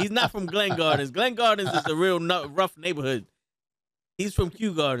 yeah. He's not from Glen Gardens. Glen Gardens is a real rough neighborhood. He's from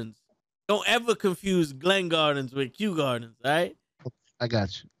Kew Gardens. Don't ever confuse Glen Gardens with Kew Gardens, all right? I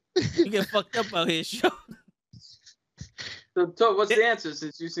got you. You get fucked up out here, Sean. So, what's the answer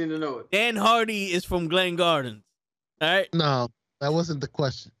since you seem to know it? Dan Hardy is from Glen Gardens, all right? No, that wasn't the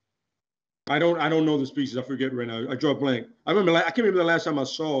question. I don't know the species. I forget right now. I draw a blank. I can't remember the last time I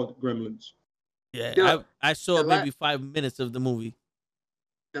saw Gremlins. Yeah, I saw maybe 5 minutes of the movie.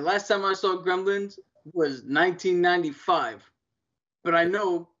 The last time I saw Gremlins was 1995, but I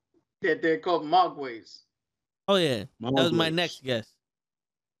know that they're called Mogways. Oh yeah, that was my next guess.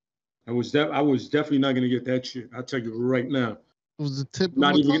 I was definitely not gonna get that shit. I'll tell you right now. It was the tip.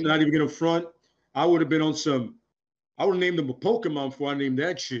 Not even gonna front. I would have been on some. I would have named them a Pokemon before I named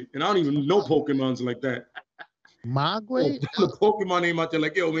that shit, and I don't even know Pokemons like that. Mogwai? The Pokemon name out there,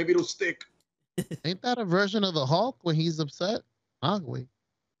 like, yo, maybe it'll stick. Ain't that a version of the Hulk when he's upset? Mogwai.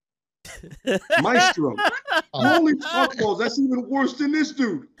 Maestro. Holy fuck balls, that's even worse than this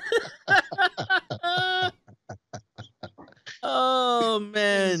dude. Oh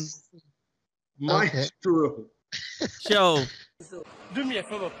man. Maestro. Show. Do me a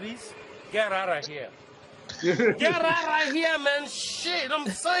favor, please. Get out of here. Get out of here, man. Shit, I'm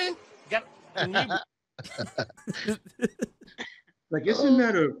saying. Like, isn't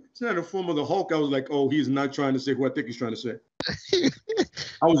that a form of the Hulk? I was like, oh, he's not trying to say what I think he's trying to say.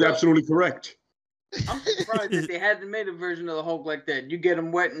 I was absolutely correct. I'm surprised that they hadn't made a version of the Hulk like that. You get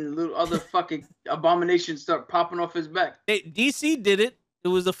him wet and little other fucking abominations start popping off his back. DC did it. It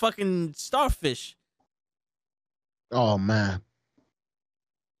was a fucking starfish. Oh man.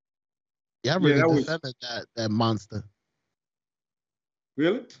 Yeah, I really defended that monster.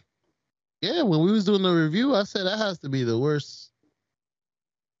 Really? Yeah, when we was doing the review, I said that has to be the worst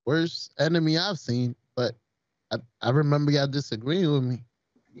enemy I've seen. But I remember y'all disagreeing with me.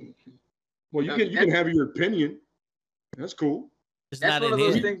 Well, you can have your opinion. That's cool. It's not in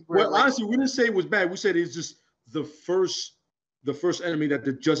here. Well, honestly, we didn't say it was bad. We said it's just the first enemy that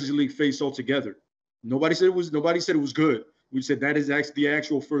the Justice League faced altogether. Nobody said it was good. We said that is actually the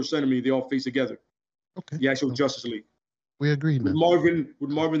actual first enemy they all face together. Okay. The actual Justice League. We agree now. With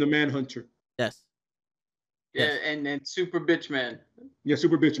Marvin the Manhunter. Yes. Yeah, and Super Bitch Man. Yeah,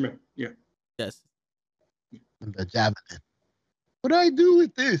 Super Bitch Man. Yeah. Yes. And the Javelin. What do I do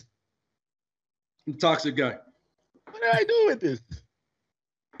with this? The toxic guy. What do I do with this?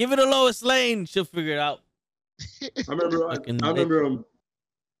 Give it a Lois Lane. She'll figure it out. I remember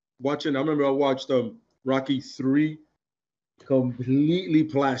I watched Rocky 3 completely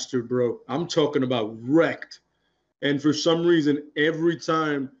plastered, bro. I'm talking about wrecked. And for some reason, every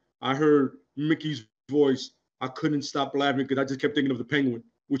time I heard Mickey's voice, I couldn't stop laughing because I just kept thinking of the Penguin,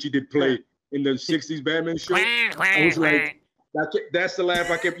 which he did play in the 60s Batman show. I was like, that's the laugh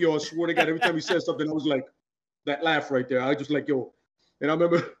I kept, I swear to God, every time he said something, I was like, that laugh right there. I just like, yo. And I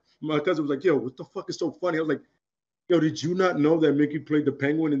remember my cousin was like, yo, what the fuck is so funny? I was like, yo, did you not know that Mickey played the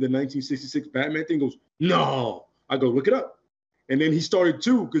Penguin in the 1966 Batman thing? He goes, no. I go, look it up. And then he started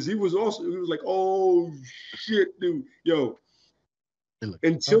too, because he was like, oh shit, dude. Yo,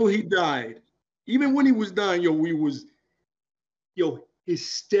 until he died, even when he was dying, yo, we was,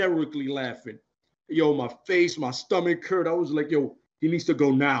 hysterically laughing. Yo, my face, my stomach hurt. I was like, yo, he needs to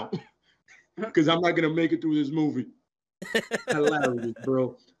go now. Because I'm not going to make it through this movie. Hilarious,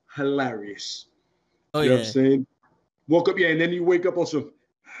 bro. Hilarious. Oh, you know what I'm saying? Woke up, and then you wake up on some,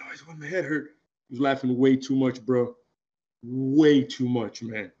 my head hurt. He was laughing way too much, bro. Way too much,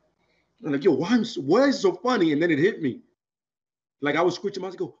 man. I'm like, yo, why is it so funny? And then it hit me. Like, I was switching, I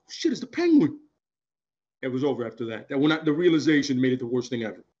was like, oh, shit, it's the Penguin. It was over after that. The realization made it the worst thing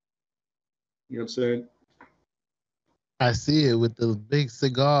ever. You know what I'm saying? I see it with the big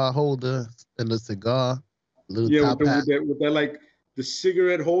cigar holder and the cigar. Top with that, like, the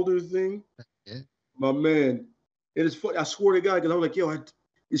cigarette holder thing. Yeah. My man, it is funny. I swear to God, because I was like, yo,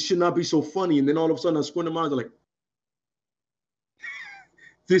 it should not be so funny. And then all of a sudden, I squinted my eyes, I'm like,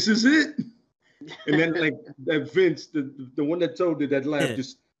 this is it. And then, like, that Vince, the one that told it, that laugh,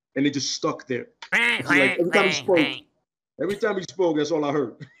 and it just stuck there. Like, every time he spoke, that's all I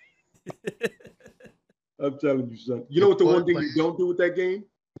heard. I'm telling you, son. You know what the one thing you don't do with that game?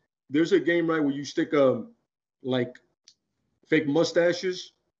 There's a game, right, where you stick like fake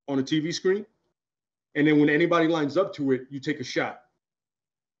mustaches on a TV screen, and then when anybody lines up to it, you take a shot.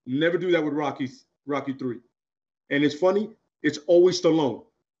 Never do that with Rocky 3. And it's funny, it's always Stallone,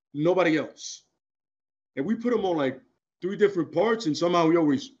 nobody else. And we put him on like 3 different parts, and somehow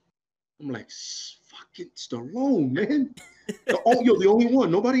I'm like, fucking Stallone, man. The only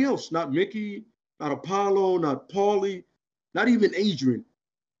one, nobody else, not Mickey, not Apollo, not Paulie, not even Adrian.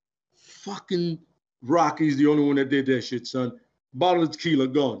 Fucking Rocky's the only one that did that shit, son. Bottle of tequila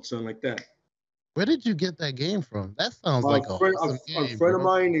gone, son, like that. Where did you get that game from? That sounds like a friend of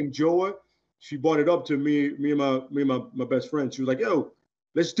mine named Joa. She brought it up to me and my best friend. She was like, yo,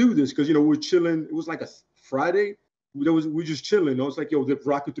 let's do this. Because, we're chilling. It was like a Friday. We just chilling. I was like, yo, the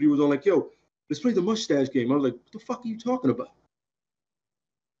Rocky 3 was on, like, yo, let's play the mustache game. I was like, what the fuck are you talking about?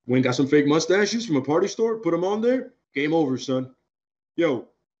 Went and got some fake mustaches from a party store, put them on there. Game over, son. Yo,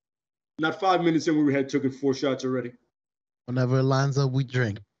 not 5 minutes in, we had taken 4 shots already. Whenever it lines up, we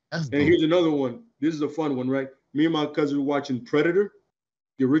drink. That's dope. Here's another one. This is a fun one, right? Me and my cousin were watching Predator,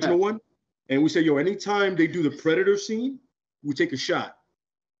 the original one. And we say, yo, anytime they do the Predator scene, we take a shot,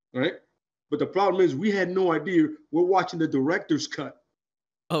 right? But the problem is we had no idea we're watching the director's cut.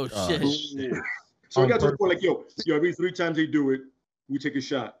 Oh, shit. So we got to the point like, yo, every 3 times they do it, we take a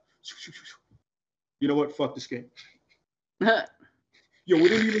shot. You know what? Fuck this game. Yo, we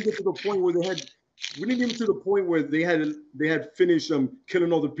didn't even get to the point where they had finished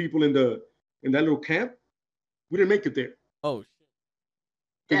killing all the people in that little camp. We didn't make it there. Oh shit.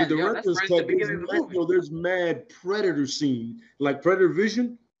 Because the director's cut, there's mad Predator scene, like Predator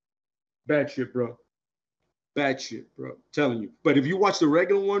Vision. Bad shit, bro. Bad shit, bro. I'm telling you. But if you watch the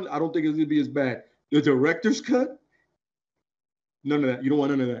regular one, I don't think it's gonna be as bad. The director's cut, none of that. You don't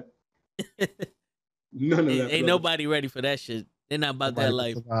want none of that. None of that. Ain't nobody ready for that shit. They're not about that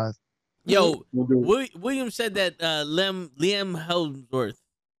life. Yo, William said that Liam Hemsworth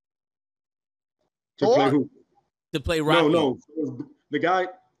to play who? To play Rocky. No, the guy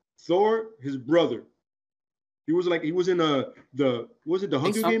Thor, his brother. He was in the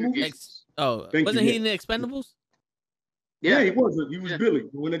Hunger Games movie? Wasn't he in the Expendables? Yeah, he was. He was Billy,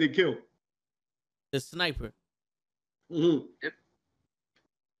 the one that they killed. The sniper. Mm-hmm. Yep.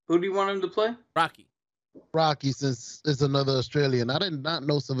 Who do you want him to play? Rocky, since it's another Australian. I did not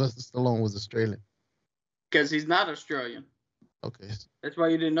know Sylvester Stallone was Australian. Because he's not Australian. Okay. That's why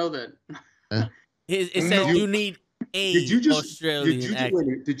you didn't know that. It says you need Australian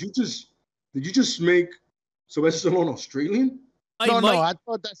actor. Did you just make Sylvester Stallone Australian? No, I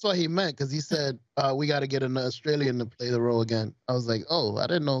thought that's what he meant because he said we got to get an Australian to play the role again. I was like, oh, I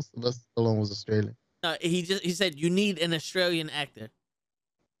didn't know Sylvester Stallone was Australian. No, he said you need an Australian actor.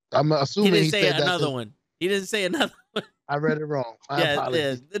 I'm assuming he didn't say another one. He didn't say another one. I read it wrong.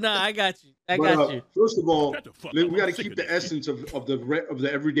 Yeah. No, I got you. I got you. First of all, we got to keep the essence of the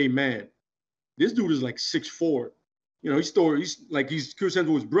everyday man. This dude is like 6'4". He's Chris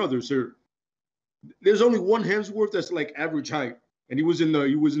Hemsworth's brother, sir. There's only one Hemsworth that's like average height, and he was in the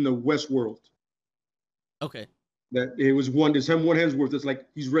Westworld. Okay. That it was one. There's one Hemsworth that's like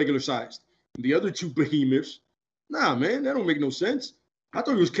he's regular sized. And the other 2 behemoths, nah, man, that don't make no sense. I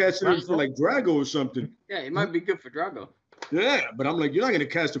thought he was casting him for like Drago or something. Yeah, it might be good for Drago. Yeah, but I'm like, you're not gonna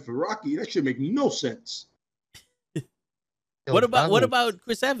cast him for Rocky. That should make no sense. Yo, Yo, What Drago- about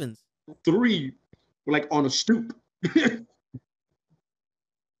Chris Evans? 3 were like on a stoop.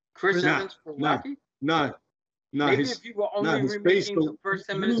 Chris Nah, Evans for nah. Rocky? Nah, Maybe his, if you were nah, only his face. remaking the first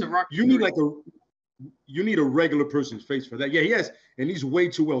 10 minutes of Rocky You need 3. like you need a regular person's face for that. Yeah, he has, and he's way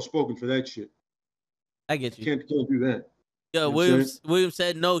too well spoken for that shit. I get you. Can't do that. Yo, You know what I'm William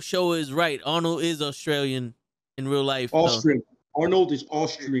said no. Show is right. Arnold is Australian in real life. So Austrian. Arnold is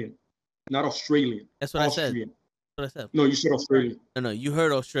Austrian, not Australian. that's what Austrian. I said. No, you said Australian. No, you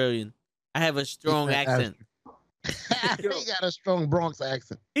heard Australian. I have a strong said accent. he got a strong Bronx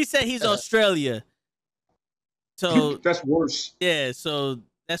accent. He said he's Australia. So That's worse. yeah, so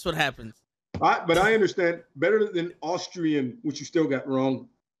that's what happens. But I understand better than Austrian, which you still got wrong.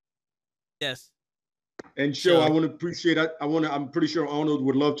 Yes. And Joe, Sure. I want to appreciate. I'm pretty sure Arnold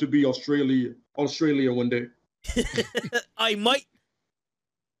would love to be Australia one day. I might.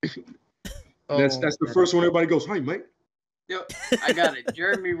 That's the first one everybody goes, "Hi, mate." Yo, I got it.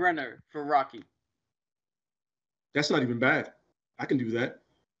 Jeremy Renner for Rocky. That's not even bad. I can do that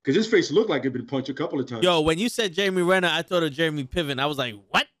because his face looked like it'd been punched a couple of times. Yo, when you said Jeremy Renner, I thought of Jeremy Piven. I was like,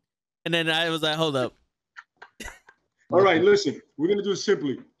 what? And then I was like, hold up. All right, listen, we're gonna do it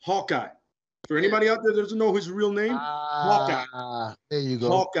simply. Hawkeye. For anybody out there that doesn't know his real name, Hawkeye. There you go.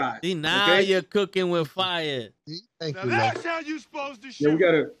 Hawkeye. See, now Okay? you're cooking with fire. Thank Now you. that's how you supposed to shoot.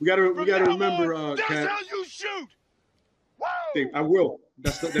 Yeah, we gotta From now remember, on, that's Kat. how you shoot. Whoa! Hey, I will.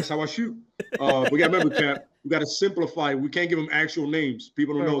 That's how I shoot. We gotta remember, Cap. We gotta simplify. We can't give them actual names.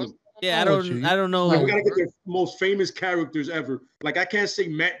 People don't know them. Yeah, I wrong with you? don't know. Like, we gotta get the most famous characters ever. Like I can't say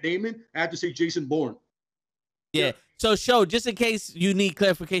Matt Damon. I have to say Jason Bourne. Yeah. So, show just in case you need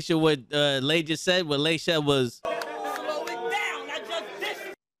clarification, what Lay just said. What Lay said was,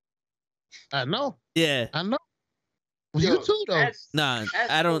 I know. yeah, I know. Yo, You too, though. nah, as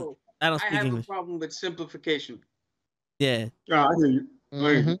I don't Cole, I I speak have English. a problem with simplification. Yeah, Ah, I hear you. I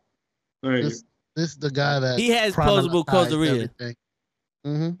hear you. Mhm. I hear you. This is the guy that he has plausible causeria.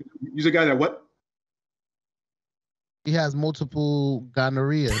 Mm-hmm. He's a guy that what? He has multiple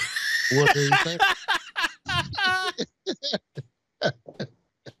gonorrhea. What did he say?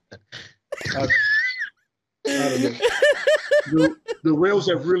 I don't know. The rails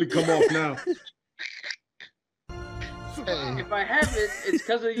have really come off now. Hey. If I have it, it's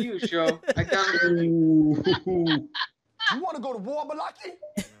because of you, show. I got it. Ooh. You want to go to war, Malaki?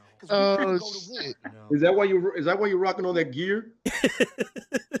 'Cause we Oh, can't go to war. shit. Is that why you're rocking all that gear?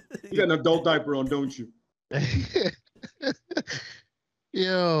 You got an adult diaper on, don't you?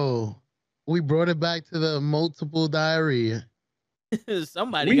 Yo, we brought it back to the multiple diarrhea.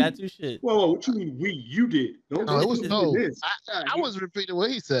 Somebody We- got you shit. Whoa, what you mean we? You did. Don't No, it was you no. did this. I was repeating what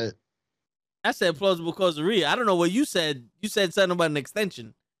he said. I said plausible causeria. I don't know what you said. You said something about an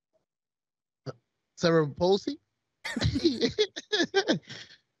extension. Sarah Posey.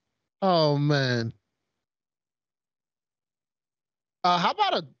 Oh man. How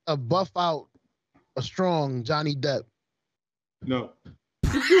about a buff out, a strong Johnny Depp? No.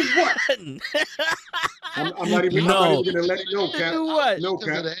 What? I'm not even gonna let it go, Cap. Do what? No,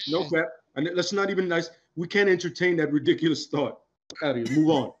 Because of Cap. the No, hand. Cap. And let's not even nice. We can't entertain that ridiculous thought. Out of here. Move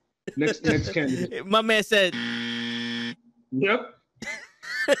on. Next candidate. My man said, Yep.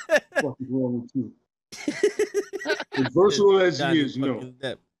 What is wrong with you? As versatile as Johnny he is, no. fucking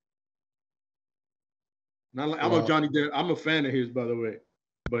Depp. Not like, I'm a Johnny Depp. I'm a fan of his, by the way.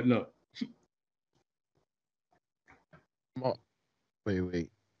 But no. Wait.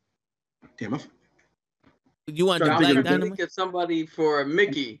 Damn, You want the Trying to I'm Black think trying of to Dynamite? think of somebody for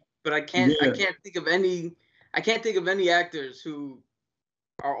Mickey, but I can't. I Yeah. can't think of any. I can't think of any actors who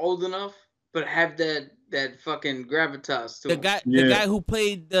are old enough but have that fucking gravitas to The them. the guy who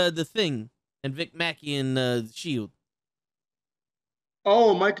played the Thing and Vic Mackey in Shield.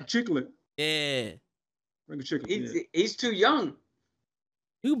 Oh, Michael Chiklis. Yeah, Michael Chiklis. He's too young.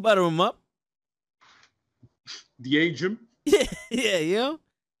 you can butter him up. De-age him. Yeah, yeah.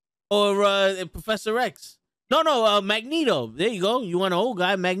 Or Professor X. No, Magneto. There you go. You want an old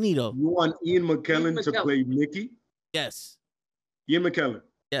guy, Magneto. You want Ian McKellen Ian to McKellen. play Mickey? Yes, Ian McKellen.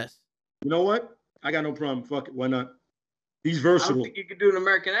 yes. You know what? I got no problem. Fuck it. Why not? He's I don't versatile. think he could do an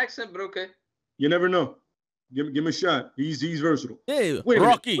American accent, but okay. You never know. Give him a shot. He's versatile. Hey, Wait a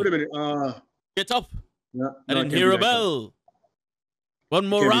Rocky, minute. Wait a minute. get up. No, I didn't can't hear be a that guy. bell. One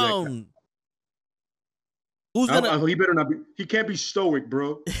more Can't be that guy. round. Who's gonna? He better not be. He can't be stoic,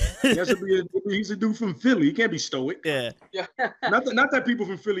 bro. He has to be. He's a dude from Philly. He can't be stoic. Yeah. Yeah. Not that people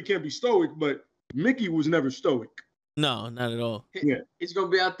from Philly can't be stoic, but Mickey was never stoic. No, not at all. He's gonna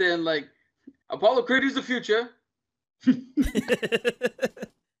be out there and like Apollo Creed is the future.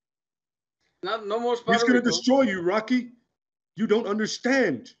 No more He's Spider gonna Rico. destroy you, Rocky. You don't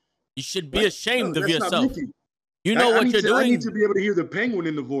understand. You should be Right? ashamed No, of that's not yourself. Mickey. You know what you're I doing. need to be able to hear the penguin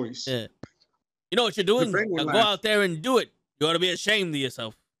in the voice. Yeah. You know what you're doing. penguin Now go laugh. out there and do it. You ought to be ashamed of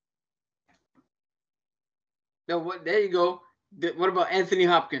yourself. No, what? There you go. What about Anthony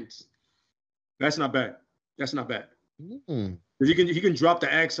Hopkins? That's not bad. That's not bad. Mm. 'Cause he can drop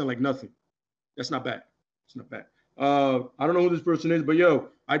the accent like nothing. That's not bad. It's not bad. I don't know who this person is, but yo,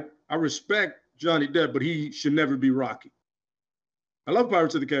 I respect Johnny Depp, but he should never be Rocky. I love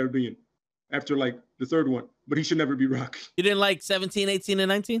Pirates of the Caribbean after like the third one, but he should never be Rocky. You didn't like 17, 18, and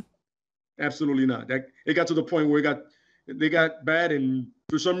 19? Absolutely not. It got to the point where they got bad, and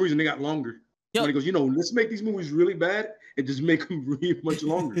for some reason they got longer. Yo. Somebody goes, let's make these movies really bad and just make them really much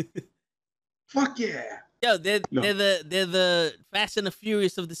longer. Fuck yeah. Yo, they're the Fast and the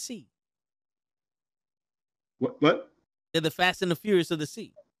Furious of the sea. What? They're the Fast and the Furious of the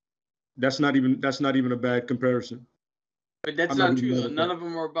sea. That's not even a bad comparison. But that's I'm not not true. even Though. mad at None that. of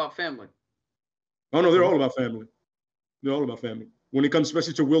them are about family. Oh no, they're all about family. They're all about family. When it comes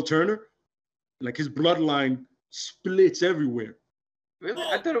especially to Will Turner, like his bloodline splits everywhere. Really?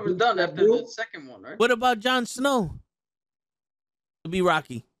 I thought it was done after the second one, right? What about Jon Snow? To be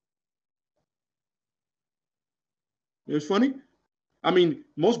Rocky. It's funny. I mean,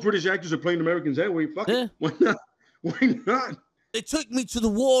 most British actors are playing Americans anyway. Fuck Yeah. it. Why not? Why not? They took me to the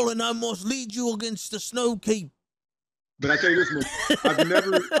wall and I must lead you against the snow cape. But I tell you this much, I've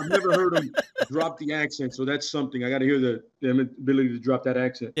never heard him drop the accent, so that's something. I got to hear the ability to drop that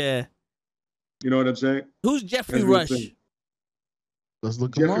accent. Yeah. You know what I'm saying? Who's Jeffrey That's what I'm Rush? saying. Let's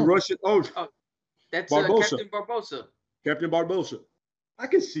look him Jeffrey up. Rush. Oh, That's Barbosa. Captain Barbosa. Captain Barbosa. I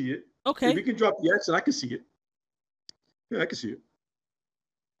can see it. Okay. If he can drop the accent, I can see it. Yeah, I can see it.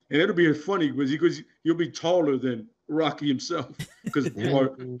 And it'll be funny because he'll be taller than Rocky himself. Because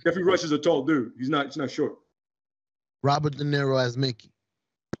Jeffrey Rush is a tall dude. He's not short. Robert De Niro as Mickey.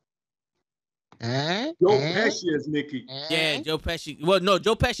 Joe Pesci as Mickey. Yeah, Joe Pesci. Well, no,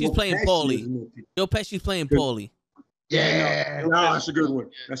 Joe Pesci's Joe playing Pesci Paulie. as Mickey. Joe Pesci's playing Paulie. Yeah. No, that's a good one.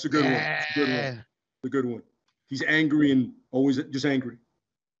 That's a good one. Yeah. That's a good one. That's a good one. He's angry and always just angry.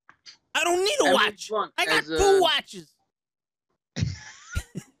 I don't need a Emily watch. Blunt I got as, 2 watches.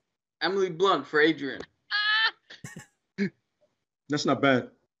 Emily Blunt for Adrian. That's not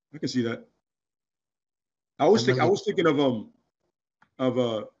bad. I can see that. I was thinking of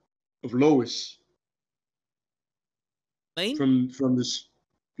Lois Lane? from this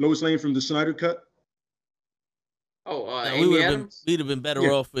Lois Lane from the Snyder Cut. Oh, No, Amy Adams. we'd have been better Yeah.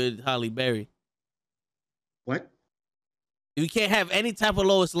 off with Halle Berry. What? We can't have any type of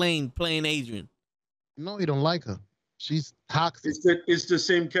Lois Lane playing Adrian. No, you don't like her. She's toxic. It's the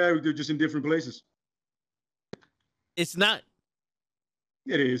same character, just in different places. It's not.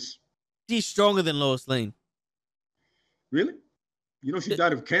 It is. She's stronger than Lois Lane. Really? You know she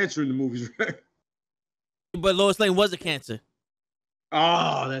died of cancer in the movies, right? But Lois Lane was a cancer.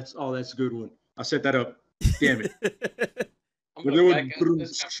 That's a good one. I set that up. Damn it. I'm But going there back into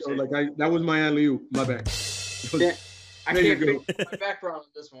this was conversation. that was my alley-oop. My bad. Yeah, I There you can't go. fix my background on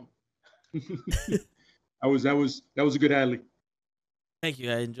this one. that was a good alley. Thank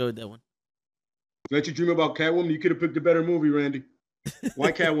you. I enjoyed that one. Let you dream about Catwoman. You could have picked a better movie, Randy.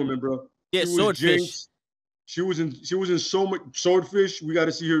 Why Catwoman, bro? Yeah, She was Swordfish. Jinx. She was in so much Swordfish. We got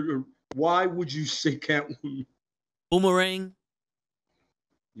to see her. Why would you say Catwoman? Boomerang.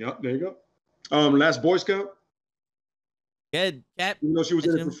 Yeah, there you go. Last Boy Scout. Good. Cap. You know she was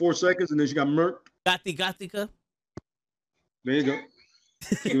in it for 4 seconds and then she got murked. Gatika. There you go.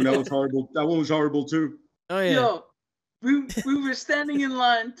 Dude, that was horrible. That one was horrible too. Oh, yeah. Yo, we were standing in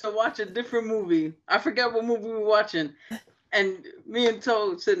line to watch a different movie. I forgot what movie we were watching. And me and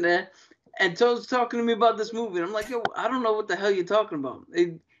Toad sitting there, and Toad's talking to me about this movie. And I'm like, yo, I don't know what the hell you're talking about.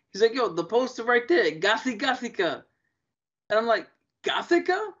 He's like, yo, the poster right there, Gothica. And I'm like,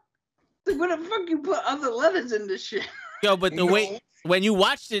 Gothica? Like, where the fuck you put other letters in this shit? Yo, but the way when you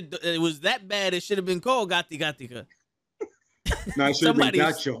watched it, it was that bad. It should have been called Gatika. No, I should have been Somebody's-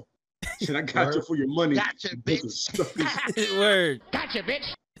 gotcha. Should I gotcha for your money? Gotcha, bitch. Word. Gotcha,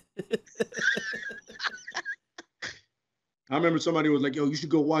 bitch. I remember somebody was like, yo, you should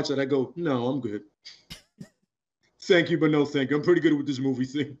go watch that. I go, no, I'm good. Thank you, but no thank you. I'm pretty good with this movie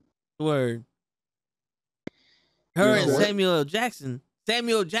thing. Word. Her Yeah, and what? Samuel L. Jackson.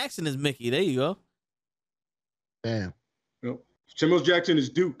 Samuel L. Jackson is Mickey. There you go. Damn. No. Samuel Jackson is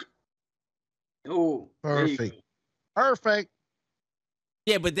Duke. Oh, there you go. Perfect. Perfect.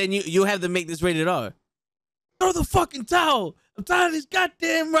 Yeah, but then you have to make this rated R. Throw the fucking towel. I'm tired of these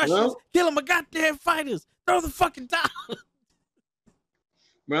goddamn Russians Well- killing my goddamn fighters. Throw the fucking towel.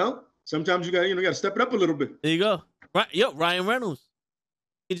 Well, sometimes you got to step it up a little bit. There you go. Right, yep, Ryan Reynolds.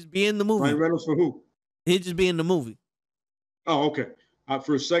 He'd just be in the movie. Ryan Reynolds for who? He'd just be in the movie. Oh, okay.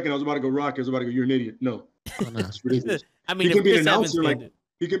 For a second, I was about to go Rocky. I was about to go, you're an idiot. No. Oh, no. It's ridiculous. I mean, He if can be an Chris Evans announcer, can like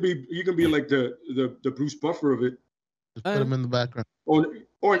do- he can be like the Bruce Buffer of it, Just put him in the background.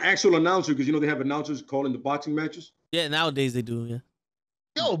 or an actual announcer, because they have announcers calling the boxing matches. yeah, nowadays they do. Yeah.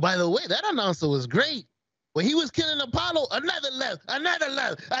 Yo, by the way, that announcer was great. When he was killing Apollo, another left, another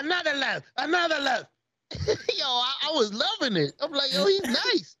left, another left, another left. Yo, I was loving it. I'm like, yo, he's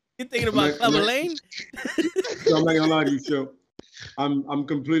nice. You thinking about Clubber Lane? So I'm not gonna lie to you, so I'm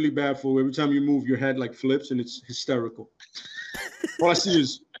completely bad for every time you move, your head like flips and it's hysterical. All I see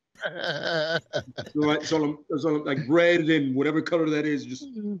is it's all like red and whatever color that is. Just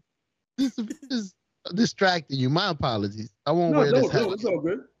This is distracting you. My apologies. I won't no, wear this hat. it's all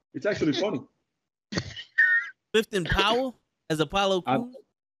good. It's actually funny. Clifton Powell as Apollo Crews?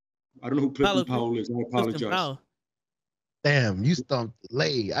 I don't know who Clifton Powell is. I Clifton apologize. Powell. Damn, you stumped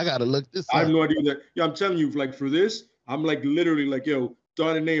Lay. I gotta look this I up. have no idea that. Yeah, I'm telling you, like for this, I'm like literally like, yo, throw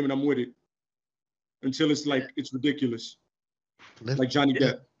out a name and I'm with it until it's like it's ridiculous, like Johnny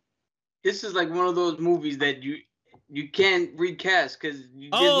Depp. This is like one of those movies that you can't recast because there's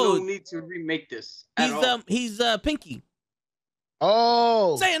Oh. no need to remake this at all. He's Pinky.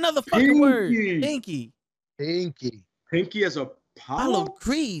 Oh, Say another fucking word. Pinky. Pinky. Pinky as a Apollo Apollo?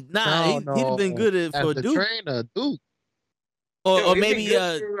 Creed. Nah, he'd have been good as for the Duke. trainer, Duke. Or He'd be maybe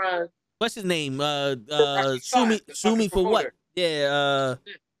good for, what's his name? Rocky Sue me Five, the sue me fucking for what? promoter. Yeah,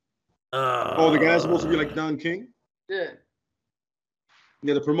 Oh, the guy's supposed to be like Don King? yeah.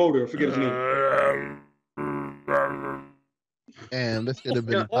 Yeah, the promoter. I forget his name. Damn, this could have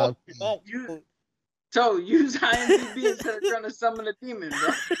been. Oh, tough. Use IMDb instead of trying to summon a demon,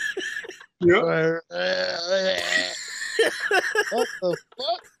 bro. Yep. What the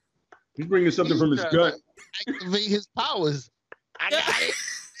fuck? He's bringing something from his gut. Activate his powers. I got it.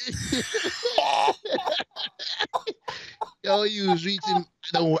 Yo, you was reaching.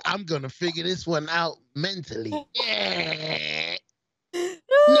 I'm gonna figure this one out mentally. Yeah.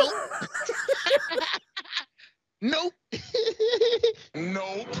 Nope. Nope.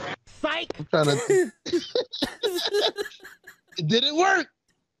 Nope. I'm trying to. It didn't work.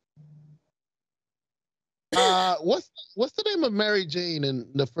 What's the name of Mary Jane in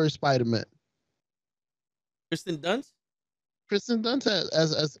the first Spider-Man? Kristen Dunst? Kristen Dunst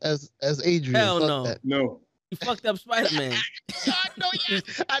as Adrian. Hell Fuck no. that. No. You fucked up Spider-Man. I know, yeah.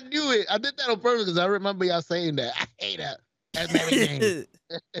 I knew it. I did that on purpose because I remember y'all saying that. I hate her. That's Mary Jane.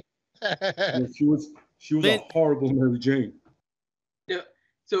 Yeah, she was Man. a horrible Mary Jane. Yeah.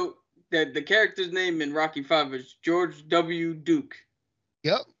 So the character's name in Rocky 5 is George W. Duke.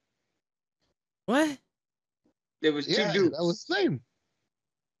 Yep. What? There was Yeah, two Dukes. that was the same.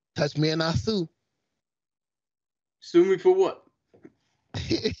 Touch me and I sue. Sue me for what?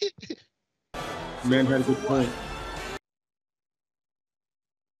 Man had a good point.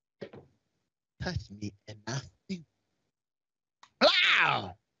 Touch me and I sue.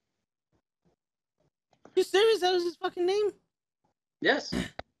 Wow. You serious? That was his fucking name? Yes.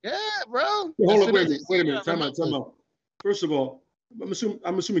 Yeah, bro. Hey, hold That's on, what wait a it minute. is. Time out. First of all,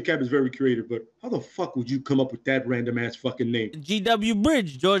 I'm assuming Cap is very creative, but how the fuck would you come up with that random ass fucking name? G.W.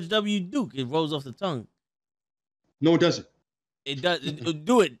 Bridge, George W. Duke. It rolls off the tongue. No, it doesn't. It does.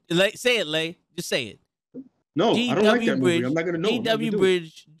 Do it. Say it, Lay. Just say it. No, I don't like that Bridge, movie. I'm not gonna know. I'm not gonna G.W. do it.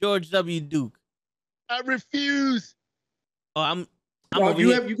 Bridge, George W. Duke. I refuse. Oh, I'm Well, over you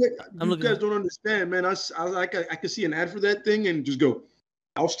here. guys don't understand, man. I could see an ad for that thing and just go.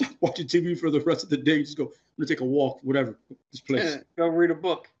 I'll stop watching TV for the rest of the day. Just go. I'm gonna take a walk, whatever. This place. Go read a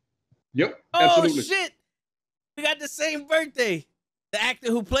book. Yep, Oh absolutely. shit! We got the same birthday. The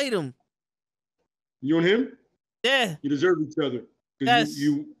actor who played him. You and him, Yeah. you deserve each other. Yes.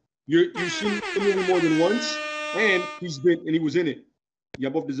 You've seen the movie more than once, and he was in it.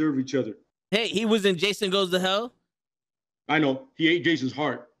 Y'all both deserve each other. Hey, he was in Jason Goes to Hell. I know he ate Jason's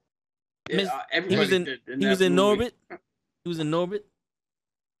heart. Miss- Yeah, He everybody was in. did He was that in movie. Norbit. He was in Norbit.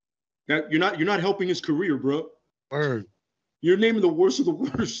 That you're not helping his career, bro. Word. You're naming the worst of the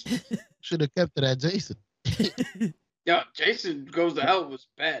worst. Should have kept it at Jason. Yeah, Jason Goes to Hell was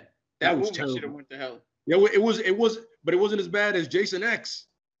bad. That That was movie should have terrible. went to hell. Yeah, it was, but it wasn't as bad as Jason X.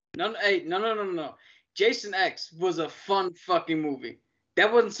 No. Jason X was a fun fucking movie.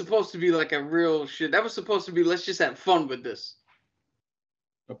 That wasn't supposed to be like a real shit. That was supposed to be let's just have fun with this.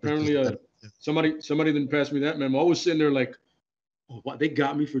 Apparently, somebody didn't pass me that memo. I was sitting there like, oh, what? They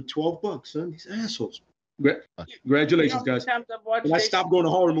got me for $12, son. These assholes. Congratulations, guys. Times I've watched And I Jason- stopped going to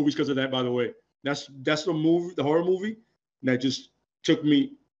horror movies because of that, by the way. That's the horror movie that just took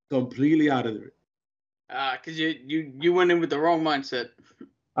me completely out of there. Cause you went in with the wrong mindset.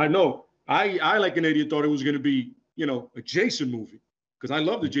 I know. I like an idiot thought it was gonna be, a Jason movie. Because I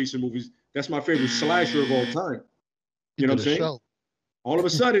love the Jason movies. That's my favorite slasher of all time. You know what I'm saying? Show. All of a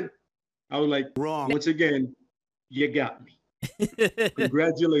sudden, I was like, Wrong. once again, you got me.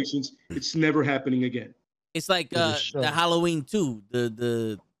 Congratulations. It's never happening again. It's like The show. the Halloween 2,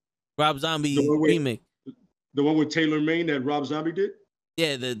 the Rob Zombie The one with- remake. The one with Taylor Maine that Rob Zombie did?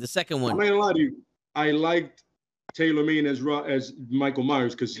 Yeah, the second I'm one. not gonna lie to you. I liked Taylor Maine as Michael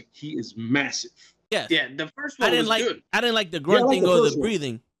Myers because he is massive. Yes. Yeah, the first one I didn't was like good. I didn't like the Yeah, I like grunting the or the first one.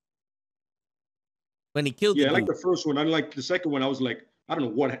 breathing when he killed Yeah, I the like dude. the first one. I didn't like the second one. I was like, I don't know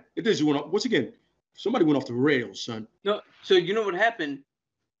what it is. Once again, somebody went off the rails, son. No, so you know what happened?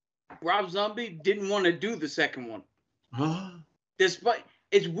 Rob Zombie didn't want to do the second one. Huh? Despite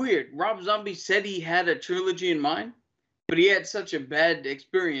it's weird. Rob Zombie said he had a trilogy in mind, but he had such a bad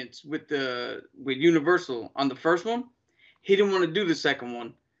experience with Universal on the first one. He didn't want to do the second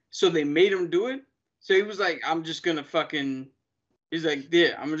one. So they made him do it. So he was like, I'm just gonna fucking he's like,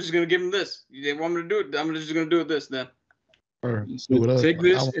 yeah, I'm just gonna give him this. They want me to do it, I'm just gonna do it this then. Or So do whatever. take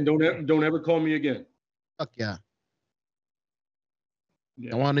this and don't ever call me again. Fuck yeah.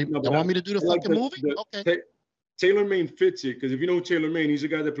 Yeah. I want me to do the I like fucking movie? Okay. Taylor Maine fits it because if you know Taylor Maine, he's the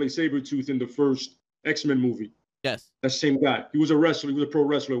guy that played Sabretooth in the first X-Men movie. Yes. That same guy. He was a wrestler. He was a pro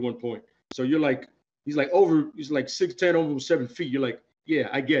wrestler at one point. So you're like, he's like 6'10", almost 7 feet. You're like, yeah,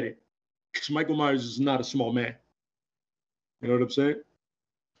 I get it. Because Michael Myers is not a small man. You know what I'm saying?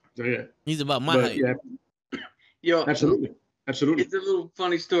 So yeah. He's about my But, height. yeah, Yo, absolutely. Absolutely. it's a little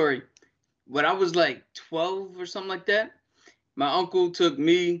funny story. When I was like 12 or something like that, my uncle took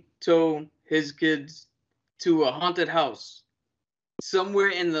me, his kids, to a haunted house somewhere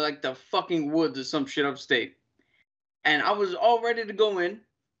in the fucking woods or some shit upstate. And I was all ready to go in.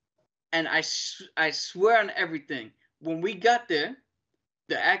 And I swear on everything, when we got there,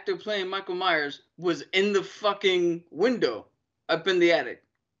 the actor playing Michael Myers was in the fucking window up in the attic.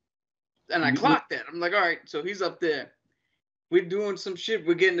 And I clocked that. I'm like, all right, so he's up there. We're doing some shit.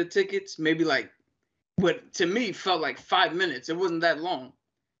 We're getting the tickets. Maybe but to me, felt like 5 minutes. It wasn't that long.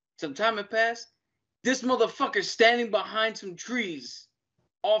 Some time had passed. This motherfucker standing behind some trees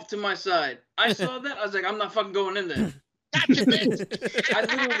off to my side. I saw that. I was like, I'm not fucking going in there. Gotcha, bitch.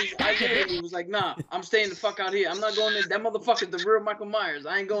 I literally was like, nah, I'm staying the fuck out here. I'm not going in. That motherfucker's the real Michael Myers.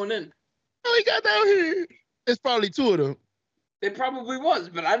 I ain't going in. Oh, he got down here. There's probably two of them. It probably was,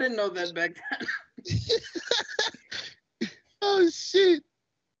 but I didn't know that back then. Oh shit.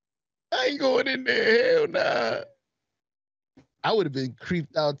 I ain't going in there. Hell nah. I would have been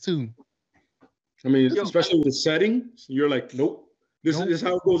creeped out too. I mean, especially with the setting, you're like, nope. This Nope. is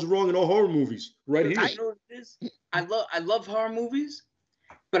how it goes wrong in all horror movies, right here. You know what it is? I love horror movies,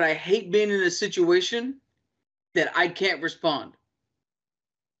 but I hate being in a situation that I can't respond.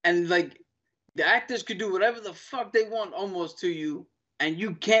 And the actors could do whatever the fuck they want almost to you, and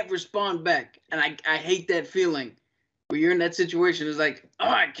you can't respond back. And I hate that feeling where you're in that situation. It's like, oh,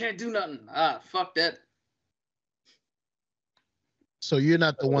 I can't do nothing. Fuck that. So you're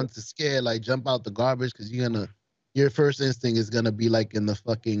not the one to scare, jump out the garbage because your first instinct is gonna be like in the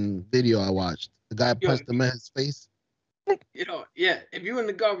fucking video I watched. The guy punched the man's face. Yeah. If you're in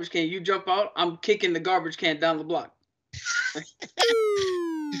the garbage can, you jump out. I'm kicking the garbage can down the block.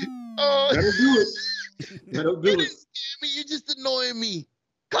 Oh, That'll do it. That'll do you it. didn't scare me. You're just annoying me.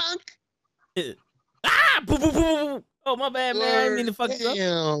 Clunk. Ah! Boom, boom, boom, boom, boom. Oh, my bad, man. I didn't mean to fuck you up.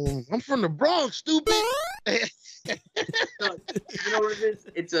 Damn, I'm from the Bronx, stupid. You know what it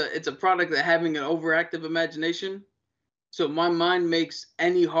is? It's a product of having an overactive imagination. So my mind makes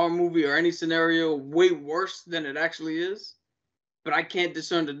any horror movie or any scenario way worse than it actually is, but I can't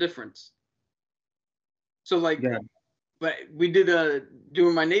discern the difference. So Yeah. but we did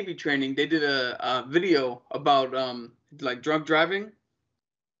during my Navy training, they did a video about drunk driving,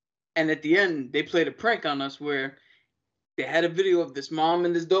 and at the end they played a prank on us where they had a video of this mom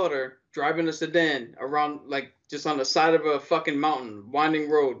and this daughter driving a sedan around just on the side of a fucking mountain, winding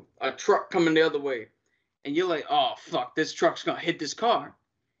road, a truck coming the other way. And you're like, oh, fuck, this truck's gonna hit this car.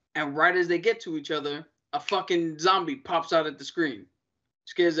 And right as they get to each other, a fucking zombie pops out at the screen.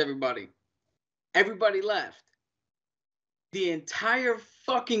 Scares everybody. Everybody laughed. The entire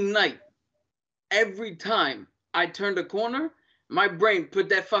fucking night, every time I turned a corner, my brain put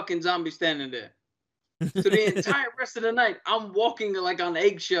that fucking zombie standing there. So the entire rest of the night, I'm walking on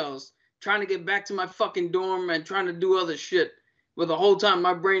eggshells, trying to get back to my fucking dorm and trying to do other shit. But the whole time,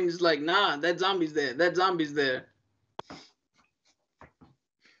 my brain is like, nah, that zombie's there. That zombie's there.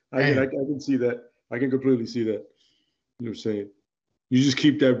 I can see that. I can completely see that. You know what I'm saying? You just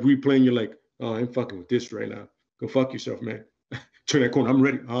keep that replaying. You're like, Oh, I ain't fucking with this right now. Go fuck yourself, man. Turn that corner. I'm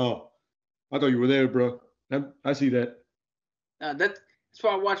ready. Oh, I thought you were there, bro. I see that. That's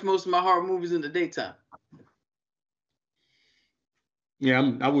why I watch most of my horror movies in the daytime.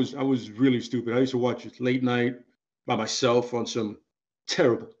 Yeah, I was really stupid. I used to watch it late night by myself on some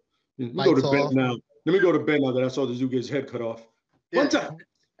terrible. Let me go to bed now. Let me go to bed now that I saw this dude get his head cut off. One time.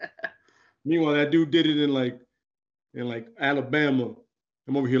 Meanwhile, that dude did it in like Alabama.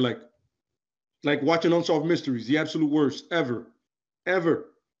 I'm over here like watching Unsolved Mysteries, the absolute worst ever.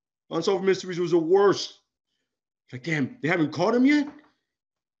 Unsolved Mysteries was the worst. Like, damn, they haven't caught him yet?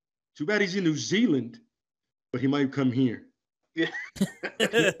 Too bad he's in New Zealand, but he might come here. Yeah.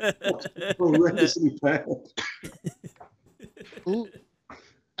 Horrendously bad.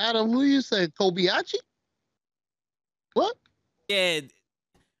 Adam, who you say? Kobayashi? What? Yeah.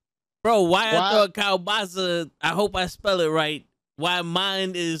 Bro, why I thought Kalbasa, I hope I spell it right. Why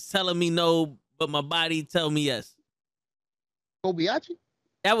mine is telling me no, but my body tell me yes. Kobayashi?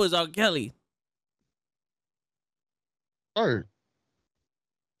 That was R. Kelly. Word.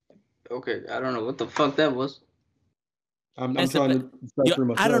 Okay, I don't know what the fuck that was. I'm trying to decipher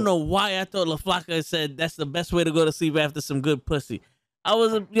myself. I don't know why I thought LaFlaca said that's the best way to go to sleep after some good pussy.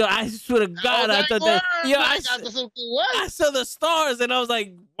 I swear to God, I thought that. I saw the stars and I was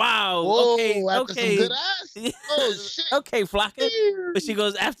like, wow. Whoa, okay. Some good ass. Oh shit. Okay, Flocka. But she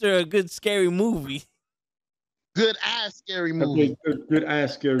goes after a good scary movie. Good ass scary movie. Good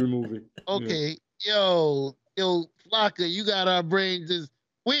ass scary movie. Okay, yo, Flocka, you got our brains just.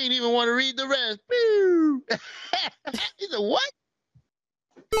 We ain't even want to read the rest. He said, what?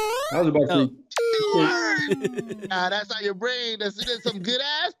 I was about to Nah, that's how your brain, that's some good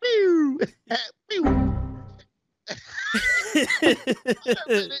ass.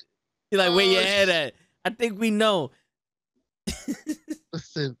 You're like, where your head at? I think we know.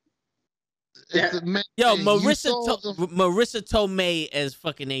 Listen. Yo, Marissa Tomei as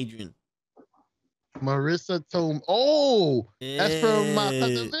fucking Adrian. Marissa Tomei. Oh, yeah. That's from My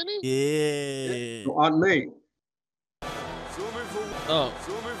Cousin Vinny? Yeah. Aunt May. Oh.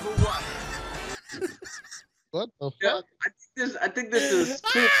 What the fuck? I think this is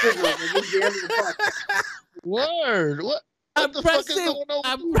Spirit Signal. This is the end of the podcast. Word. What the fuck is going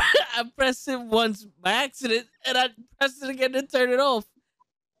on? I pressed it once by accident, and I pressed it again to turn it off.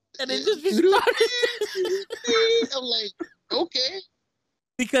 And it just restarted. I'm like, okay.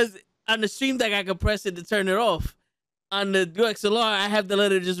 Because on the Stream Deck, I can press it to turn it off. On the DuXLR, I have to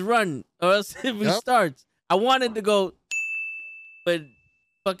let it just run, or else it restarts. I wanted to go, but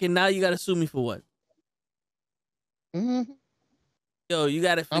fucking now you gotta sue me for what? Mm-hmm. Yo, you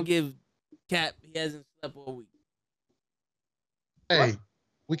gotta forgive Cap. He hasn't slept all week. Hey,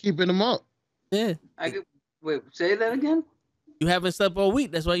 we keeping him up. Yeah. Wait, say that again? You haven't slept all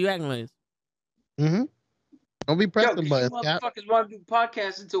week. That's why you acting like this. Mm-hmm. Don't be pressing buttons, Cap. Motherfuckers want to do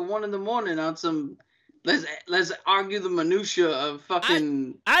podcasts until 1 a.m. on some. Let's argue the minutia of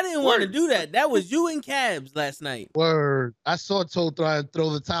fucking. I didn't want to do that. That was you and Cabs last night. Word. I saw Toe try to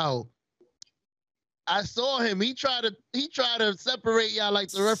throw the towel. I saw him. He tried to separate y'all like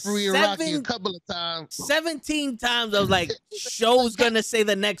the referee in Rocky a couple of times. 17 times I was like, show's gonna say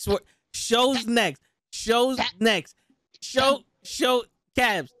the next word. Show's next. Show's next. Show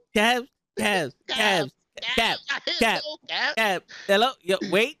Cabs. Hello. Yo,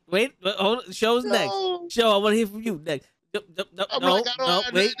 wait. Hold on. Show's next. Show, I want to hear from you next. No,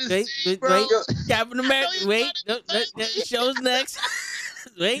 wait. Captain America. Wait. Show's next.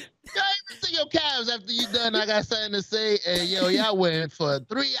 Wait. Y'all even see your calves after you done. I got something to say. And yo, y'all went for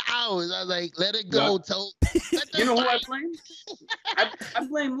 3 hours. I was like, let it go, Tote. You know who I blame? I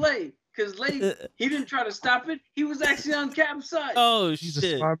blame Lay. Because Lay, he didn't try to stop it. He was actually on Cap's side. Oh, He's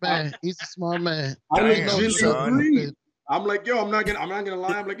a smart man. He's a smart man. I agree. I'm like, yo, I'm not gonna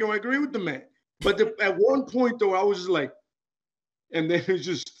lie. I'm like, yo, I agree with the man. But at one point though, I was just like, and then it's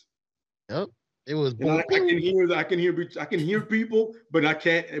just. Yep. It was. I can hear people, but I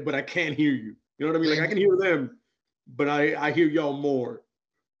can't hear you. You know what I mean? Like I can hear them, but I hear y'all more.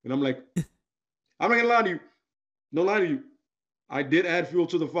 And I'm like, I'm not gonna lie to you. No lie to you. I did add fuel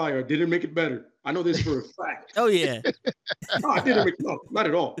to the fire. I didn't make it better. I know this for a fact. Oh yeah. No, I didn't make not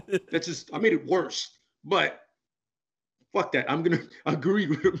at all. That's just I made it worse. But fuck that. I'm gonna agree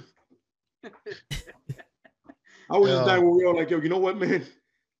with him. I was just dying when we were all like, yo, you know what, man?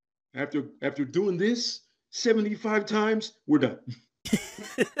 After doing this 75 times, we're done.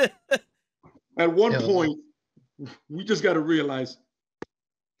 At one point, we just got to realize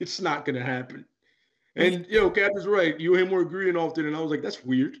it's not going to happen. And, Cap is right. You and him were agreeing often, and I was like, that's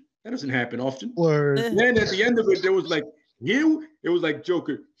weird. That doesn't happen often. Word. And then at the end of it, there was like, here it was like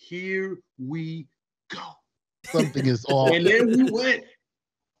Joker. Here we go. Something is off. And then we went.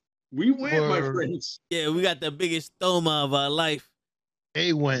 We went, my Word. friends. Yeah, we got the biggest stoma of our life.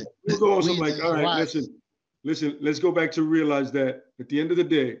 They went. We go on. So I'm We like, all right, watched. listen. Let's go back to realize that at the end of the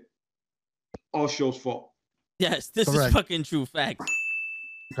day, all show's fault. Yes, this Correct. is fucking true fact.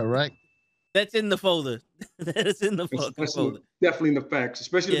 Correct. That's in the folder. That is in the fucking That's folder. definitely in the facts.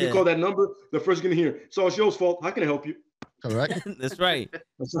 Especially if Yeah. you call that number, the first gonna hear it's all show's fault. How can I help you? Correct. That's right.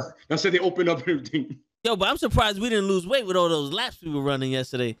 That's how they open up everything. Yo, but I'm surprised we didn't lose weight with all those laps we were running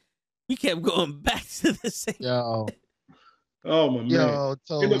yesterday. We kept going back to the same. Yo. Oh my man. Yo.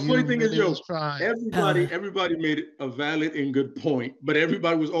 So And the funny thing is, really yo, was trying. everybody made a valid and good point, but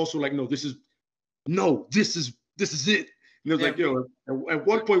everybody was also like, no, this is it. And it was like, yo, at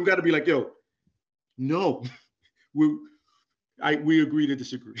one point we got to be like, yo, no, we agree to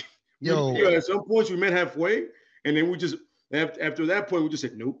disagree. Yo. At some points we met halfway, and then we just after that point we just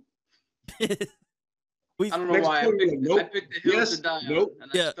said nope. I don't know Next why. point, like, nope. I picked the hill Yes, to die on, nope.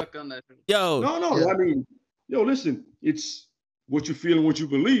 and Yeah. I stuck on that hill. Yo, No, Yeah. I mean, yo, listen, it's what you feel and what you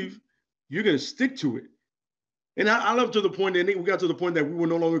believe. You're gonna stick to it. And I love to the point that we got to the point that we were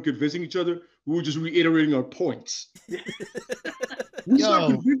no longer convincing each other. We were just reiterating our points.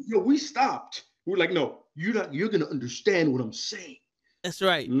 We stopped. We were like, no, you're gonna understand what I'm saying. that's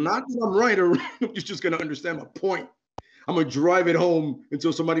right. Not that I'm right or you're just gonna understand my point. I'm gonna drive it home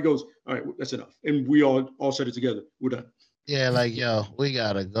until somebody goes, all right, that's enough. And we all said it together. We're done. Yeah, like, yo, we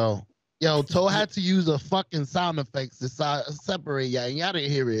gotta go. Yo, Toe had to use a fucking sound effects to separate y'all, and y'all didn't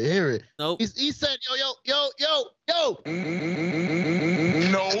hear it. Nope. He said, yo.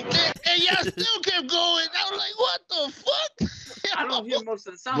 No. And y'all still kept going. I was like, what the fuck? I don't hear most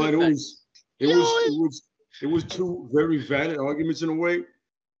of the sound But effects. it was two very valid arguments in a way.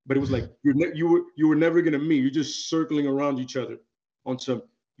 But it was like you were never gonna meet. You're just circling around each other on some.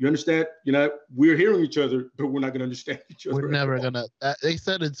 You understand? We're hearing each other, but we're not gonna understand each other. We're never gonna. They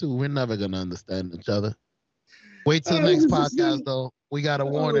said it too. We're never gonna understand each other. Wait till the Oh, next this is podcast, it. though. We got a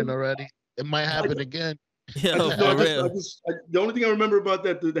warning already. It might happen again. Yo, I for real. the only thing I remember about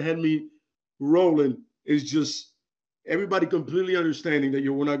that had me rolling is just everybody completely understanding that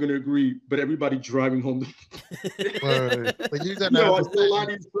we're not going to agree, but everybody driving home. Word. But you're gonna I have to still lie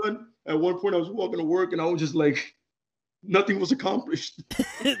to you, son. At one point, I was walking to work and I was just like, nothing was accomplished.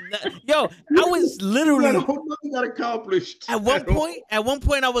 Yo, I was literally Nothing got accomplished. at one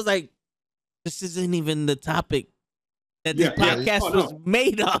point I was like, this isn't even the topic that this podcast Oh, no. was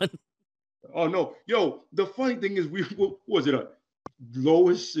made on. Oh no, yo! The funny thing is, what was it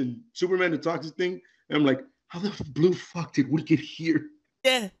Lois and Superman the toxic thing? And I'm like, how the blue fuck did we get here?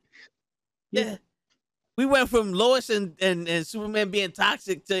 Yeah. We went from Lois and Superman being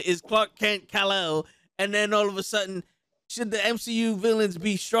toxic to is Clark Kent Kal-El, and then all of a sudden, should the MCU villains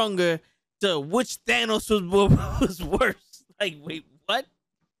be stronger? To which Thanos was worse? Like, wait, what?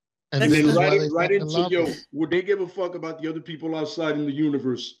 And And this then is why they right fucking into love us. would they give a fuck about the other people outside in the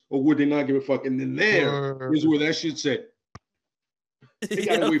universe, or would they not give a fuck? And then there is where that shit said. They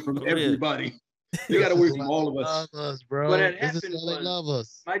got away from For real. everybody. They got away This is from why all they of us. love us, bro. What had This is happened why they was- love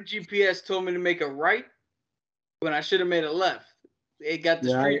us. My GPS told me to make a right when I should have made a left. It got the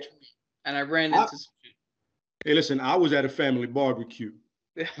Yeah, street, and I ran into some Hey, listen, I was at a family barbecue.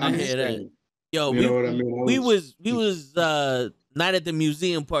 shit. I hear that. saying, Yo, You know what I mean? we was Night at the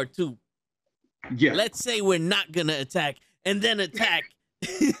Museum Part 2. Yeah. Let's say we're not gonna attack and then attack.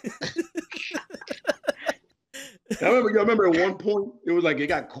 I remember at one point it was like it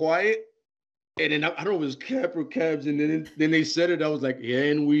got quiet, and then I don't know if it was Cap or Cabs, and then they said it. I was like, yeah,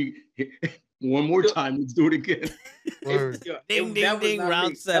 and we one more time, let's do it again. Word. Yo, Ding, that was ding, not round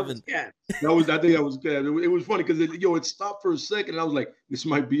me. That was 7. Cap. I think that was Cab. It was funny because it stopped for a second, and I was like, this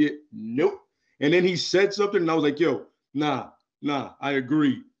might be it. Nope. And then he said something, and I was like, yo, nah, I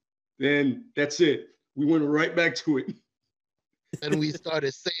agree. Then that's it. We went right back to it. And we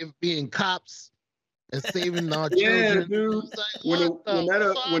started being cops and saving our Yeah, children. dude. I was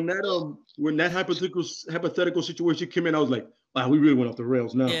like, When that hypothetical situation came in, I was like, wow, we really went off the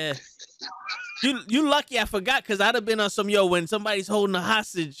rails now. Yeah. You lucky I forgot, because I'd have been on some when somebody's holding a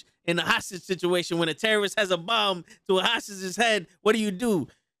hostage in a hostage situation, when a terrorist has a bomb to a hostage's head, what do?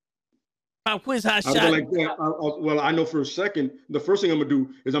 Pop quiz hot I was shot. like, yeah, well, I know for a second, the first thing I'm gonna do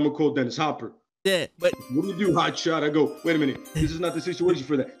is I'm gonna call Dennis Hopper. Yeah, but What do you do, hot shot? I go, wait a minute, this is not the situation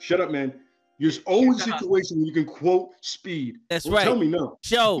for that. Shut up, man. There's always a situation where you can quote speed. That's Don't right. Tell me no.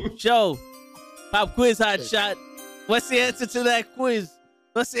 show. Pop quiz hot shot. What's the answer to that quiz?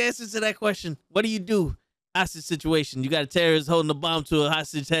 What's the answer to that question? What do? Hostage situation. You got a terrorist holding a bomb to a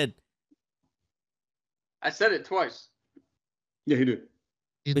hostage head. I said it twice. Yeah, he did.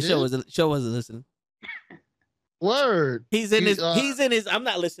 You But did? Show wasn't listening. Word. He's in He, his. He's in his. I'm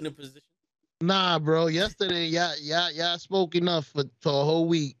not listening position. Nah, bro. Yesterday, y'all spoke enough for a whole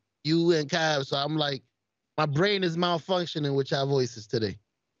week. You and Cav. So I'm like, my brain is malfunctioning with y'all voices today.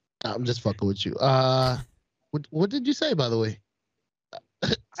 Nah, I'm just fucking with you. What did you say, by the way? I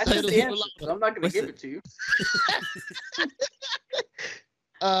Say just it a the little answer, so louder. I'm not gonna What's give it? it to you.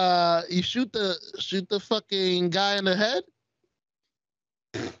 You shoot the fucking guy in the head.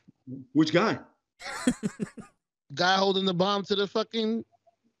 Which guy? Guy holding the bomb to the fucking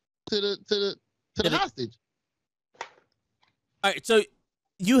to the hostage. All right, so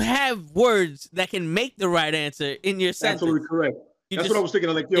you have words that can make the right answer in your sentence. Absolutely correct. You That's just- what I was thinking.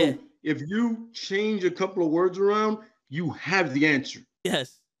 I'm like, yo, yeah. if you change a couple of words around, you have the answer.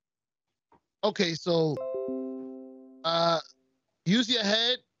 Yes. Okay, so use your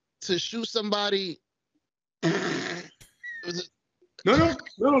head to shoot somebody. No,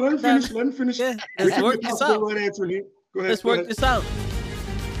 let him finish. Let him finish. Yeah, We let's can work get this the out. right answer here. Go ahead. Let's go work ahead. this out.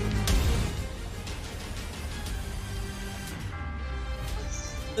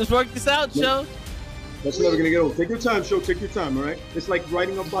 Let's work this out, Show. That's never gonna get old. Take your time, Show. Take your time, all right? It's like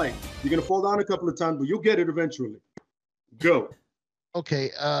riding a bike. You're gonna fall down a couple of times, but you'll get it eventually. Go. Okay,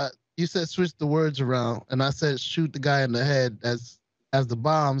 you said switch the words around, and I said shoot the guy in the head as the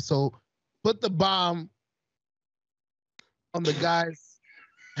bomb. So put the bomb on the guy's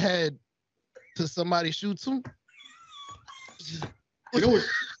head till somebody shoots him. You know what's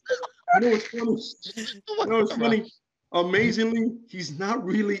funny? You know what's funny? Amazingly, he's not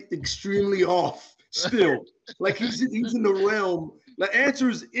really extremely off still. Like he's in the realm. The answer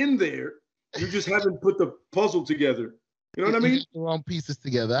is in there. You just haven't put the puzzle together. You know what I mean? The wrong pieces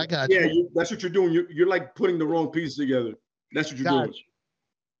together. I got Yeah, you. that's what you're doing. You're like putting the wrong pieces together. That's what you're Got doing.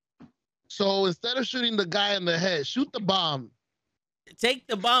 you. So instead of shooting the guy in the head, shoot the bomb. Take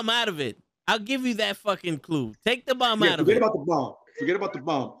the bomb out of it. I'll give you that fucking clue. Take the bomb Yeah, out of forget it. about the bomb. Forget about the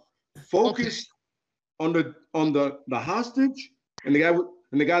bomb. Focus on the hostage and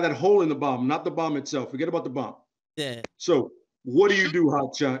the guy that holding the bomb, not the bomb itself. Forget about the bomb. Yeah. So what do you do,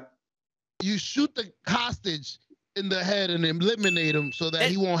 Hotshot? You shoot the hostage in the head and eliminate him so that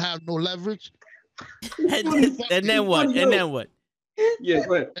he won't have no leverage. And then what? And then what? Yeah,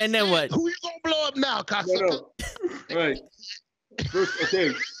 go ahead. And then what? Who you gonna blow up now, cocksucker? No. All right. First,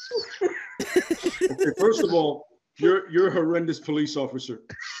 okay. First of all, you're a horrendous police officer.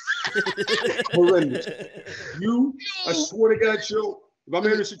 Horrendous. I swear to God, Joe, if I'm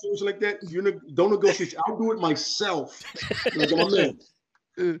in a situation like that, don't negotiate. I'll do it myself. Like, I'm a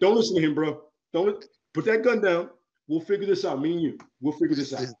man. Don't listen to him, bro. Don't put that gun down. We'll figure this out. Me and you. We'll figure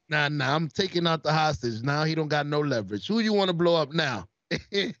this out. Nah, I'm taking out the hostage. Now he don't got no leverage. Who you want to blow up now?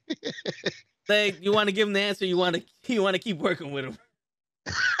 Like, you want to give him the answer? You want to keep working with him?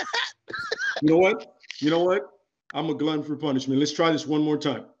 You know what? I'm a glutton for punishment. Let's try this one more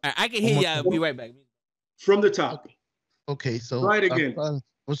time. I can hear you. I'll be right back. From the top. Okay, so Try it again.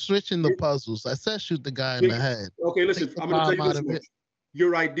 We're switching the puzzles. I said shoot the guy in the head. Okay, listen. Take the I'm going to tell bomb you out this of much. it.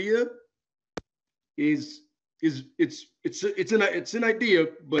 Your idea is it's an idea,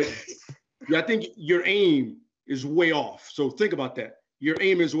 but I think your aim is way off. So think about that. Your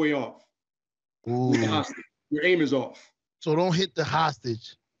aim is way off. Ooh. Your aim is off. So don't hit the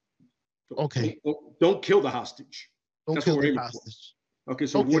hostage. Okay. Don't kill the hostage. Don't That's kill what we're the aiming for. hostage. Okay,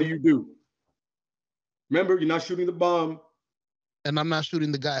 so Okay. what do? Remember, you're not shooting the bomb. And I'm not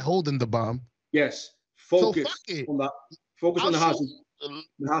shooting the guy holding the bomb. Yes. Focus fuck it. on the hostage.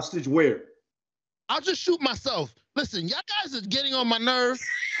 The hostage where? I'll just shoot myself. Listen, y'all guys are getting on my nerves.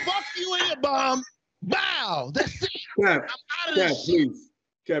 Fuck you and your bomb. Bow. That's it. Cap, I'm out of Cap, this shit. please.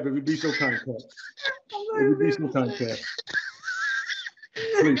 Cap, if you be so kind, Cap. If you be so kind, Cap.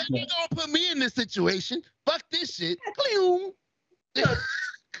 Please, You Cap. gonna put me in this situation. Fuck this shit. Clean.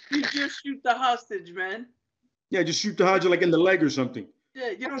 You just shoot the hostage, man. Yeah, just shoot the hostage like in the leg or something.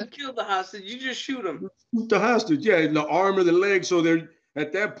 Yeah, you don't kill the hostage. You just shoot him. Shoot the hostage, yeah, in the arm or the leg. So they're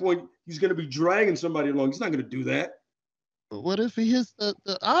at that point, he's gonna be dragging somebody along. He's not gonna do that. What if he hits the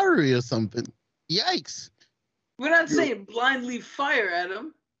artery or something? Yikes. We're not saying blindly fire at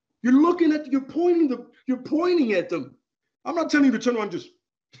him. You're pointing at them. I'm not telling you to turn around and just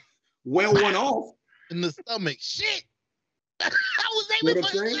well one off. In the stomach. Shit. I was You know aiming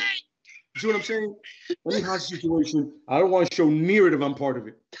what for I'm the saying? leg. You see what I'm saying? Any hostage situation, I don't want to show near it if I'm part of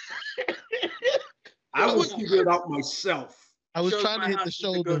it. I will figure it out myself. I was Shows trying my to hit the hostage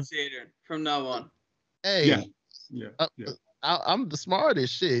shoulder. negotiator from now on. Hey, Yeah. I'm the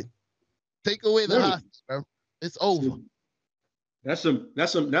smartest shit. Take away the Really? hostage, bro. It's over. That's some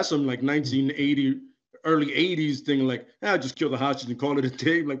like 1980 early 80s thing, like, I'll just kill the hostage and call it a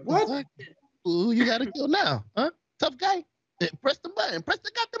day. Like, what? Who you gotta kill now? Huh? Tough guy. Press the button. Press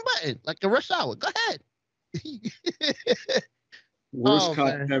the goddamn button. Like a rush hour. Go ahead. Worst cop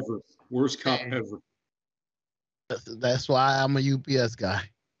man. ever. Worst cop ever. That's why I'm a UPS guy.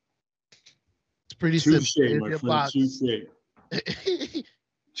 It's pretty simple. Touche, my friend. Touche.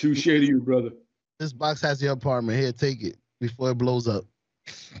 Touche to you, brother. This box has your apartment. Here, take it before it blows up.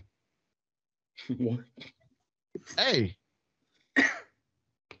 What? Hey.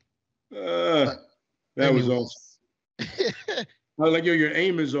 That was awesome. I was like, yo, your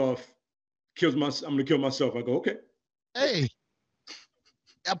aim is off. I'm gonna kill myself. I go, okay. Hey.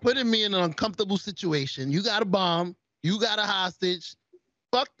 Y'all putting me in an uncomfortable situation. You got a bomb. You got a hostage.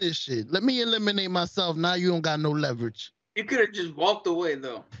 Fuck this shit. Let me eliminate myself. Now you don't got no leverage. You could have just walked away,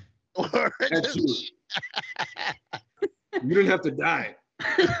 though. That's true. You didn't have to die.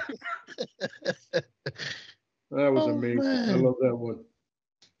 That was amazing. Man. I love that one.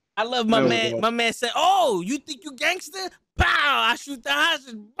 I love my man. My man said, "Oh, you think you gangster? Pow! I shoot the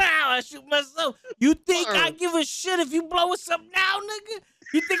hostage. Pow! I shoot myself. You think I give a shit if you blow us up now, nigga?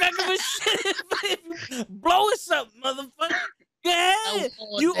 You think I give a shit if you blow us up, motherfucker? Go ahead.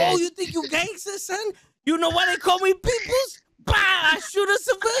 You think you gangster, son? You know why they call me peoples? Pow! I shoot a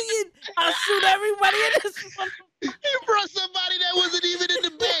civilian. I shoot everybody in this motherfucker. You brought somebody that wasn't even in the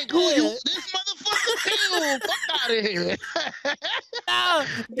bank. Who you? This motherfucker? Fuck out of here. Now,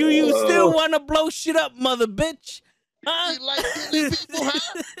 do you still want to blow shit up, mother bitch? Huh? You like killing people, huh?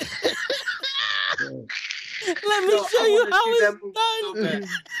 Let me show you how it's done.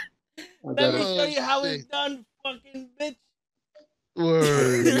 Let me show you how it's done, fucking bitch.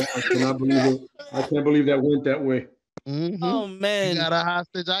 Word. I cannot believe it. I can't believe that went that way. Mm-hmm. Oh man. You got a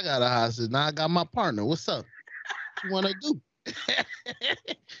hostage, I got a hostage. Now I got my partner. What's up? What you wanna do?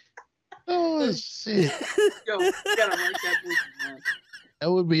 Oh shit. Yo, you gotta write that movie, man.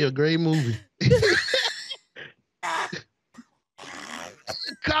 That would be a great movie. The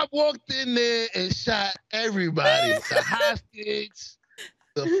cop walked in there and shot everybody. The hostage,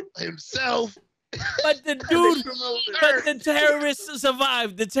 himself. But the terrorist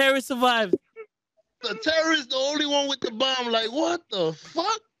survived. The terrorist survived. The terrorist, the only one with the bomb, like, what the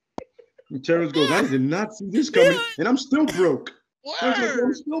fuck? The terrorist goes, I did not see this coming, and I'm still broke.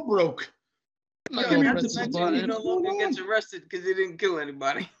 I'm still broke. Yo, he no longer gets arrested because he didn't kill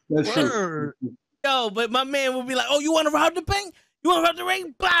anybody. That's true. Yo, but my man would be like, "Oh, you want to rob the bank? You want to rob the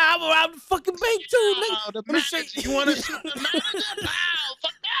bank? Blah, I'm gonna rob the fucking bank too, nigga. Let me show you. You want to shoot the manager? Bow,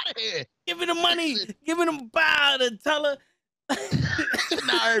 fuck out of here. Give me the money. Give me the bow to tell her."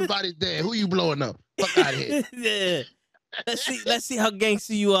 Now everybody's dead. Who you blowing up? Fuck out of here. Yeah. Let's see how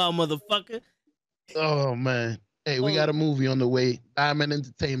gangster you are, motherfucker. Oh man. Hey, we got a movie on the way. Diamond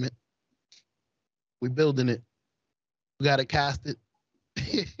Entertainment. We building it. We gotta cast it.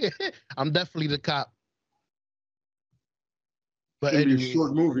 I'm definitely the cop. But it's gonna be a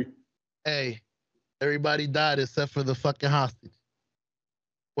short movie. Hey, everybody died except for the fucking hostage.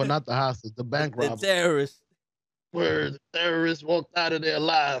 Well, not the hostage, the bank robber. The terrorist. Where the terrorists walked out of there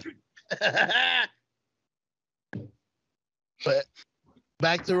alive. But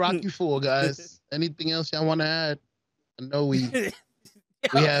back to Rocky IV, guys. Anything else y'all want to add? I know we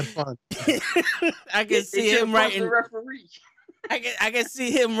had fun. I can see him writing. I can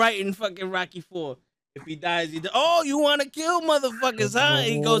see him writing fucking Rocky IV. If he dies, oh, you want to kill motherfuckers, huh?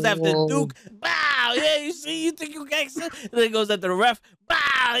 He goes after Duke. Bow, yeah, you see, you think you gangster? And then he goes after the ref.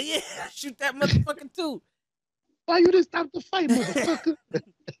 Bow, yeah, shoot that motherfucker too. Why you didn't stop the fight, motherfucker?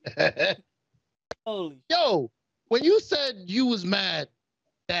 Holy. Yo, when you said you was mad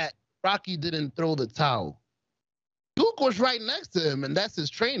that Rocky didn't throw the towel, Duke was right next to him, and that's his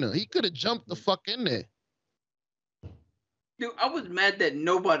trainer. He could have jumped the fuck in there. Dude, I was mad that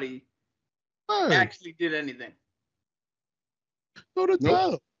nobody actually did anything. Throw the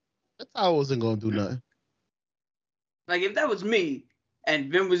towel. That towel wasn't going to do nothing. Like, if that was me, and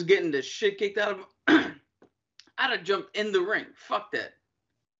Vin was getting the shit kicked out of him, I'd have jumped in the ring. Fuck that.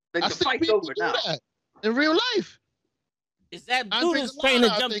 Like, the fight's over now. In real life. Is that Buddha's trainer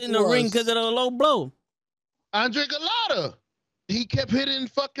jumped in the ring because of the low blow? Andre Galata. He kept hitting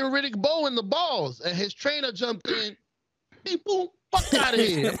fucking Riddick Bowe in the balls, and his trainer jumped in. Hey, boom, fuck out of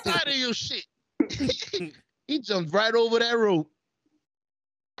here. I'm tired of your shit. He jumped right over that rope.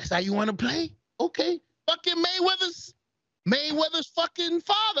 That's how you want to play? Okay. Fucking Mayweather's fucking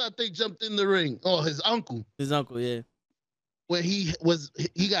father, I think, jumped in the ring. Oh, his uncle. His uncle, yeah. When he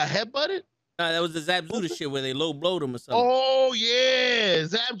got headbutted? Nah, that was the Zab Judah shit where they low blowed him or something. Oh, yeah.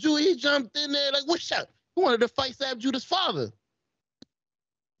 Zab Judah, he jumped in there like, what's up? He wanted to fight Zab Judah's father.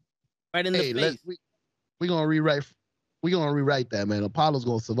 Right in the face. We're gonna rewrite that, man. Apollo's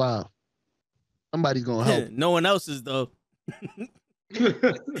gonna survive. Somebody's gonna help. No one else is though.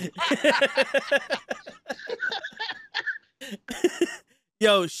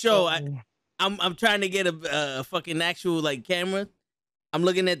 Yo, show. I'm trying to get a fucking actual like camera. I'm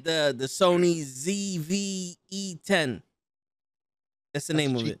looking at the Sony ZV-E10. That's the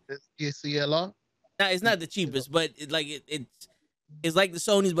name of it. DSLR? No, it's not the cheapest, but it's like the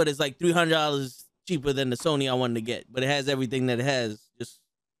Sony's, but it's like $300 cheaper than the Sony I wanted to get. But it has everything that it has.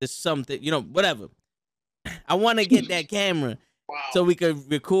 Just something, whatever. I want to get that camera so we could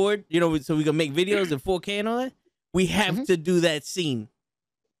record, so we can make videos in 4K and all that. We have to do that scene.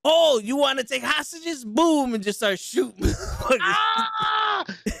 Oh, you want to take hostages? Boom, and just start shooting. I'm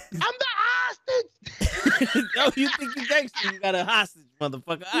the hostage. Oh, you think you gangster? You got a hostage,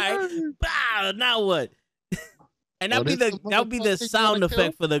 motherfucker. All right, bow. Now what? And that'll be the sound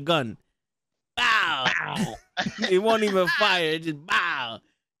effect for the gun. Bow. It won't even fire. It just bow.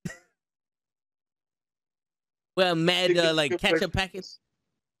 Well, mad like ketchup packets.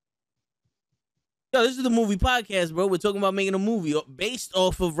 Yo, this is the movie podcast, bro. We're talking about making a movie based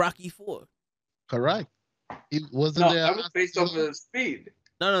off of Rocky IV. Correct. It wasn't No, there. that was based off of Speed.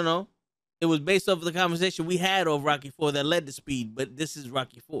 No. It was based off of the conversation we had of Rocky IV that led to Speed, but this is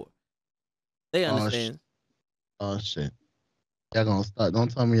Rocky IV. They understand. Oh shit. Y'all gonna start. Don't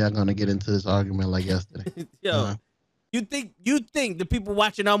tell me y'all gonna get into this argument like yesterday. Yo, you think the people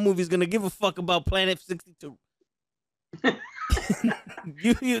watching our movies gonna give a fuck about Planet 62?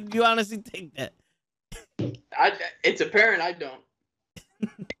 you honestly think that? It's apparent I don't.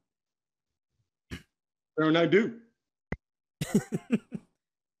 Apparent I do.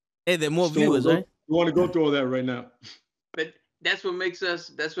 Hey, there are more viewers, right? You want to go through all that right now? But that's what makes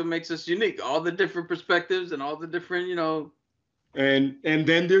us unique. All the different perspectives and all the different, And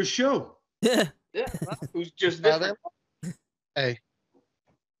then there's show. Yeah. Yeah, who's just different. Hey,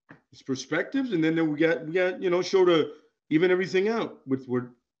 It's perspectives, and then we got show to even everything out with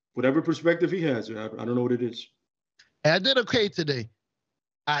whatever perspective he has. I don't know what it is. I did okay today.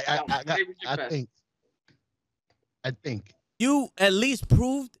 I think You at least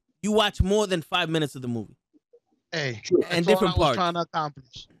proved you watch more than 5 minutes of the movie. Hey, And that's different all I was parts. trying to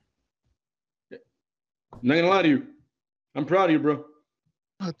accomplish. I'm not gonna lie to you. I'm proud of you, bro.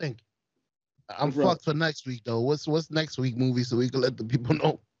 I think I'm Bro. fucked for next week though. What's next week movie so we can let the people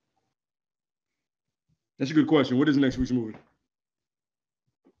know? That's a good question. What is next week's movie?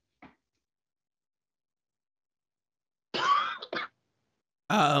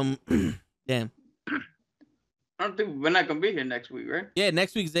 Damn. I don't think we're not gonna be here next week, right? Yeah,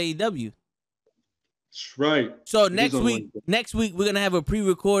 next week's AEW. That's right. So It is next on week Wednesday. we're gonna have a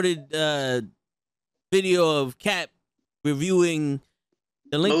pre-recorded video of Cap reviewing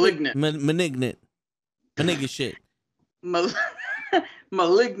the Malignant. Malignant shit.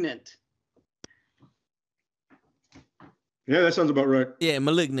 Malignant. Yeah, that sounds about right. Yeah,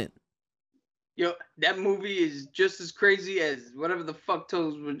 Malignant. Yo, that movie is just as crazy as whatever the fuck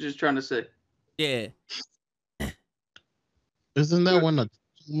Toes were just trying to say. Yeah. Isn't that when a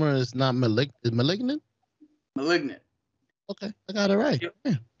tumor is not malignant? Malignant. Okay, I got it right. Yep.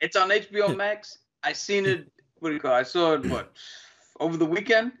 Yeah. It's on HBO Max. I seen it. What do you call it? I saw it over the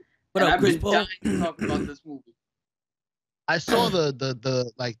weekend. What and up, I've Chris been Paul? dying to talk about this movie. I saw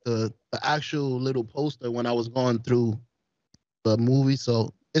the actual little poster when I was going through the movie.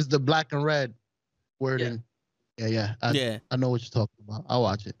 So it's the black and red wording. Yeah. I know what you're talking about. I'll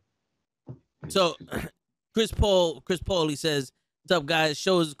watch it. So Chris Paul, he says, "What's up, guys?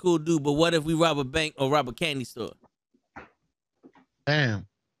 Show is a cool dude, but what if we rob a bank or rob a candy store?" Damn,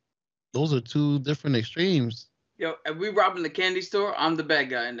 those are two different extremes. Yo, if we robbing the candy store, I'm the bad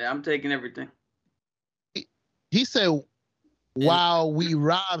guy in there. I'm taking everything. He said, "While we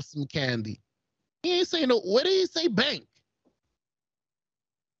rob some candy." He ain't saying no. What did he say? Bank.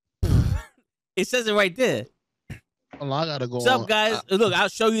 It says it right there. Hold on, I gotta go. What's up, guys? Look, I'll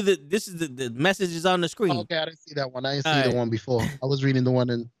show you this is the message is on the screen. Okay, I didn't see that one. I didn't see All the right. one before. I was reading the one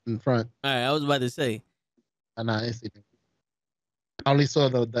in front, All right, I was about to say. and I didn't see it. I only saw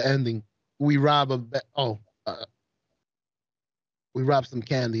the ending. We rob we rob some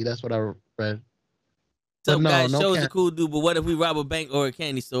candy. That's what I read. What's But up, no, guys? no Show is a candy. cool dude, but what if we rob a bank or a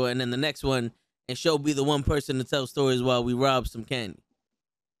candy store? And then the next one, and Show be the one person to tell stories while we rob some candy.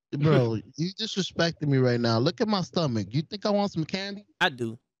 Bro, you disrespecting me right now. Look at my stomach. You think I want some candy? I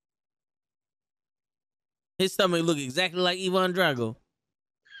do. His stomach look exactly like Ivan Drago.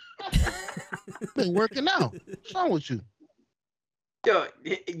 Been working out. What's wrong with you? Yo,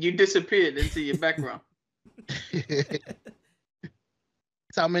 you disappeared into your background. That's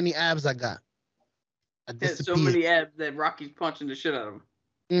how many abs I got. I He had so disappeared. many abs that Rocky's punching the shit out of him.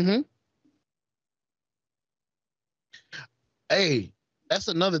 Mm-hmm. Hey, that's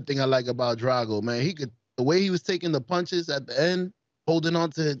another thing I like about Drago, man. The way he was taking the punches at the end, holding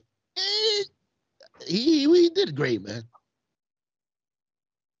on to it, he did great, man.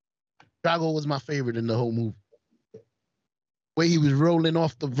 Drago was my favorite in the whole movie. Way he was rolling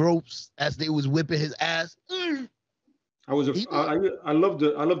off the ropes as they was whipping his ass. I love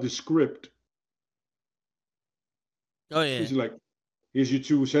the script. Oh yeah. He's like, here's your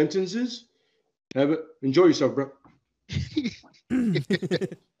 2 sentences. Have it. Enjoy yourself, bro.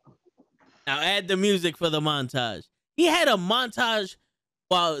 Now add the music for the montage. He had a montage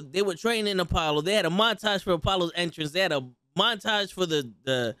while they were training Apollo. They had a montage for Apollo's entrance. They had a montage for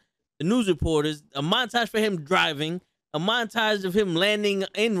the news reporters. A montage for him driving. A montage of him landing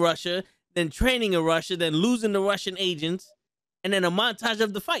in Russia, then training in Russia, then losing the Russian agents, and then a montage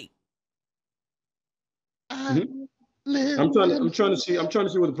of the fight. I'm trying to see what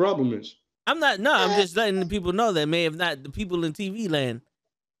the problem is. I'm just letting the people know that may have not, the people in TV land.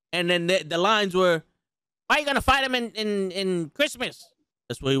 And then the lines were, why are you going to fight him in Christmas?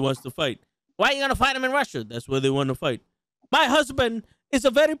 That's where he wants to fight. Why are you going to fight him in Russia? That's where they want to fight. My husband is a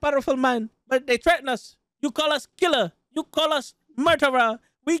very powerful man, but they threaten us. You call us killer. You call us murderer.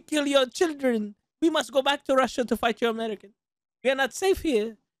 We kill your children. We must go back to Russia to fight your American. We are not safe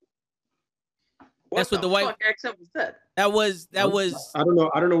here. That's what the white fuck accent was that? That was. I don't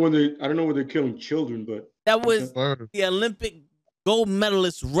know when they're killing children, but that was the Olympic gold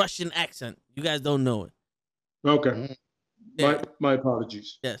medalist Russian accent. You guys don't know it. Okay. Yeah. My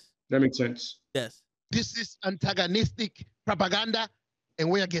apologies. Yes. That makes sense. Yes. This is antagonistic propaganda, and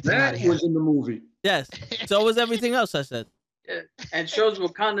we're getting out of here. That was in the movie. Yes. So was everything else I said. Yeah. And shows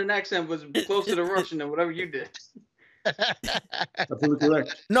Wakandan accent was closer to Russian than whatever you did. Absolutely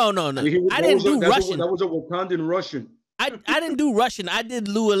correct. No. I didn't do Russian. That was a Wakandan Russian. I didn't do Russian. I did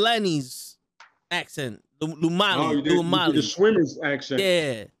Lualani's accent. Lumali. Oh, you did the swimmer's accent.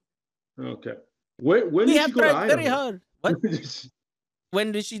 Yeah. Okay. When did she go to Idaho? Very hard. What?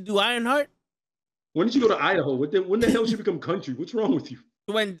 When did she do Ironheart? When did she go to Idaho? When the hell did she become country? What's wrong with you?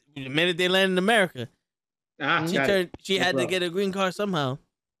 When the minute they landed in America. She had to get a green card somehow.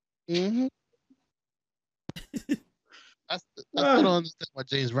 Mm-hmm. I still don't understand what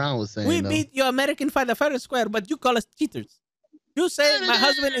James Brown was saying. We beat your American fighter fair and square, but you call us cheaters. You say my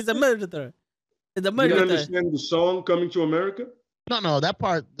husband is a murderer. You understand the song "Coming to America"? No, that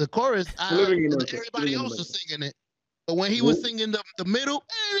part, the chorus. Everybody else was singing it, but when he was singing the middle,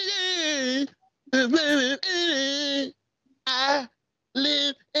 I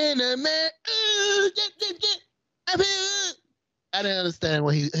live in America. I didn't understand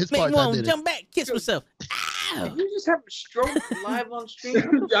what his part. I did jump back, kiss myself. Did you just have a stroke live on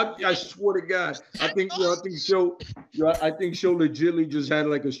stream? I swear to God, I think Show legitimately just had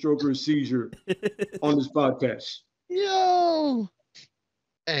like a stroke or a seizure on this podcast. Yo,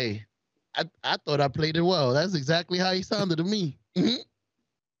 hey, I thought I played it well. That's exactly how he sounded to me.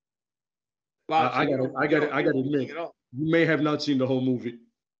 Wow, I got to admit, you may have not seen the whole movie.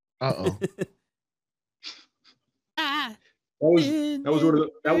 Uh-oh. That was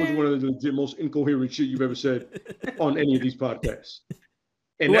one of the most incoherent shit you've ever said on any of these podcasts.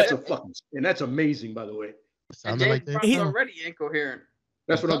 And that's amazing, by the way. Sounded like that. He's already incoherent.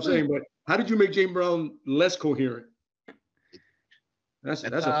 That's what I'm saying. But how did you make James Brown less coherent? That's a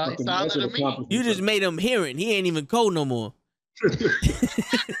compliment. You just made him hearing. He ain't even cold no more.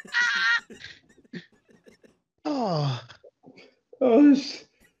 Oh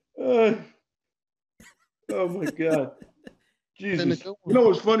my God. Jesus. You know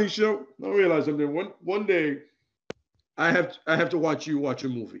what's funny, Show? I realized something. One day I have to watch you watch a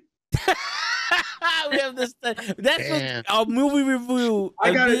movie. We have this. That's what our movie review.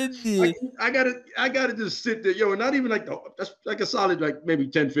 I gotta just sit there, yo, and not even like that's like a solid like maybe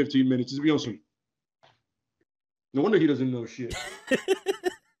 10, 15 minutes. To be honest with you. No wonder he doesn't know shit.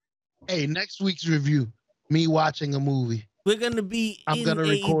 Hey, next week's review, me watching a movie. We're gonna be. I'm gonna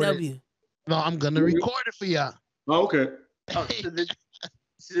record it. No, I'm gonna record it for y'all. Oh, okay. Oh,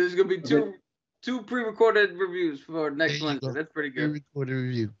 so there's gonna be two pre-recorded reviews for next Wednesday. That's pretty good. Pre-recorded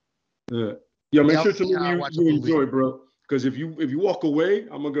review. Yeah, make sure you enjoy, bro. Because if you walk away,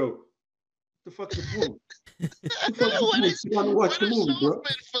 I'm gonna go. What the fuck's the point? Watch the movie, bro.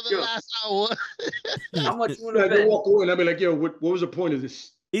 For the last hour. How much you want to walk away and I'll be like, yo, what was the point of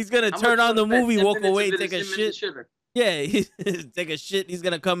this? He's gonna turn on the movie, walk away, take a shit. Yeah, take a shit. He's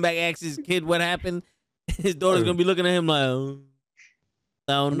gonna come back, ask his kid what happened. His daughter's gonna be looking at him like,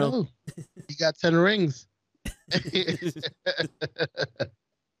 I don't know. He got 10 rings.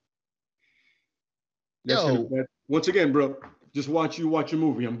 That's Yo. once again, bro. Just watch your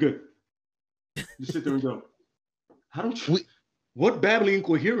movie. I'm good. Just sit there and go. How don't you? What babbling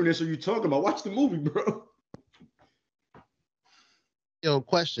incoherentness are you talking about? Watch the movie, bro. Yo,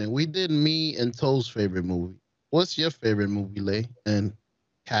 question. We did me and Toe's favorite movie. What's your favorite movie, Lay? And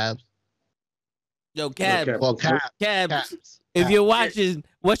Cabs? Yo, Cabs. Well, Cabs. Cabs. If you're watching,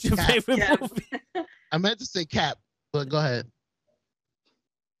 what's your favorite movie? I meant to say Cap, but go ahead.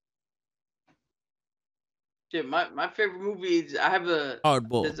 Shit, my favorite movie is I have a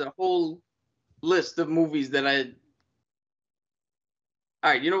Hardball. There's a whole list of movies that I.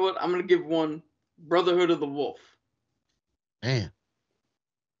 All right, you know what? I'm gonna give one Brotherhood of the Wolf. Man,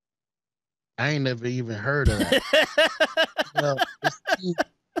 I ain't never even heard of that. Well,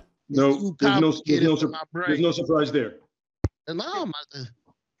 there's no surprise there. No,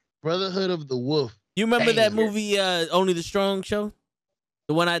 Brotherhood of the Wolf. You remember that movie, Only the Strong show?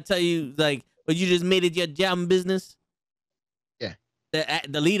 The one I tell you, like, but you just made it your damn business? Yeah.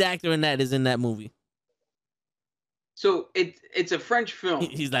 The lead actor in that is in that movie. So it's a French film.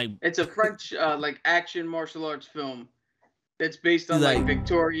 He's like, it's a French like action martial arts film that's based on like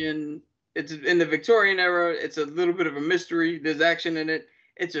Victorian. It's in the Victorian era. It's a little bit of a mystery. There's action in it.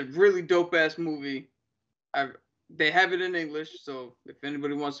 It's a really dope ass movie. They have it in English, so if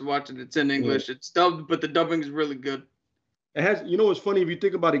anybody wants to watch it, it's in English. It's dubbed, but the dubbing is really good. It has, you know, what's funny if you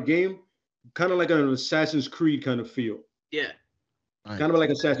think about a game, kind of like an Assassin's Creed kind of feel. Yeah. Kind of like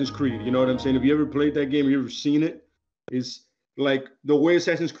Assassin's Creed. You know what I'm saying? Have you ever played that game? Have you ever seen it? It's like the way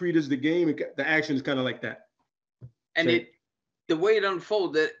Assassin's Creed is the game. The action is kind of like that. And the way it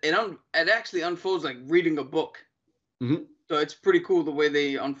unfolds, it actually unfolds like reading a book. Mm-hmm. So it's pretty cool the way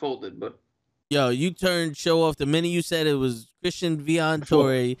they unfolded, but. Yo, you turned show off the minute you said it was Christian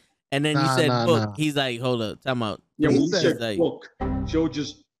Viantorre, and then you said book. Nah. He's like, hold up, time out. Yeah, when he said like, book, Joe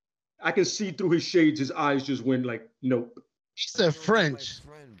just, I can see through his shades, his eyes just went like, nope. He said French,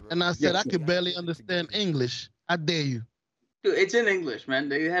 and I said I could barely understand English. I dare you. Dude, it's in English, man.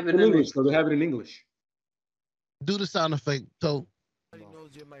 They have it in English. So they have it in English. Do the sound effect, Toe. Everybody knows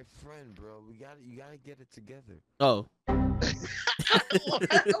you're my friend, bro. You gotta get it together. Oh. I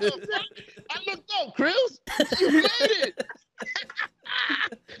looked up, Chris. You made it.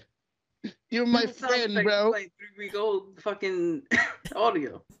 You're my friend, bro. Like 3-week-old fucking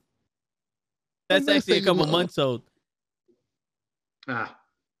audio. That's actually a couple months old. You're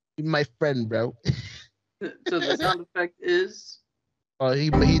my friend, bro. So the sound effect is. Oh, he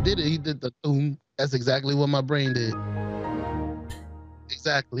did it. He did the boom. That's exactly what my brain did.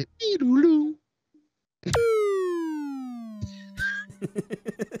 Exactly.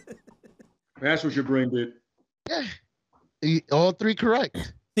 That's what your brain did. Yeah. All three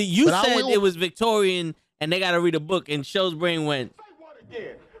correct. See, you said it was Victorian and they got to read a book, and Show's brain went. Say what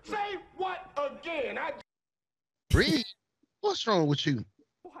again? Say what again? Read? What's wrong with you?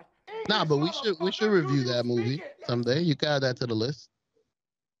 Nah, but we should review that movie someday. You got that to the list.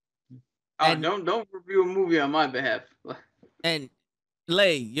 Oh, don't review a movie on my behalf. And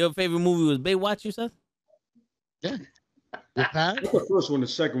Lay, your favorite movie was Baywatch, you said? Yeah. That's the first one. The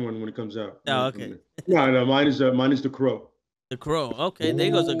second one when it comes out. Oh, okay. No, mine is The Crow. The Crow. Okay,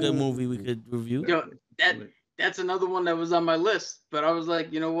 there goes a good movie we could review. Yo, that's another one that was on my list, but I was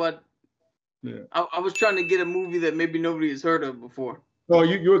like, you know what? Yeah. I was trying to get a movie that maybe nobody has heard of before. Oh,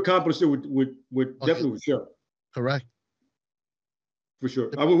 you accomplished it with definitely with sure. Correct. For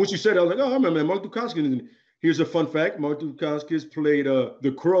sure. I mean, what you said, I was like, oh, I remember Mark Dacascos. Here's a fun fact: Mark Dacascos played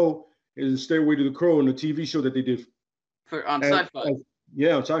The Crow in Stairway to the Crow in the TV show that they did on Sci-Fi.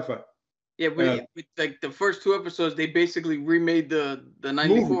 Yeah, on Sci-Fi. Yeah, with like the first 2 episodes, they basically remade the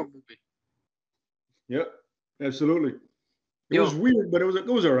 94 movie. Yep, absolutely. It was weird, but it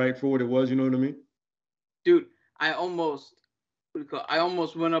was all right for what it was. You know what I mean? Dude, I almost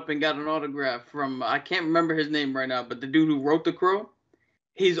went up and got an autograph from, I can't remember his name right now, but the dude who wrote The Crow,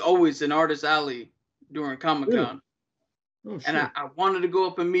 he's always in Artist Alley during Comic-Con. Really? Oh, and I wanted to go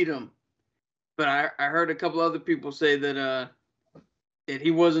up and meet him, but I heard a couple other people say that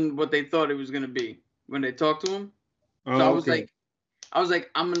he wasn't what they thought he was going to be when they talked to him. So I was like,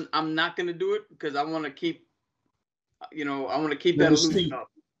 I'm not going to do it because I want to keep, that illusion up.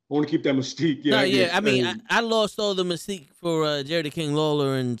 I want to keep that mystique. Yeah. No, yeah. I mean, I lost all the mystique for Jerry the King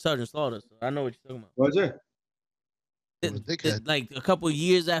Lawler and Sergeant Slaughter. So I know what you're talking about. What's that? Like a couple of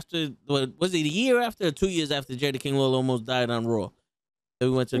years after, was it a year after or 2 years after Jerry the King Lawler almost died on Raw? So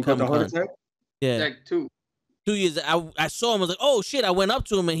we went to Comic-Con. Yeah. Like 2 years. I saw him. I was like, oh shit! I went up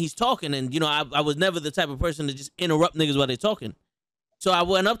to him and he's talking, and I was never the type of person to just interrupt niggas while they're talking. So I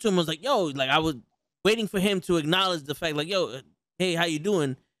went up to him. I was like, yo, like I was waiting for him to acknowledge the fact, like, yo, hey, how you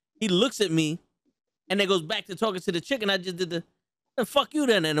doing? He looks at me, and then goes back to talking to the chick, and I just did the fuck you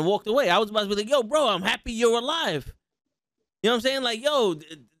then, and then walked away. I was about to be like, yo, bro, I'm happy you're alive. You know what I'm saying? Like, yo,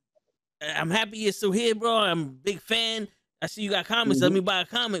 I'm happy you're still here, bro. I'm a big fan. I see you got comics. Let me buy a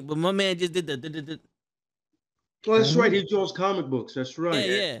comic. But my man just did the. Well, that's right. He draws comic books. That's right.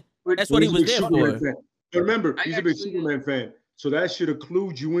 Yeah. That's what he was there for. Fan. But remember, he's a big Superman fan. So that should have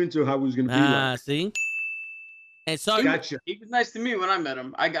clued you into how he was going to be like. See? And so gotcha. He was nice to me when I met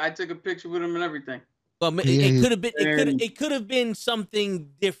him. I took a picture with him and everything. Well, it could have been it could have been something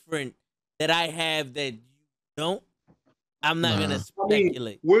different that I have that you don't. I'm not gonna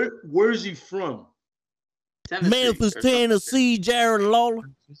speculate. I mean, where's he from? Memphis, Tennessee, Jared Lawler.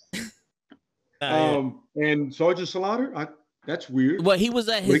 And Sergeant Slaughter. That's weird. Well, he was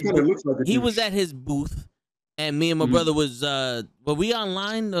at his at his booth, and me and my brother was were we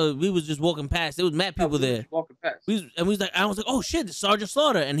online? We was just walking past. There was mad people there. Walking past. I was like, oh shit, it's Sergeant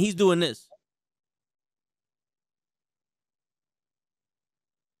Slaughter, and he's doing this.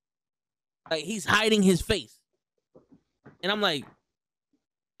 Like he's hiding his face. And I'm like,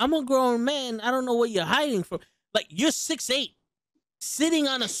 I'm a grown man. I don't know what you're hiding from. Like, you're 6'8", sitting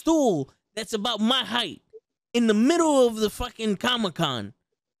on a stool that's about my height in the middle of the fucking Comic-Con.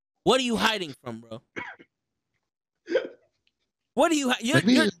 What are you hiding from, bro? What are you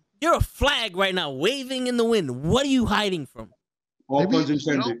you're a flag right now waving in the wind. What are you hiding from? All puns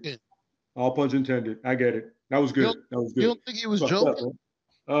intended. All puns intended. I get it. That was good. You don't think he was joking?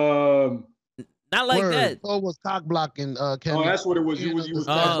 Not like that. Oh, was cock blocking. Kenny. Oh, that's what it was. He was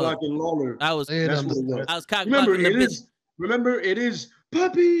cock blocking Lawler. I was cock blocking. Remember, it is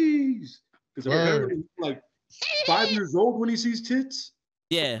puppies. Because remember, he's like 5 years old when he sees tits.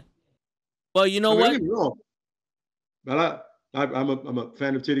 Yeah. Well, you know what? But I'm a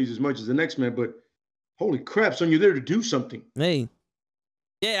fan of titties as much as the next man. But holy crap, son, you're there to do something. Hey.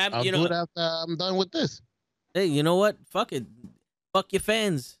 Yeah, I'll do it after I'm done with this. Hey, you know what? Fuck it. Fuck your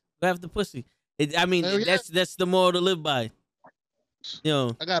fans. Go have the pussy. That's the moral to live by. You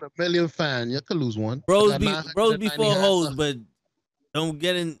know, I got 1 million fans. You could lose one. Bros before hoes, but don't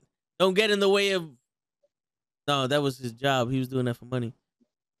get in the way of. No, that was his job. He was doing that for money.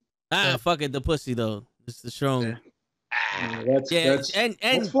 Fuck it, the pussy though. It's the strong. That's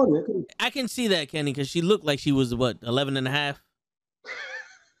funny. I can see that, Kenny, because she looked like she was 11 and a half.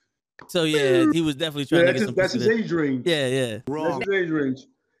 So yeah, he was definitely trying to get some. That's his age range. Yeah. Wrong. That's his age range.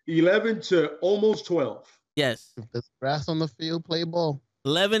 11 to almost 12. Yes. If there's grass on the field, play ball.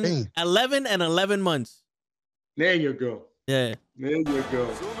 11 and 11 months. There you go. Yeah. There you go.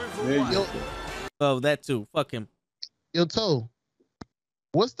 Oh, that too. Fuck him. Yo, Toe,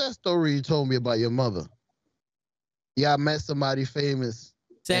 what's that story you told me about your mother? Yeah, I met somebody famous.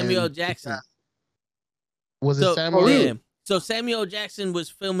 Samuel Jackson. Was it Samuel? Yeah. So Samuel Jackson was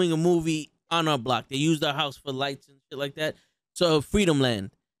filming a movie on our block. They used our house for lights and shit like that. So Freedom Land.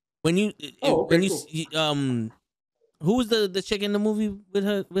 When you who was the chick in the movie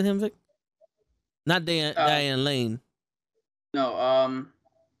with him, Vic? Not Diane Lane. No,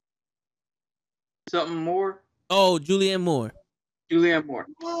 something more. Oh, Julianne Moore.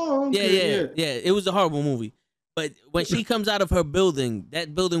 Oh, okay, yeah. It was a horrible movie. But when she comes out of her building,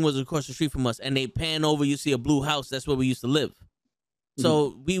 that building was across the street from us, and they pan over, you see a blue house. That's where we used to live.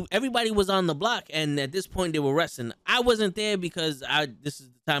 So everybody was on the block, and at this point they were resting. I wasn't there because this is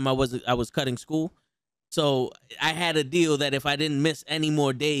the time I was cutting school, so I had a deal that if I didn't miss any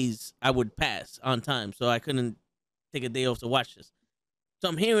more days, I would pass on time. So I couldn't take a day off to watch this. So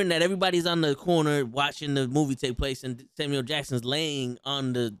I'm hearing that everybody's on the corner watching the movie take place, and Samuel Jackson's laying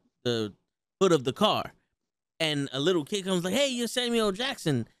on the hood of the car, and a little kid comes like, "Hey, you're Samuel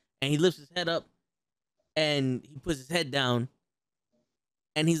Jackson," and he lifts his head up, and he puts his head down.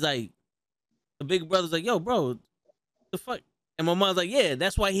 And he's like, the big brother's like, "Yo, bro, the fuck?" And my mom's like, "Yeah,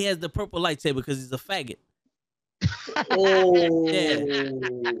 that's why he has the purple lightsaber, because he's a faggot." Oh,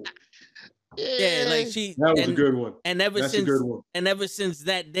 yeah, like that was a good one. And ever since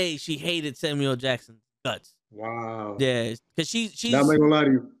that day, she hated Samuel Jackson's guts. Wow. Yeah, because she's not gonna lie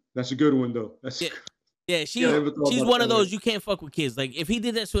to you. That's a good one though. She's one of those you can't fuck with kids. Like if he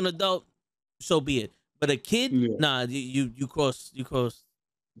did that to an adult, so be it. But a kid, nah, you cross.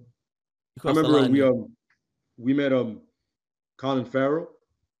 I remember we met Colin Farrell,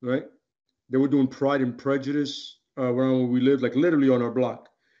 right? They were doing Pride and Prejudice around where we lived, like literally on our block.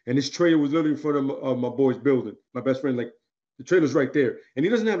 And his trailer was literally in front of my boy's building. My best friend, like the trailer's right there. And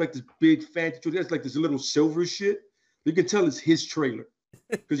he doesn't have like this big fancy trailer. He has like this little silver shit. You can tell it's his trailer.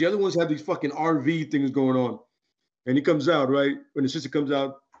 Because the other ones have these fucking RV things going on. And he comes out, right? When the sister comes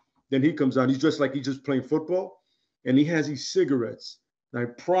out, then he comes out. He's dressed like he's just playing football. And he has these cigarettes. And I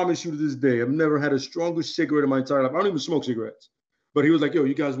promise you to this day, I've never had a stronger cigarette in my entire life. I don't even smoke cigarettes. But he was like, yo,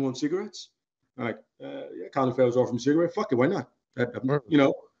 you guys want cigarettes? I'm like, yeah, Colin Farrell's offering me a cigarette. Fuck it, why not? You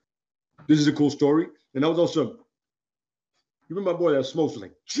know, this is a cool story. And that was also, you remember my boy that smokes was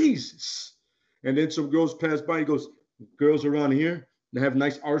like, Jesus. And then some girls passed by. He goes, girls around here, they have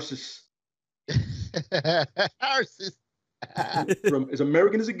nice arses. Arses. From as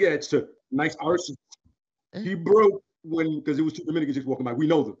American as it gets to nice arses. He broke because it was two Dominicans just walking by. We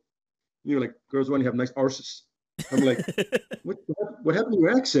know them. And you're like, girls around here have nice arses. I'm like, what happened to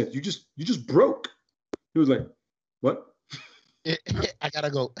your accent? You just broke. He was like, what? I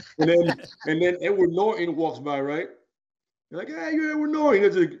gotta go. And then Edward Norton walks by, right? You're like, hey, you're Edward Norton.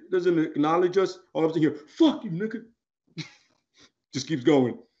 He doesn't acknowledge us. All of a sudden here, fuck you, nigga. Just keeps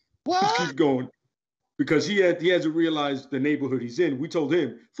going. What? Just keeps going. Because he hasn't realized the neighborhood he's in. We told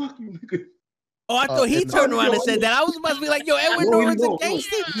him, fuck you, nigga. Oh, I thought he turned around and said that. I was about to be like, yo, Edward Norton's a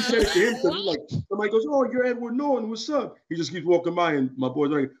gangster. He said it to him because like, somebody goes, oh, you're Edward Norton. What's up? He just keeps walking by, and my boy's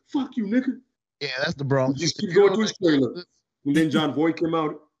like, fuck you, nigga. Yeah, that's the Bronx. He just keeps going to his trailer. And then John Voight came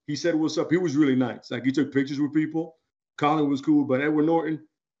out. He said, what's up? He was really nice. Like, he took pictures with people. Colin was cool. But Edward Norton,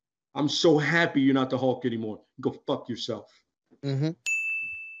 I'm so happy you're not the Hulk anymore. Go fuck yourself.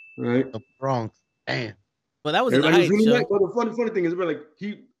 Mm-hmm. Right? The Bronx. Damn. Well, that was everybody was really show. nice. But the funny thing is, like,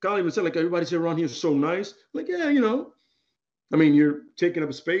 Colin even said, like, everybody said around here is so nice. Like, yeah, you know. I mean, you're taking up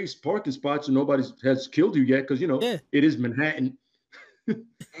a space, parking spots, and nobody has killed you yet because, you know, it is Manhattan.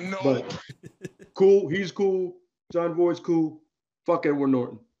 No. But cool. He's cool. John Voight's cool. Fuck Edward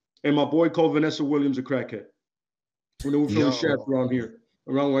Norton. And my boy called Vanessa Williams a crackhead. When they were filming Shaft around here,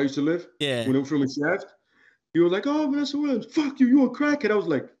 around where I used to live. Yeah. When they were filming Shaft, he was like, oh, Vanessa Williams, fuck you, you a crackhead. I was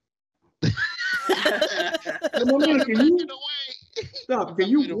like, my man, can you stop? Can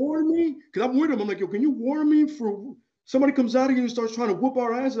you warn me? Because I'm with him. I'm like, yo, can you warn me for somebody comes out of here and starts trying to whoop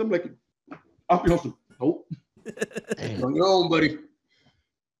our asses? I'm like, I'll be honest. Nope. On your own, buddy.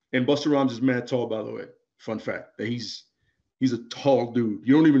 And Busta Rhymes is mad tall, by the way. Fun fact that he's a tall dude.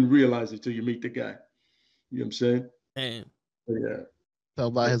 You don't even realize it till you meet the guy. You know what I'm saying? Damn. But yeah.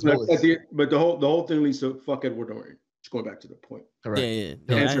 Tell by his but, voice. But the whole thing leads to fuck Edward Norton. Just going back to the point. Correct.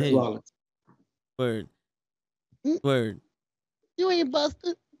 Yeah. Answer Rollins. Word. Word. You ain't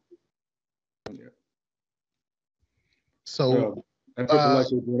busted. Yeah. So that purple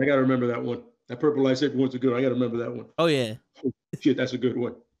lightsaber one, I gotta remember that one. That purple lightsaber one's a good one. I gotta remember that one. Oh yeah. Oh, shit, that's a good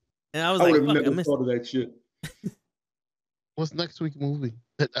one. And I was would like, have fuck, never thought of that shit. What's next week's movie?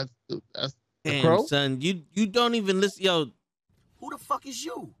 That's damn, Crow? son. You don't even listen. Yo, Who the fuck is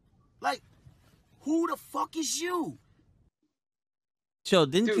you? Like, who the fuck is you? Cho,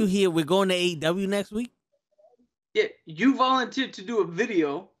 didn't you hear we're going to AEW next week? Yeah, you volunteered to do a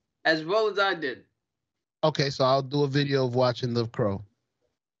video as well as I did. Okay, so I'll do a video of watching The Crow.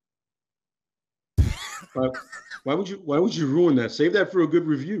 Why would you ruin that? Save that for a good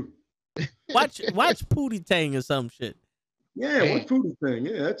review. Watch Pootie Tang or some shit. Yeah, watch Pootie Tang.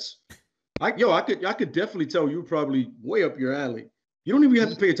 Yeah, I could definitely tell you're probably way up your alley. You don't even have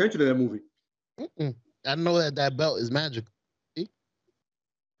to pay attention to that movie. I know that belt is magical. See?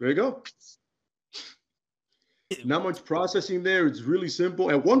 There you go. Not much processing there. It's really simple.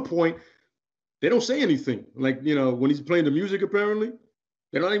 At one point, they don't say anything. Like, you know, when he's playing the music, apparently,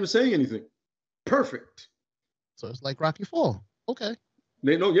 they're not even saying anything. Perfect. So it's like Rocky IV. Okay.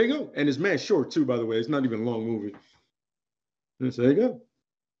 There you go. And it's mad short, too, by the way. It's not even a long movie. And so there you go.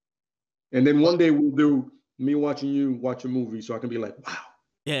 And then one day we'll do me watching you watch a movie so I can be like, wow.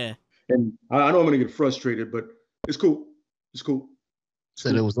 Yeah. And I know I'm going to get frustrated, but it's cool. It's cool.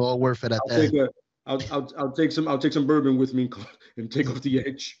 Said it was all worth it at that end. I'll take some bourbon with me and take off the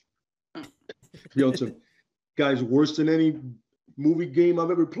edge. Be on some guys worse than any movie game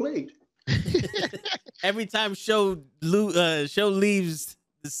I've ever played. Every time show leaves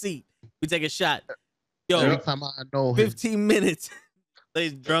the seat, we take a shot. Yo, every time I know 15 minutes.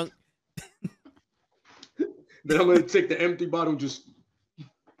 He's drunk. Then I'm gonna take the empty bottle and just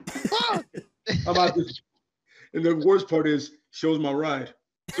I'm out this. And the worst part is shows my ride.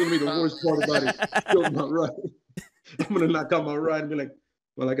 It's gonna be the worst part about it. Shows my ride. I'm gonna knock out my ride and be like,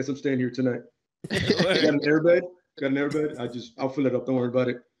 well, I guess I'm staying here tonight. Got an airbed? I'll fill it up. Don't worry about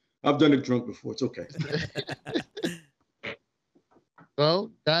it. I've done it drunk before. It's okay.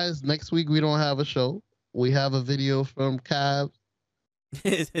 Well, guys, next week we don't have a show. We have a video from Cab.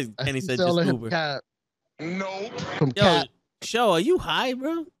 And he said just Uber. No. From Yo, Cab. Show, are you high,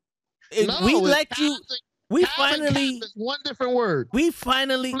 bro? No, We it's let Cab you. and- We Cab and finally. Cab is one different word. We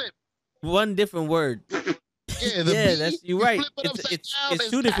finally. Flip. One different word. Yeah, the Yeah, B, that's you're you right. flip it upside down, It's it's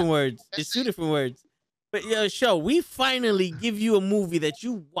two different Cab. words. That's It's two it. different words. But yo, show, we finally give you a movie that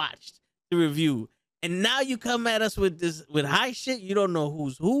you watched to review. And now you come at us with this with high shit. You don't know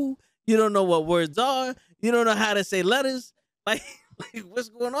who's who. You don't know what words are. You don't know how to say letters. Like what's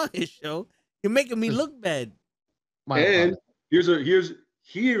going on here, show? You're making me look bad. And here's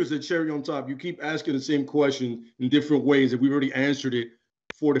a cherry on top. You keep asking the same question in different ways, and we've already answered it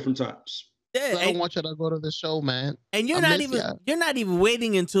 4 different times. Yeah, I don't want you to go to the show, man. And you're not even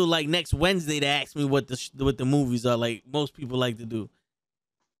waiting until like next Wednesday to ask me what the movies are, like most people like to do.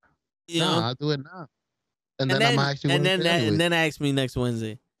 You know? I'll do it now. And then I'm actually and then ask me next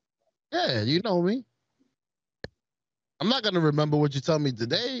Wednesday. Yeah, you know me. I'm not gonna remember what you tell me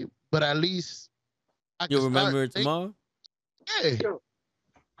today, but at least you'll remember it tomorrow. Hey,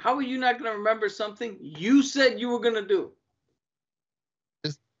 how are you not gonna remember something you said you were gonna do?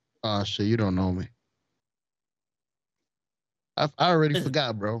 Oh shit, you don't know me. I already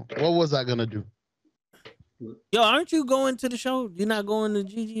forgot, bro. What was I gonna do? Yo, aren't you going to the show? You're not going to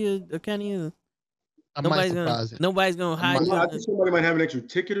Gigi or Kenny? Or... Nobody's gonna hide you. I think somebody might have an extra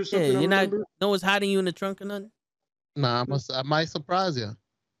ticket or something. Yeah, you're not. No one's hiding you in the trunk or nothing. Nah, I might surprise you.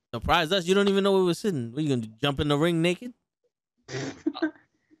 Surprise us! You don't even know where we're sitting. What, you gonna jump in the ring naked?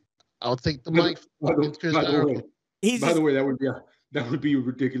 I'll take the mic. By the way, that would be a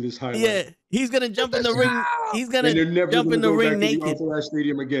ridiculous highlight. Yeah, he's gonna jump in the ring. He's gonna jump in the ring naked.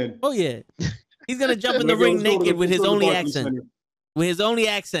 Stadium again. Oh yeah, he's gonna jump in the ring naked with his only accent. With his only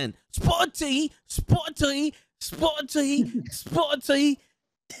accent, sporty, sporty, sporty, sporty.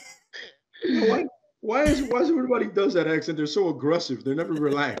 Why is everybody does that accent? They're so aggressive. They're never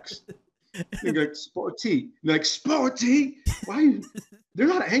relaxed. They're like sporty, like sporty. Why? They're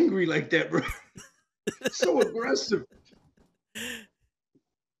not angry like that, bro. So aggressive.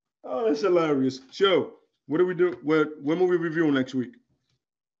 Oh, that's hilarious. Joe, what do we do? When will we review next week?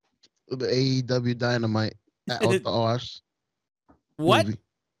 The AEW Dynamite at the Arse. What? Movie.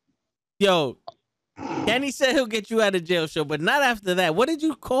 Yo, Kenny said he'll get you out of jail, show, but not after that. What did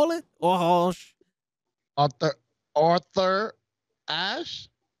you call it? Arthur Ashe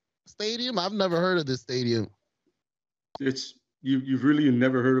Stadium? I've never heard of this stadium. It's you've really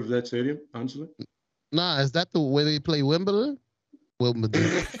never heard of that stadium, honestly? Nah, is that the way they play Wimbledon?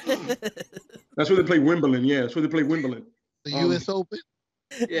 Wimbledon. That's where they play Wimbledon. Yeah, that's where they play Wimbledon. The U.S. Open.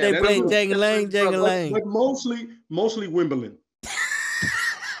 Yeah, they play Jang-a-lang. Like mostly Wimbledon.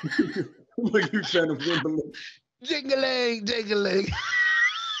 I'm a huge fan of Wimbledon. Jing-a-lang.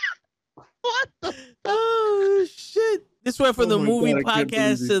 What the? Oh shit! This went from the movie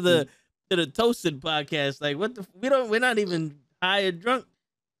podcast to the Toasted podcast. Like what the? We're not even high or drunk.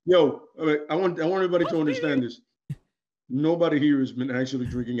 Yo, I want everybody to understand this. Nobody here has been actually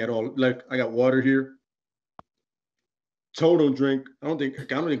drinking at all. Like I got water here. Toe don't drink. I don't think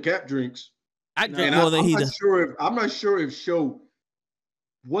Cap drinks. I drink more than he does. I'm not sure if Show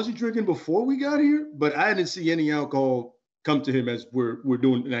was he drinking before we got here, but I didn't see any alcohol come to him as we're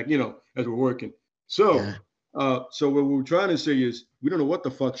doing, like, you know, as we're working. So, so what we're trying to say is we don't know what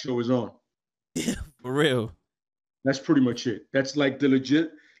the fuck Show is on. Yeah, for real. That's pretty much it. That's like the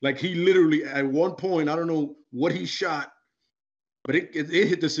legit. Like he literally at one point, I don't know what he shot, but it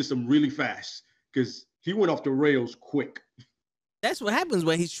hit the system really fast because he went off the rails quick. That's what happens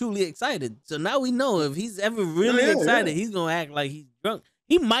when he's truly excited. So now we know if he's ever really excited, he's gonna act like he's drunk.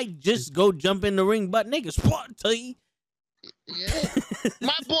 He might just go jump in the ring butt naked. Sporty. Yeah.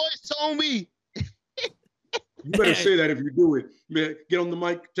 My boys told me. You better say that if you do it. Man, get on the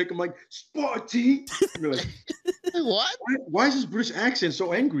mic, take a mic, sporty. You're like, what? Why is this British accent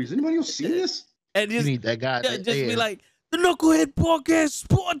so angry? Has anybody else seen this? And just, you need that guy. Just be like, the Knucklehead Podcast,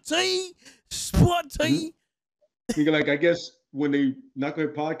 sporty. You're like, I guess when the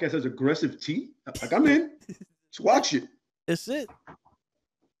Knucklehead Podcast has aggressive tea, like I'm in. Just watch it. That's it.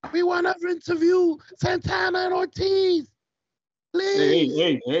 We want to interview Santana and Ortiz.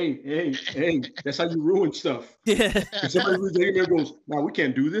 Please. Hey. That's how you ruin stuff. Yeah. And somebody reads the email goes, "Nah, we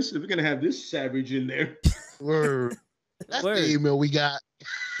can't do this. If we're going to have this savage in there." Word. That's the email we got.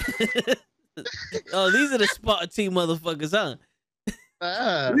 Oh, these are the sporty motherfuckers, huh?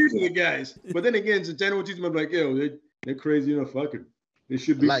 These are the guys. But then again, Santana Ortiz might be like, yo, they're crazy enough. Fuck it. It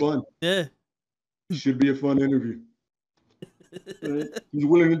should be fun. Yeah. It should be a fun interview. He's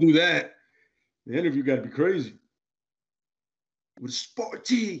willing to do that. The interview got to be crazy. With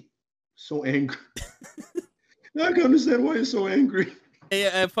sporty. So angry. Now I can understand why you're so angry.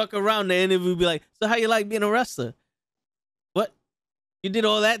 Hey, fuck around, the interview be like, so how you like being a wrestler? What? You did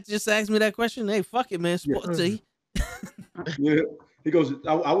all that just to ask me that question? Hey, fuck it, man. Sporty. Yeah. He goes,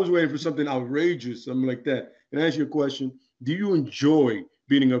 I was waiting for something outrageous, something like that. Can I ask you a question? Do you enjoy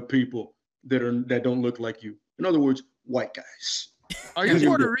beating up people that don't look like you. In other words, white guys. Are you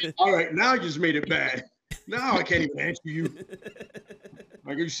Puerto Rican? All right, now you just made it bad. Now I can't even answer you.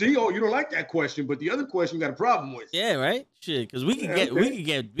 Like you see, you don't like that question, but the other question you got a problem with. Yeah, right. Shit, because we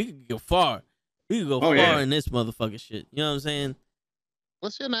could go far. We could go far in this motherfucking shit. You know what I'm saying?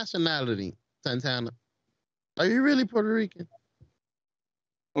 What's your nationality, Santana? Are you really Puerto Rican?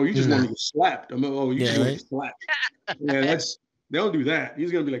 Oh, you just want to get slapped. You just want to get slapped. Yeah, they don't do that.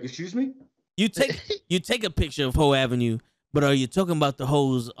 He's gonna be like, "Excuse me." You take a picture of Hoe Avenue, but are you talking about the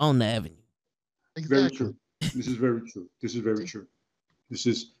hoes on the avenue? Exactly. Very true. This is very true. This is very true. This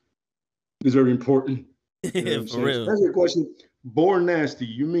is very important. You know For real. That's your question. Born nasty.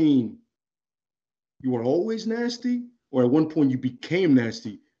 You mean you were always nasty, or at one point you became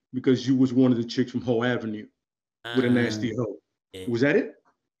nasty because you was one of the chicks from Hoe Avenue with a nasty hoe? Yeah. Was that it?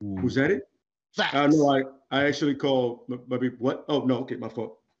 Was that it? No, I actually called my baby. What? Oh no, okay, my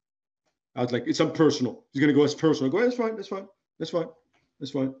fault. I was like, it's unpersonal. He's gonna go, it's personal. I go, that's fine, that's fine, that's fine,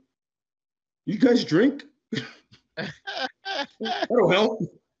 that's fine. You guys drink? That'll help.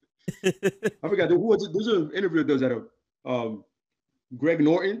 I forgot who was it? There's an interview that does that. Greg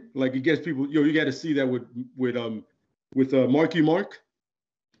Norton, like he gets people. You got to see that with Marky Mark.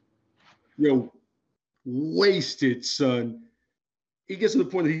 Wasted son. He gets to the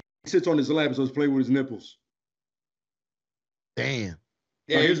point that he sits on his lap and starts playing with his nipples. Damn.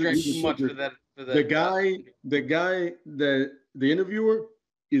 Yeah, he's too much for that. The guy that the interviewer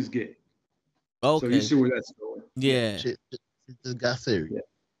is gay. Okay. So you see where that's going. Yeah. Shit just got serious.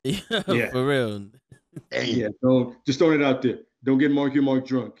 Yeah, for real. Damn. Yeah, just throwing it out there. Don't get Marky Mark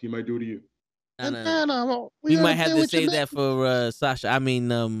drunk. He might do it to you. We might have to save that for Sasha. I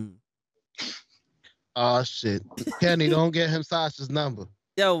mean, oh shit, Kenny, don't get him Sasha's number.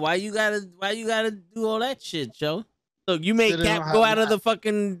 Yo, why you gotta do all that shit, Joe? Look, you made Cap go out of the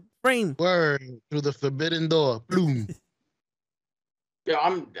fucking frame. Word through the forbidden door. Bloom. Yeah,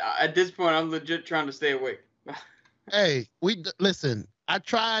 I'm at this point. I'm legit trying to stay awake. Hey, listen. I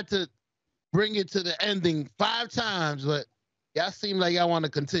tried to bring it to the ending 5 times, but y'all seem like y'all want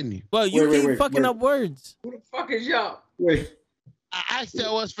to continue. Well, you keep fucking up words. Who the fuck is y'all? Wait. I asked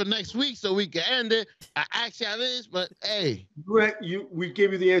y'all what's for next week so we can end it. I asked y'all this, but hey. We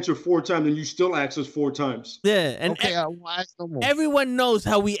gave you the answer 4 times and you still asked us 4 times. Yeah, and okay, I won't ask no more. Everyone knows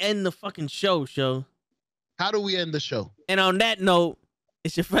how we end the fucking show. How do we end the show? And on that note,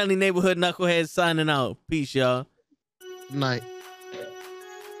 it's your friendly neighborhood knucklehead signing out. Peace, y'all. Good night.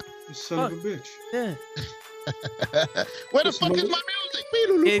 You son of a bitch. Yeah. Where the fuck is my music?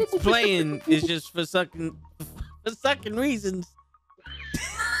 It's playing. It's just for sucking reasons.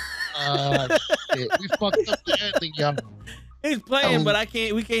 Shit. We fucked up the ending, y'all. It's playing, but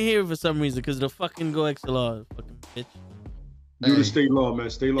we can't hear it for some reason because the fucking Go XLR, fucking bitch. Do the state law, man.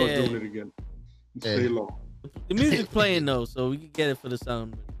 State law doing it again. State law. The music's playing though, so we can get it for the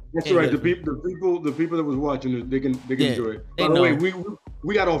sound. That's right. The people that was watching it, they can enjoy it. By the way,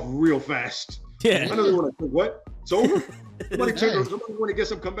 we got off real fast. Yeah. I know they want to. What? It's over. Somebody want to get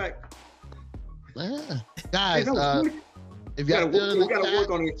some. Come back. Yeah. Guys, hey, if we y'all gotta work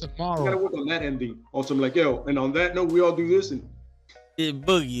on it tomorrow. We gotta work on that ending. Also, I'm like, yo, and on that note, we all do this and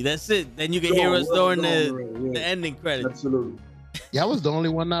boogie. That's it. Then you can hear us during the ending credits. Absolutely. Yeah, I was the only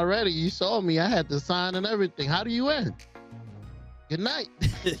one not ready. You saw me. I had to sign and everything. How do you end? Good night.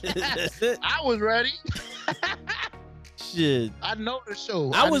 I was ready. Shit. I know the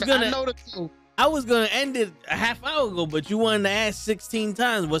show. I was gonna end it a half hour ago, but you wanted to ask 16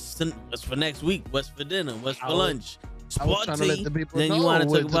 times what's for next week, what's for dinner, what's for lunch. Sporty. Then you want to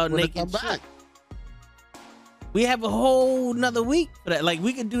talk about naked shit. We have a whole nother week for that. Like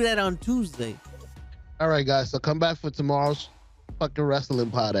we could do that on Tuesday. All right, guys. So come back for tomorrow's fucking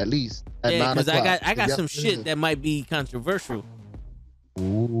wrestling pod at least at 9 o'clock. Because I got some shit that might be controversial.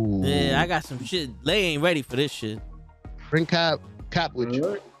 Ooh. Yeah, I got some shit. They ain't ready for this shit. Bring Cap with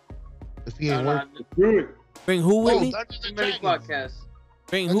you. If he ain't working. Bring who with me? Podcast.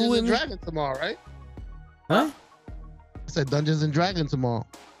 Bring who with me? Dungeons and Dragons tomorrow, right? Huh? I said Dungeons and Dragons tomorrow.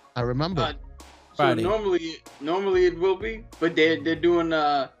 I remember. So normally it will be, but they're doing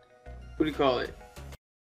what do you call it?